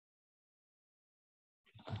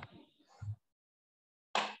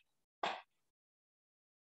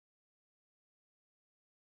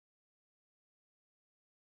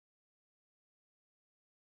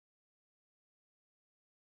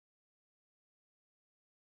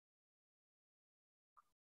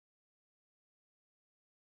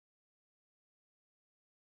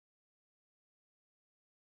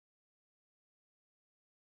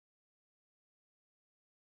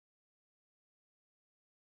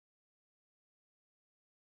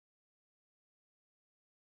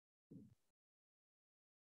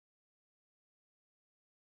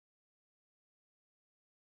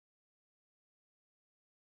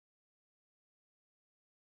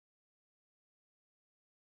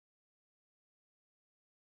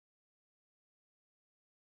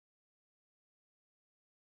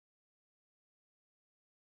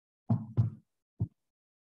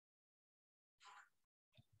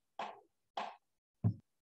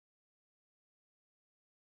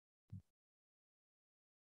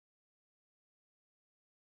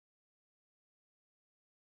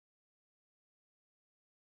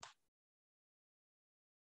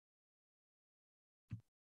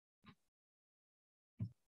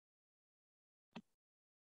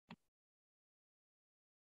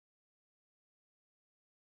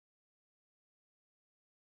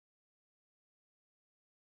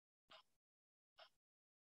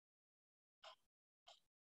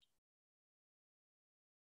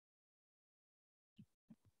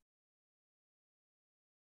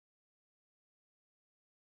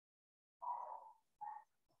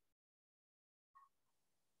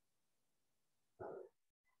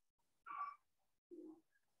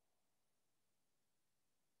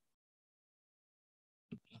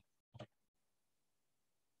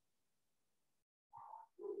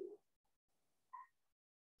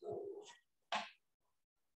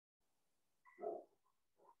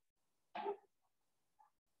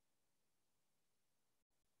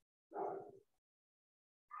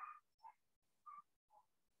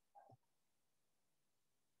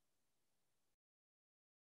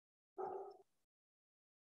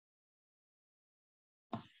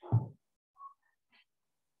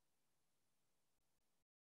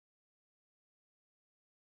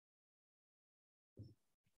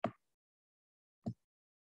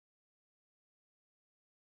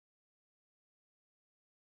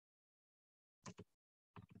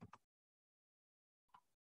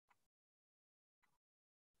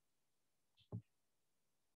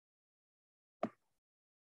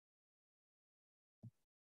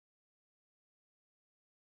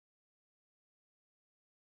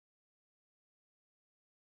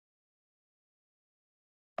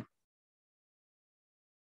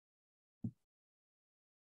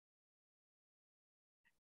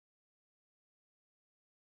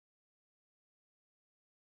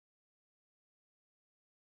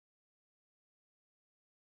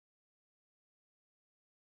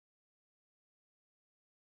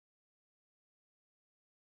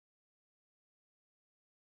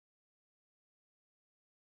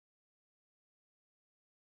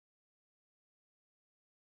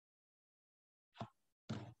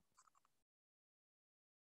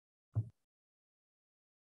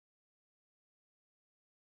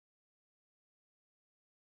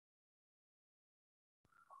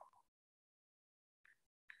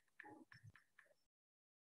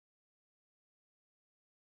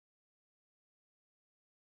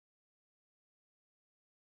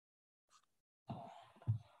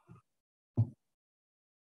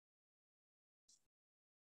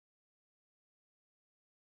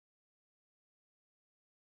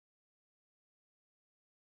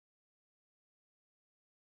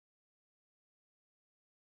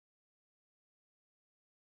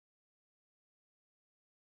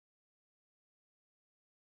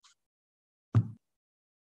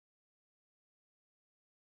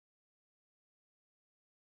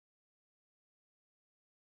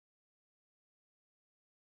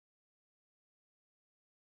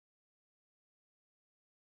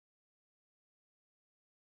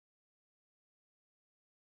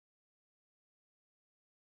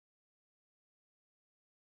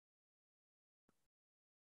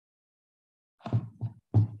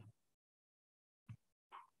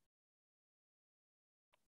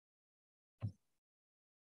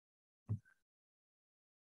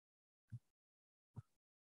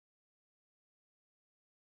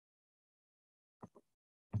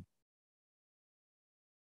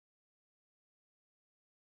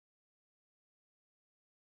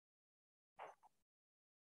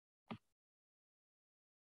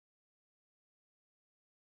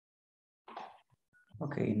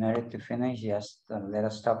 Okay, in order to finish, just let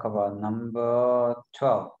us talk about number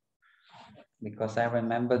 12. Because I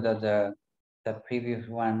remember that the previous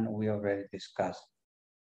one we already discussed.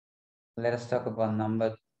 Let us talk about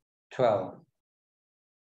number 12.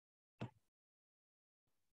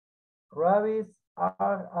 Rabies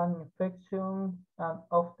are an infection and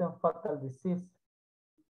often fatal disease.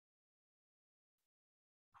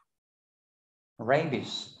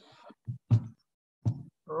 Rabies.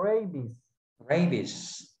 Rabies.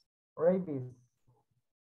 Rabies. Rabies.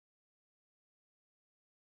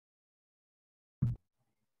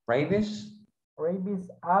 Rabies? Rabies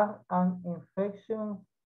are an infection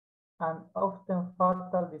and often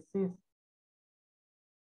fatal disease.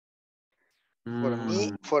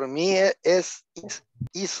 For me is.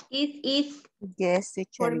 Is. Yes,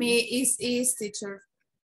 teacher. For me, is teacher.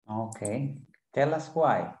 Okay. Tell us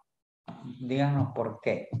why. Díganos por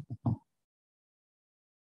qué.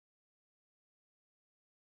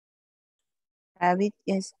 Rabbit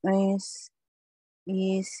is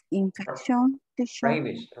infection, teacher.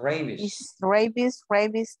 Rabies. Is rabies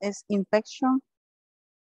is infection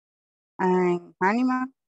and animal.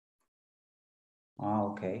 Ah,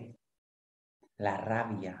 okay. La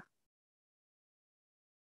rabia.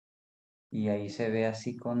 Y ahí se ve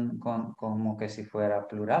así como que si fuera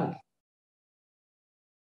plural.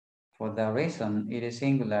 For that reason, it is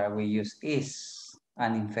singular. We use is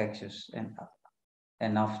an infectious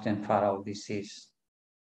and often fatal disease.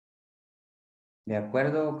 ¿De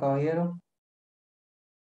acuerdo, caballero?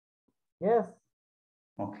 Yes.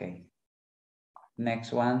 Okay.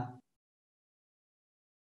 Next one.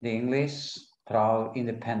 The English proud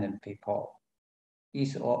independent people.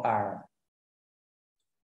 Is or are.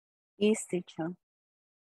 Is, teacher.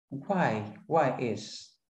 Why? Why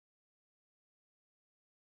is?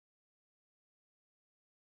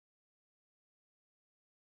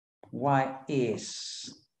 Why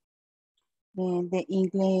is? The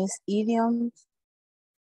English idiom.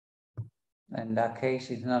 In that case,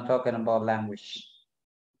 it's not talking about language.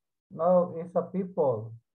 No, it's a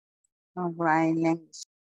people. All right, language.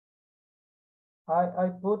 I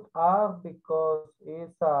put are because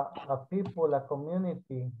it's a people, a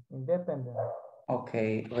community, independent.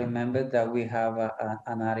 Okay, remember that we have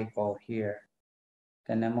an article here.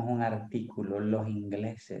 Tenemos un artículo, los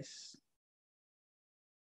ingleses.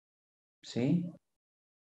 ¿Sí?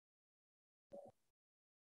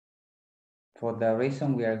 For the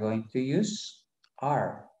reason we are going to use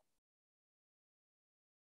are.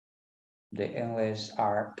 The English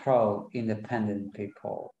are proud, independent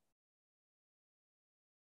people.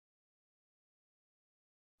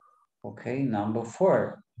 Okay, number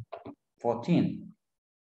 14.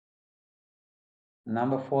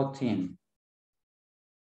 Number 14.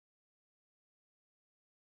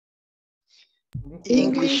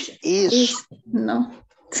 English is. No.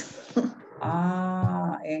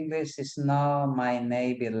 English is not my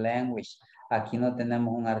native language. Aquí no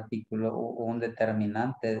tenemos un artículo o un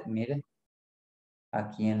determinante, mire.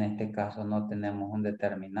 Aquí en este caso no tenemos un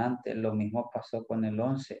determinante. Lo mismo pasó con el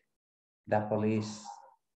 11. The police.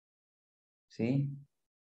 ¿Sí?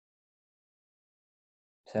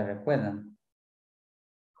 ¿Se recuerdan?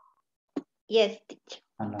 Yes, teacher.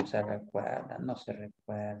 No se recuerdan, no se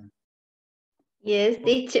recuerdan. Yes,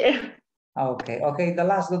 teacher. Okay, the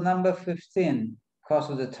last number 15. Because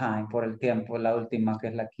of the time, por el tiempo, la última que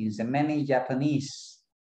es la 15. Many Japanese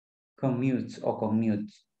commute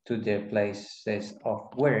to their places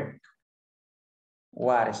of work.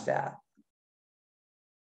 What is that?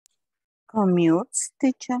 Commutes,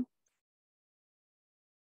 teacher.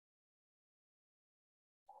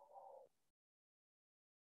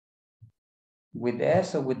 With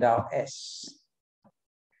S or without S?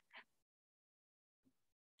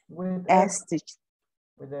 With S, teacher.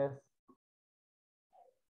 With S.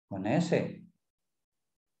 Con S.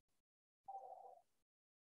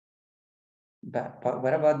 But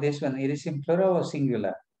what about this one? It is in plural or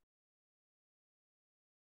singular?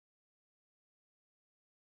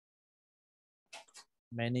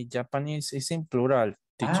 Many Japanese is in plural,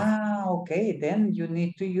 teacher. Okay. Then you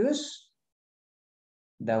need to use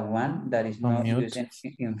the one that is not Commute. using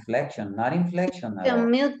inflection, not inflection at all.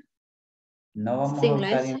 Commute. No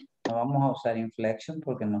vamos a usar inflection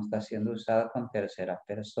porque no está siendo usada con terceras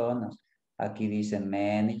personas. Aquí dice,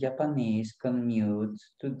 many Japanese commute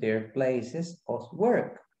to their places of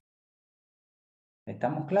work.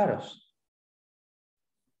 ¿Estamos claros?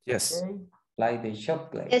 Yes. Okay. Like the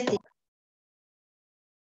shop place. Yes, teacher.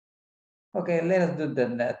 Okay, let us do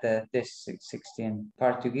this 16.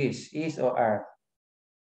 Portuguese is or are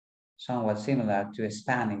somewhat similar to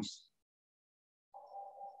Spanish.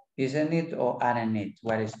 Isn't it or aren't it?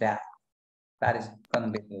 What is that? That is going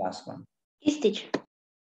to be the last one. Is teacher.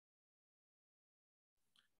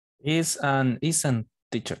 Is and isn't,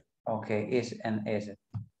 teacher. Okay, is and isn't.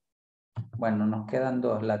 Bueno, nos quedan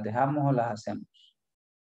dos. ¿Las dejamos o las hacemos?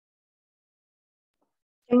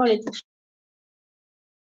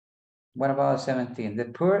 What about 17? The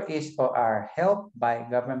poor is or are helped by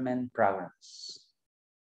government programs.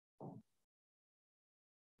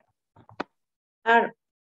 Are.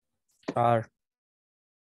 Are.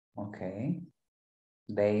 Okay.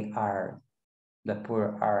 They are. The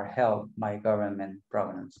poor are helped by government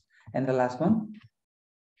programs. And the last one?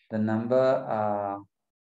 The number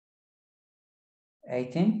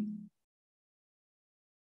 18?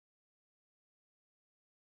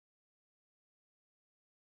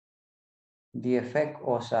 The effect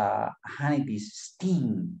of a honeybee's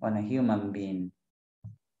sting on a human being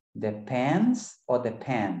depends or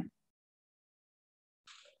depend?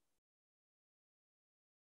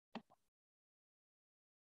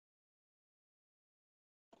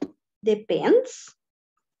 Depends.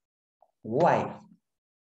 Why?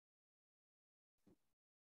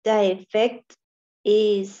 The effect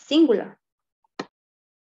is singular.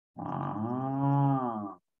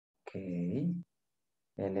 Ah, ok.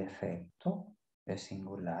 El efecto es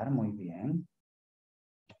singular, muy bien.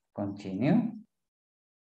 Continue.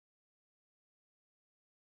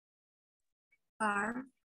 Are.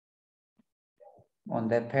 On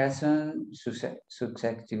the person's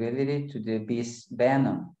susceptibility to the beast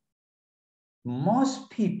venom.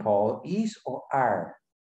 Most people is or are?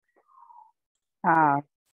 Are.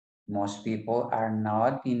 Most people are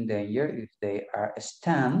not in danger if they are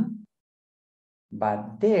stunned,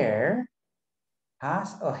 but there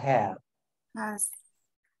has or have? Has.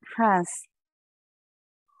 Has.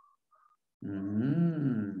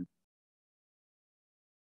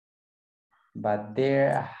 But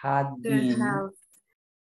there had There been have.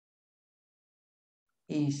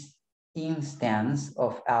 is instance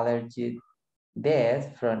of allergic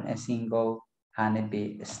death from a single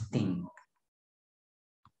honeybee sting.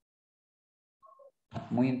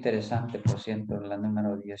 Muy interesante, por ciento, la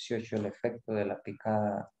número 18, el efecto de la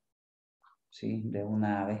picada, ¿sí?, de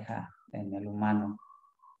una abeja en el humano.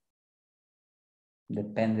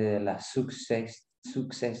 Depende de la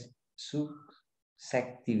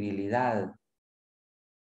susceptibilidad,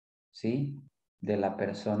 ¿sí?, de la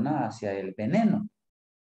persona hacia el veneno.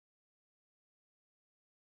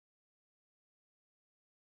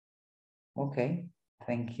 Ok,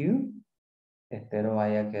 thank you. Espero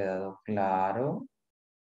haya quedado claro,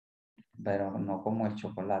 pero no como el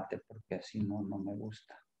chocolate, porque así no me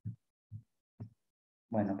gusta.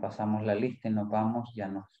 Bueno, pasamos la lista y nos vamos. Ya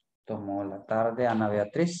nos tomó la tarde. Ana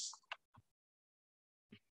Beatriz.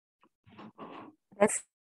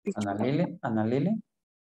 Ana Lili.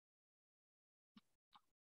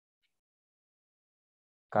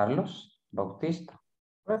 Carlos Bautista.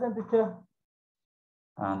 Present, teacher.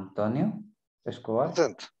 Antonio Escobar.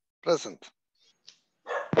 Present.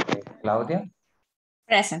 Claudia.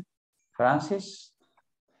 Present. Francis.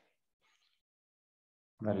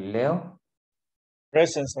 Galileo.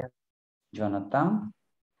 Present, sir. Jonathan.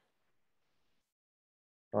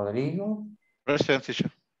 Rodrigo. Present,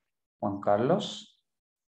 teacher. Juan Carlos.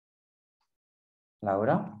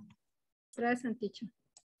 Laura. Present, teacher.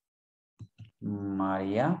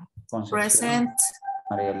 María Concepción. Present.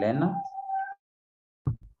 María Elena.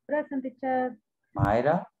 Present, teacher.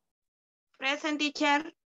 Mayra. Present,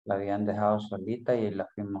 teacher. La habían dejado solita y la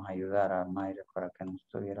fuimos a ayudar a Mayra para que no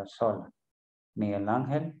estuviera sola. Miguel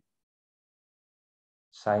Ángel.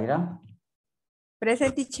 Zaira.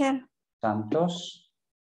 Present, teacher. Santos.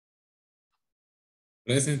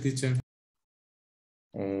 Present, teacher.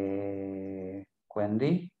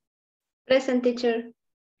 Wendy. Present, teacher.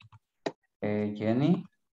 Jenny.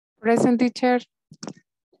 Present, teacher.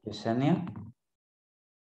 Yesenia.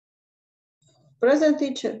 Present,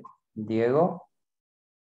 teacher. Diego.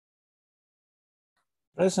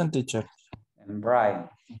 Present, teacher. And Brian.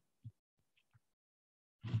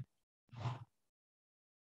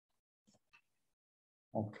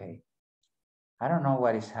 Okay. I don't know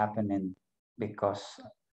what is happening because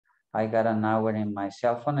I got an hour in my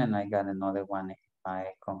cell phone and I got another one in my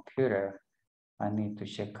computer. I need to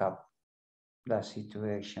check up the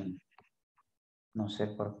situation. No sé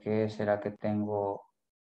por qué. ¿Será que tengo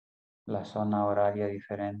la zona horaria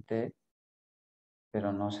diferente?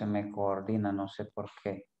 Pero no se me coordina. No sé por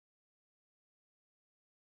qué.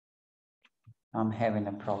 I'm having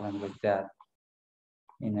a problem with that.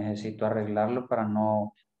 Y necesito arreglarlo para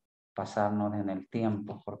no pasarnos en el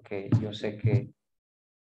tiempo, porque yo sé que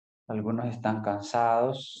algunos están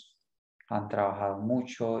cansados, han trabajado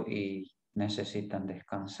mucho y necesitan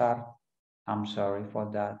descansar. I'm sorry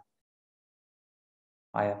for that.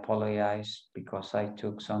 I apologize because I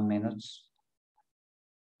took some minutes.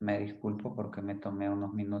 Me disculpo porque me tomé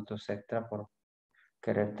unos minutos extra por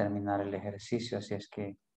querer terminar el ejercicio, así es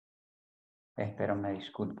que espero me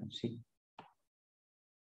disculpen, ¿sí?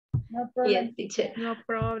 No problem. Yes, teacher. No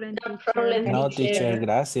problem, No teacher. problem, No, teacher. teacher,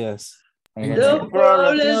 gracias. Miren, No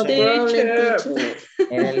problem, teacher.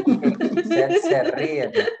 el Lisette se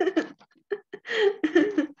ríe.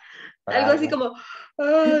 Por Algo así algo, como,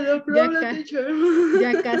 oh, no problem, ca- teacher.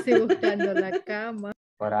 Ya casi buscando la cama.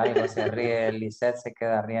 por algo se ríe. Lisette se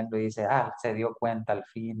queda riendo y dice, ah, se dio cuenta al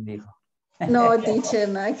fin, dijo. No, teacher,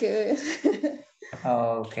 nada que ver.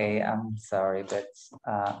 Okay, I'm sorry, but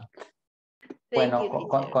Thank bueno, you,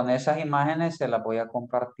 con, teacher. con esas imágenes se las voy a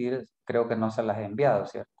compartir. Creo que no se las he enviado,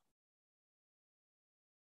 ¿cierto?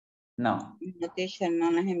 No. No, teacher,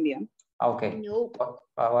 no nos envió. Ok. Nope.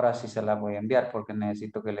 Ahora sí se las voy a enviar porque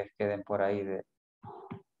necesito que les queden por ahí de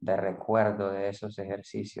recuerdo de esos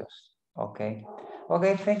ejercicios. Okay.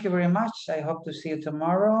 Okay, thank you very much. I hope to see you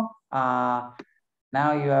tomorrow.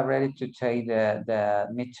 Now you are ready to take the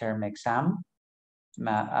midterm exam.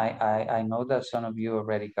 I know that some of you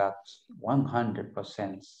already got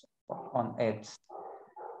 100% on it.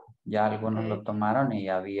 Ya algunos lo tomaron y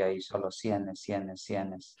había ahí solo 100.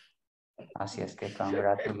 Así es que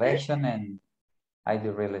congratulations and I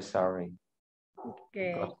do really sorry.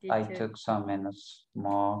 Okay, Because I teacher. took some minutes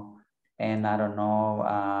more and I don't know,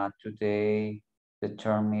 today the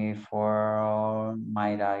term for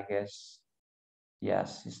Maida, I guess.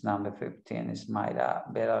 Yes, it's number 15. It's Maida.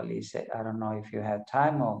 Barely said, I don't know if you have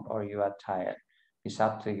time or you are tired. It's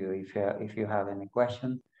up to you. If you have any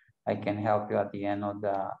question, I can help you at the end of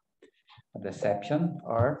the section,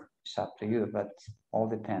 or it's up to you, but all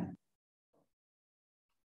depends.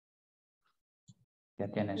 Ya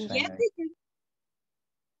tienes sueño.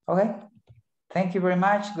 Okay. Thank you very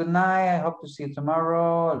much. Good night. I hope to see you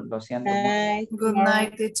tomorrow. Lo siento. Good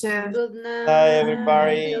night, teacher. Good night. Bye,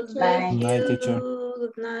 everybody. God bless Good night, you. teacher.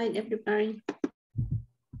 Good night, everybody.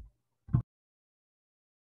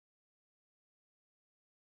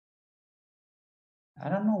 I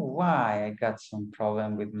don't know why I got some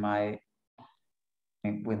problem with my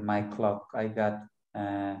clock. I got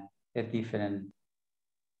a different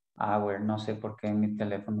hour. No sé por qué en mi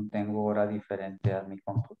teléfono tengo hora diferente a mi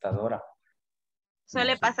computadora.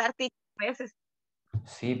 Suele No sé. pasar a veces.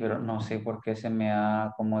 Sí, pero no sé por qué se me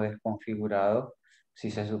ha como desconfigurado si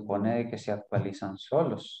se supone de que se actualizan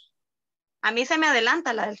solos. A mí se me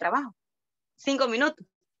adelanta la del trabajo. 5 minutos.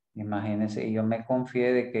 Imagínense, y yo me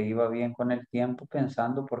confié de que iba bien con el tiempo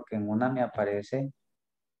pensando porque en una me aparecía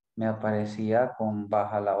con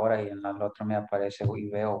baja la hora y en la otra me aparece y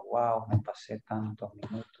veo, wow, me pasé tantos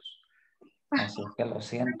minutos. Así que lo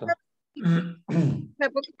siento.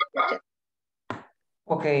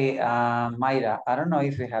 Okay, Mayra, I don't know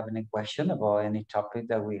if you have any question about any topic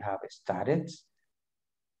that we have started.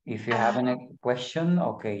 If you have any question,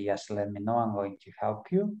 okay, just let me know. I'm going to help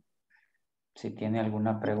you. Si tiene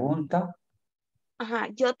alguna pregunta. Ajá,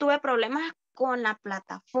 yo tuve problemas con la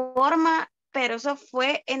plataforma, pero eso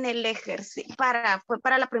fue en el ejercicio, fue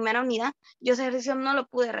para la primera unidad. Yo ese ejercicio no lo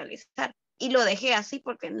pude realizar y lo dejé así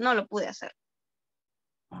porque no lo pude hacer.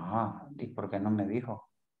 Ah, ¿y por qué no me dijo?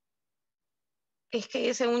 Es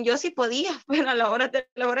que según yo sí podía, pero a la hora de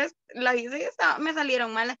la hice y me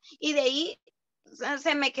salieron malas. Y de ahí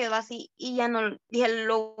se me quedó así y ya no, dije,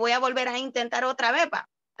 lo voy a volver a intentar otra vez,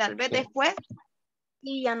 tal vez después.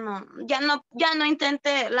 Y ya no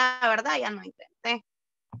intenté, la verdad, ya no intenté.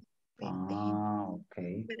 Ah, ok.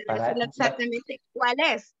 Para decirle exactamente cuál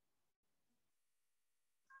es.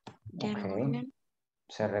 Ok.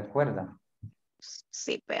 ¿Se recuerda?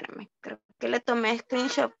 Sí, espérame, creo que le tomé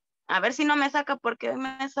screenshot. A ver si no me saca porque hoy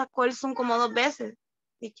me sacó el Zoom como 2 veces.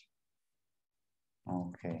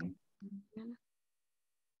 Ok.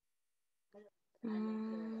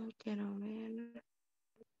 Quiero ver.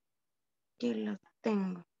 Aquí lo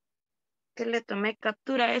tengo. Que le tomé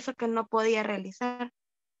captura a eso que no podía realizar.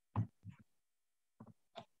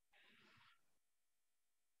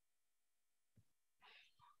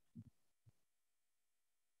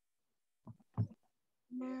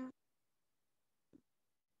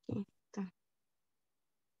 Aquí está.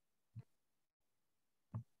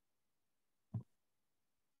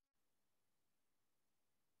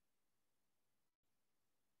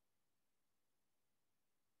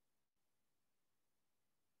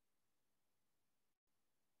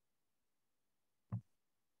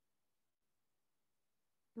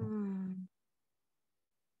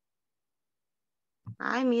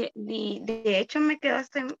 Ay, mire, de hecho me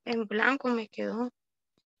quedaste en blanco, me quedó.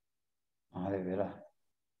 Ah, de veras.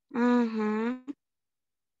 Ujú.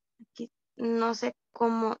 Aquí no sé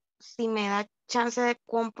cómo, si me da chance de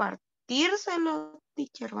compartírselo,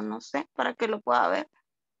 teacher, o no sé, para que lo pueda ver.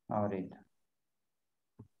 Ahorita.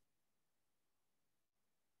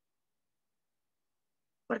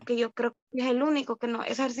 Porque yo creo que es el único que no,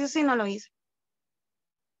 ese ejercicio sí no lo hice.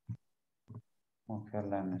 Okay,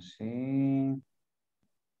 let me see.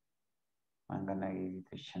 I'm gonna give you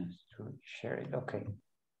the chance to share it. Okay.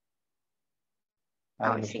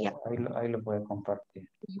 A ver si ya. Ahí lo puede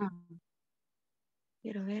compartir. Ujú.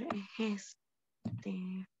 Quiero ver, es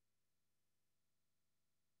este.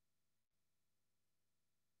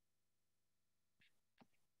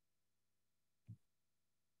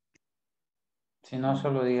 Si no,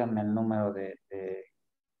 solo díganme el número de...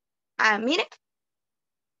 Ah, mire.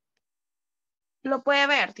 Lo puede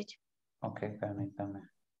ver, teacher. Ok, permítame.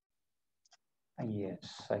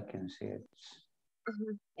 Yes, I can see it.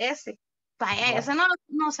 Ujú. Ese. Vaya, ese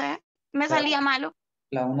no sé. Me salía malo.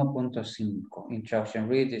 La 1.5. Instruction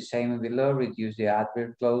read the same below. Reduce the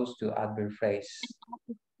adverb clause to adverb phrase.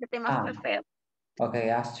 Qué tema fue feo. Okay,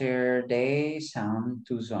 after they sound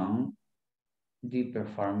to song, the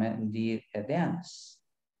performer did a dance.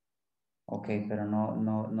 Ok, pero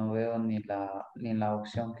no veo ni la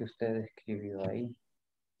opción que usted escribió ahí.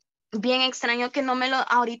 Bien extraño que no me lo,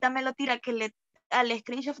 ahorita me lo tira al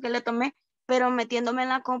screenshot que le tomé, pero metiéndome en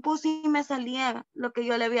la compu sí me salía lo que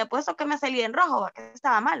yo le había puesto, que me salía en rojo, que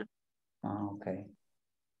estaba malo. Ah, ok.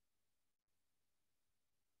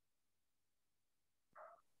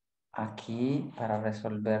 Aquí, para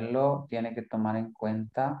resolverlo, tiene que tomar en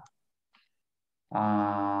cuenta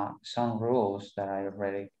some rules that I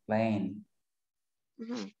already explained.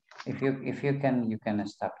 If you can, you can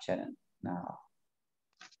stop chatting now.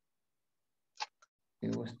 Si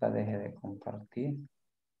gusta, deje de compartir.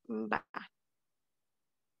 Va,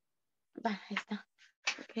 ahí está.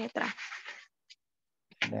 Aquí detrás.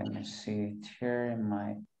 Let me see it here in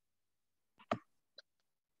my...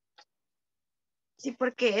 Sí,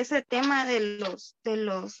 porque ese tema de los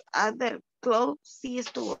other clubs sí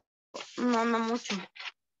estuvo, no mucho.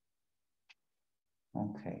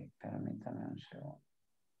 Ok, permítame un segundo.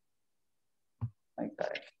 Ahí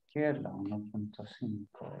está, here, la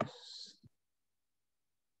 1.5 es...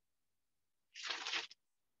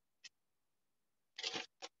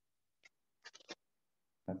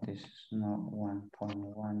 But this is not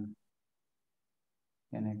 1.1.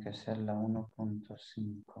 Tiene que ser la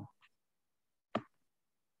 1.5.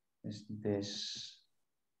 Es this.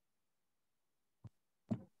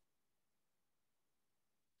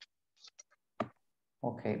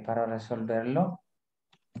 Ok, para resolverlo,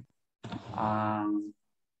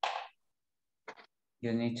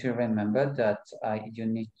 you need to remember that you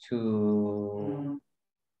need to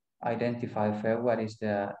identify first what is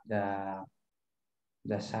the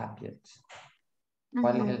subject.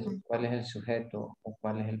 ¿Cuál es el sujeto o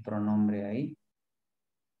cuál es el pronombre ahí?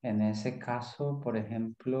 En ese caso, por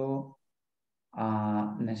ejemplo,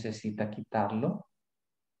 necesita quitarlo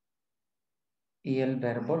y el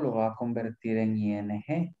verbo lo va a convertir en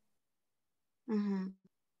ing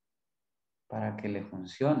para que le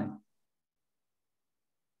funcione.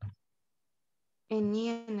 En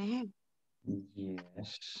ING.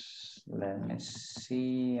 Yes, let me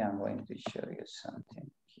see. I'm going to show you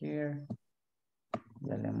something here.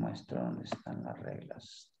 Ya le muestro dónde están las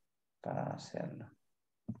reglas para hacerlo.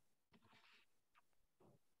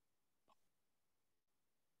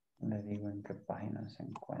 Le digo en qué página se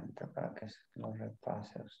encuentra para que se lo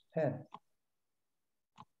repase a usted.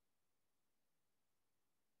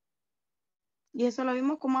 Y eso lo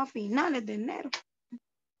vimos como a finales de enero.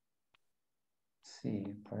 Sí,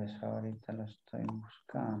 por eso ahorita lo estoy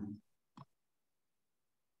buscando.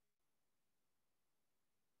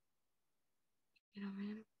 Quiero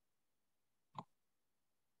ver.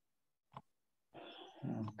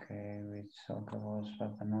 Okay, we talk about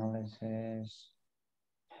swap analysis.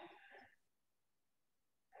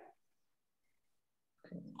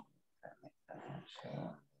 Okay, so,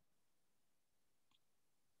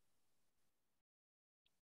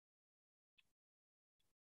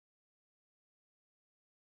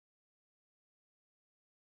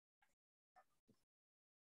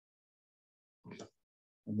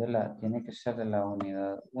 tiene que ser de la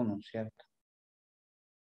unidad 1, ¿cierto?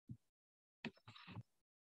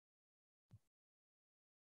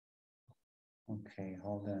 Okay,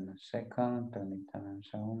 hold on a second. Permítame un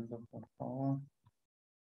segundo, por favor.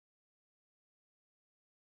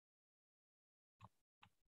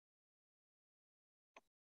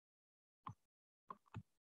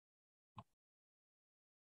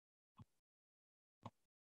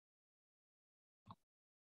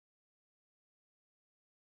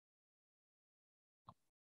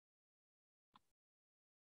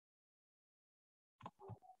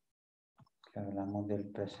 Hablamos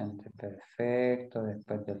del presente perfecto,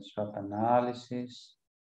 después del swap analysis.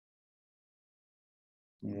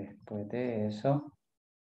 Y después de eso.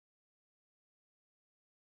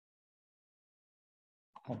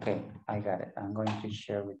 Okay, I got it. I'm going to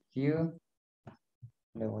share with you.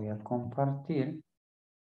 Le voy a compartir.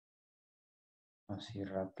 Así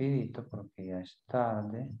rapidito porque ya es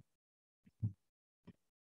tarde.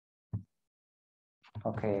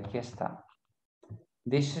 Ok, aquí está.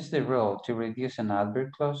 This is the rule. To reduce an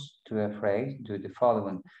adverb clause to a phrase, do the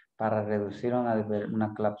following. Para reducir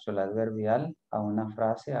una cláusula adverbial a una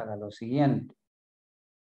frase, haga lo siguiente.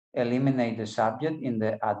 Eliminate the subject in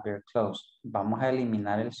the adverb clause. Vamos a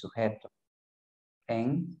eliminar el sujeto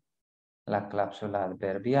en la cláusula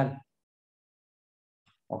adverbial.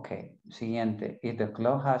 Ok, siguiente. If the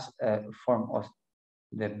clause has a form of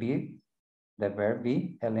the verb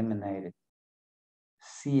be eliminated.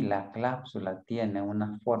 Si la cláusula tiene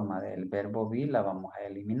una forma del verbo be, la vamos a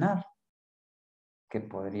eliminar. Que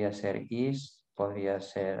podría ser is, podría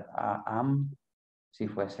ser am, si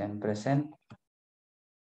fuese en presente.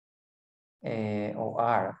 O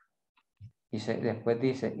are. Y después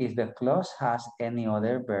dice, if the clause has any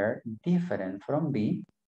other verb different from be,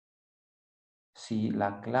 si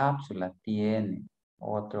la cláusula tiene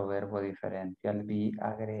otro verbo diferente al be,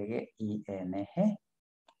 agregue ing.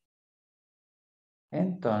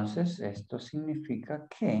 Entonces, esto significa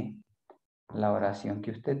que la oración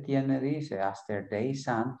que usted tiene dice, after they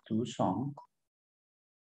sang two songs,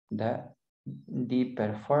 the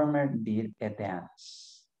performer did a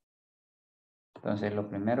dance. Entonces, lo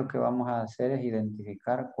primero que vamos a hacer es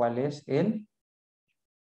identificar cuál es ¿el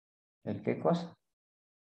qué cosa?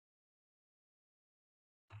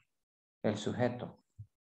 El sujeto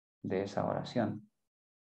de esa oración.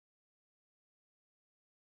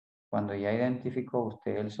 Cuando ya identificó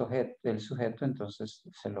usted el sujeto, entonces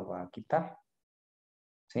se lo va a quitar.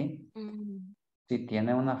 ¿Sí? Si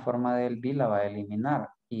tiene una forma del be, la va a eliminar.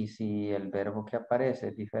 Y si el verbo que aparece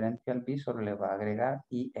es diferente al be, solo le va a agregar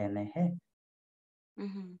ing.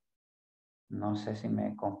 No sé si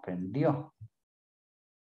me comprendió.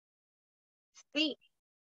 Sí,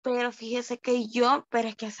 pero fíjese que pero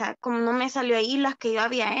es que como no me salió ahí las que yo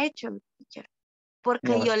había hecho, teacher,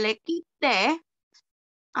 porque yo le quité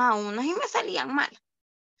a unos y me salían mal.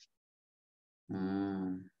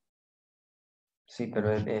 Sí, pero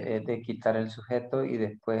es de quitar el sujeto y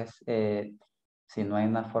después, si no hay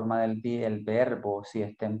una forma del be, el verbo, si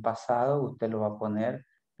está en pasado, usted lo va a poner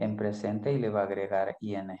en presente y le va a agregar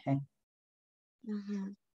ing.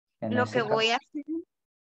 Lo que voy a hacer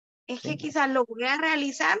es que quizás lo voy a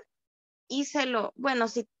realizar y bueno,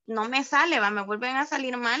 si no me sale, me vuelven a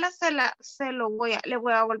salir malas, le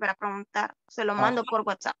voy a volver a preguntar, se lo mando por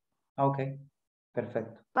WhatsApp. Ok,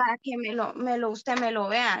 perfecto. Para que usted me lo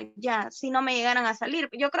vea, ya, si no me llegaran a salir.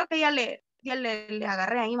 Yo creo que ya le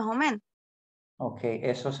agarré ahí más o menos. Ok,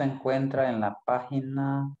 eso se encuentra en la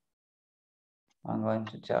página, I'm going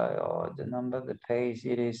to tell you the number, the page,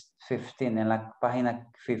 it is 15, en la página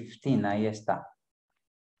 15, ahí está.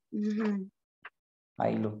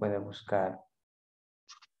 Ahí lo puede buscar.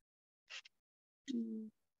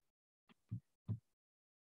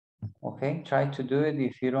 Okay, try to do it.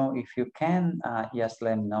 If you can, just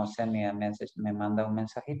let me know, send me a message, me manda un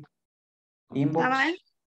mensajito. Inbox,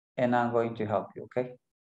 and I'm going to help you, okay?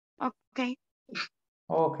 Okay.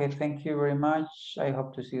 Okay, thank you very much. I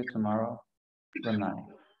hope to see you tomorrow. Good night.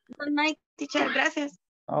 Good night, teacher. Gracias.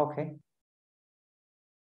 Okay.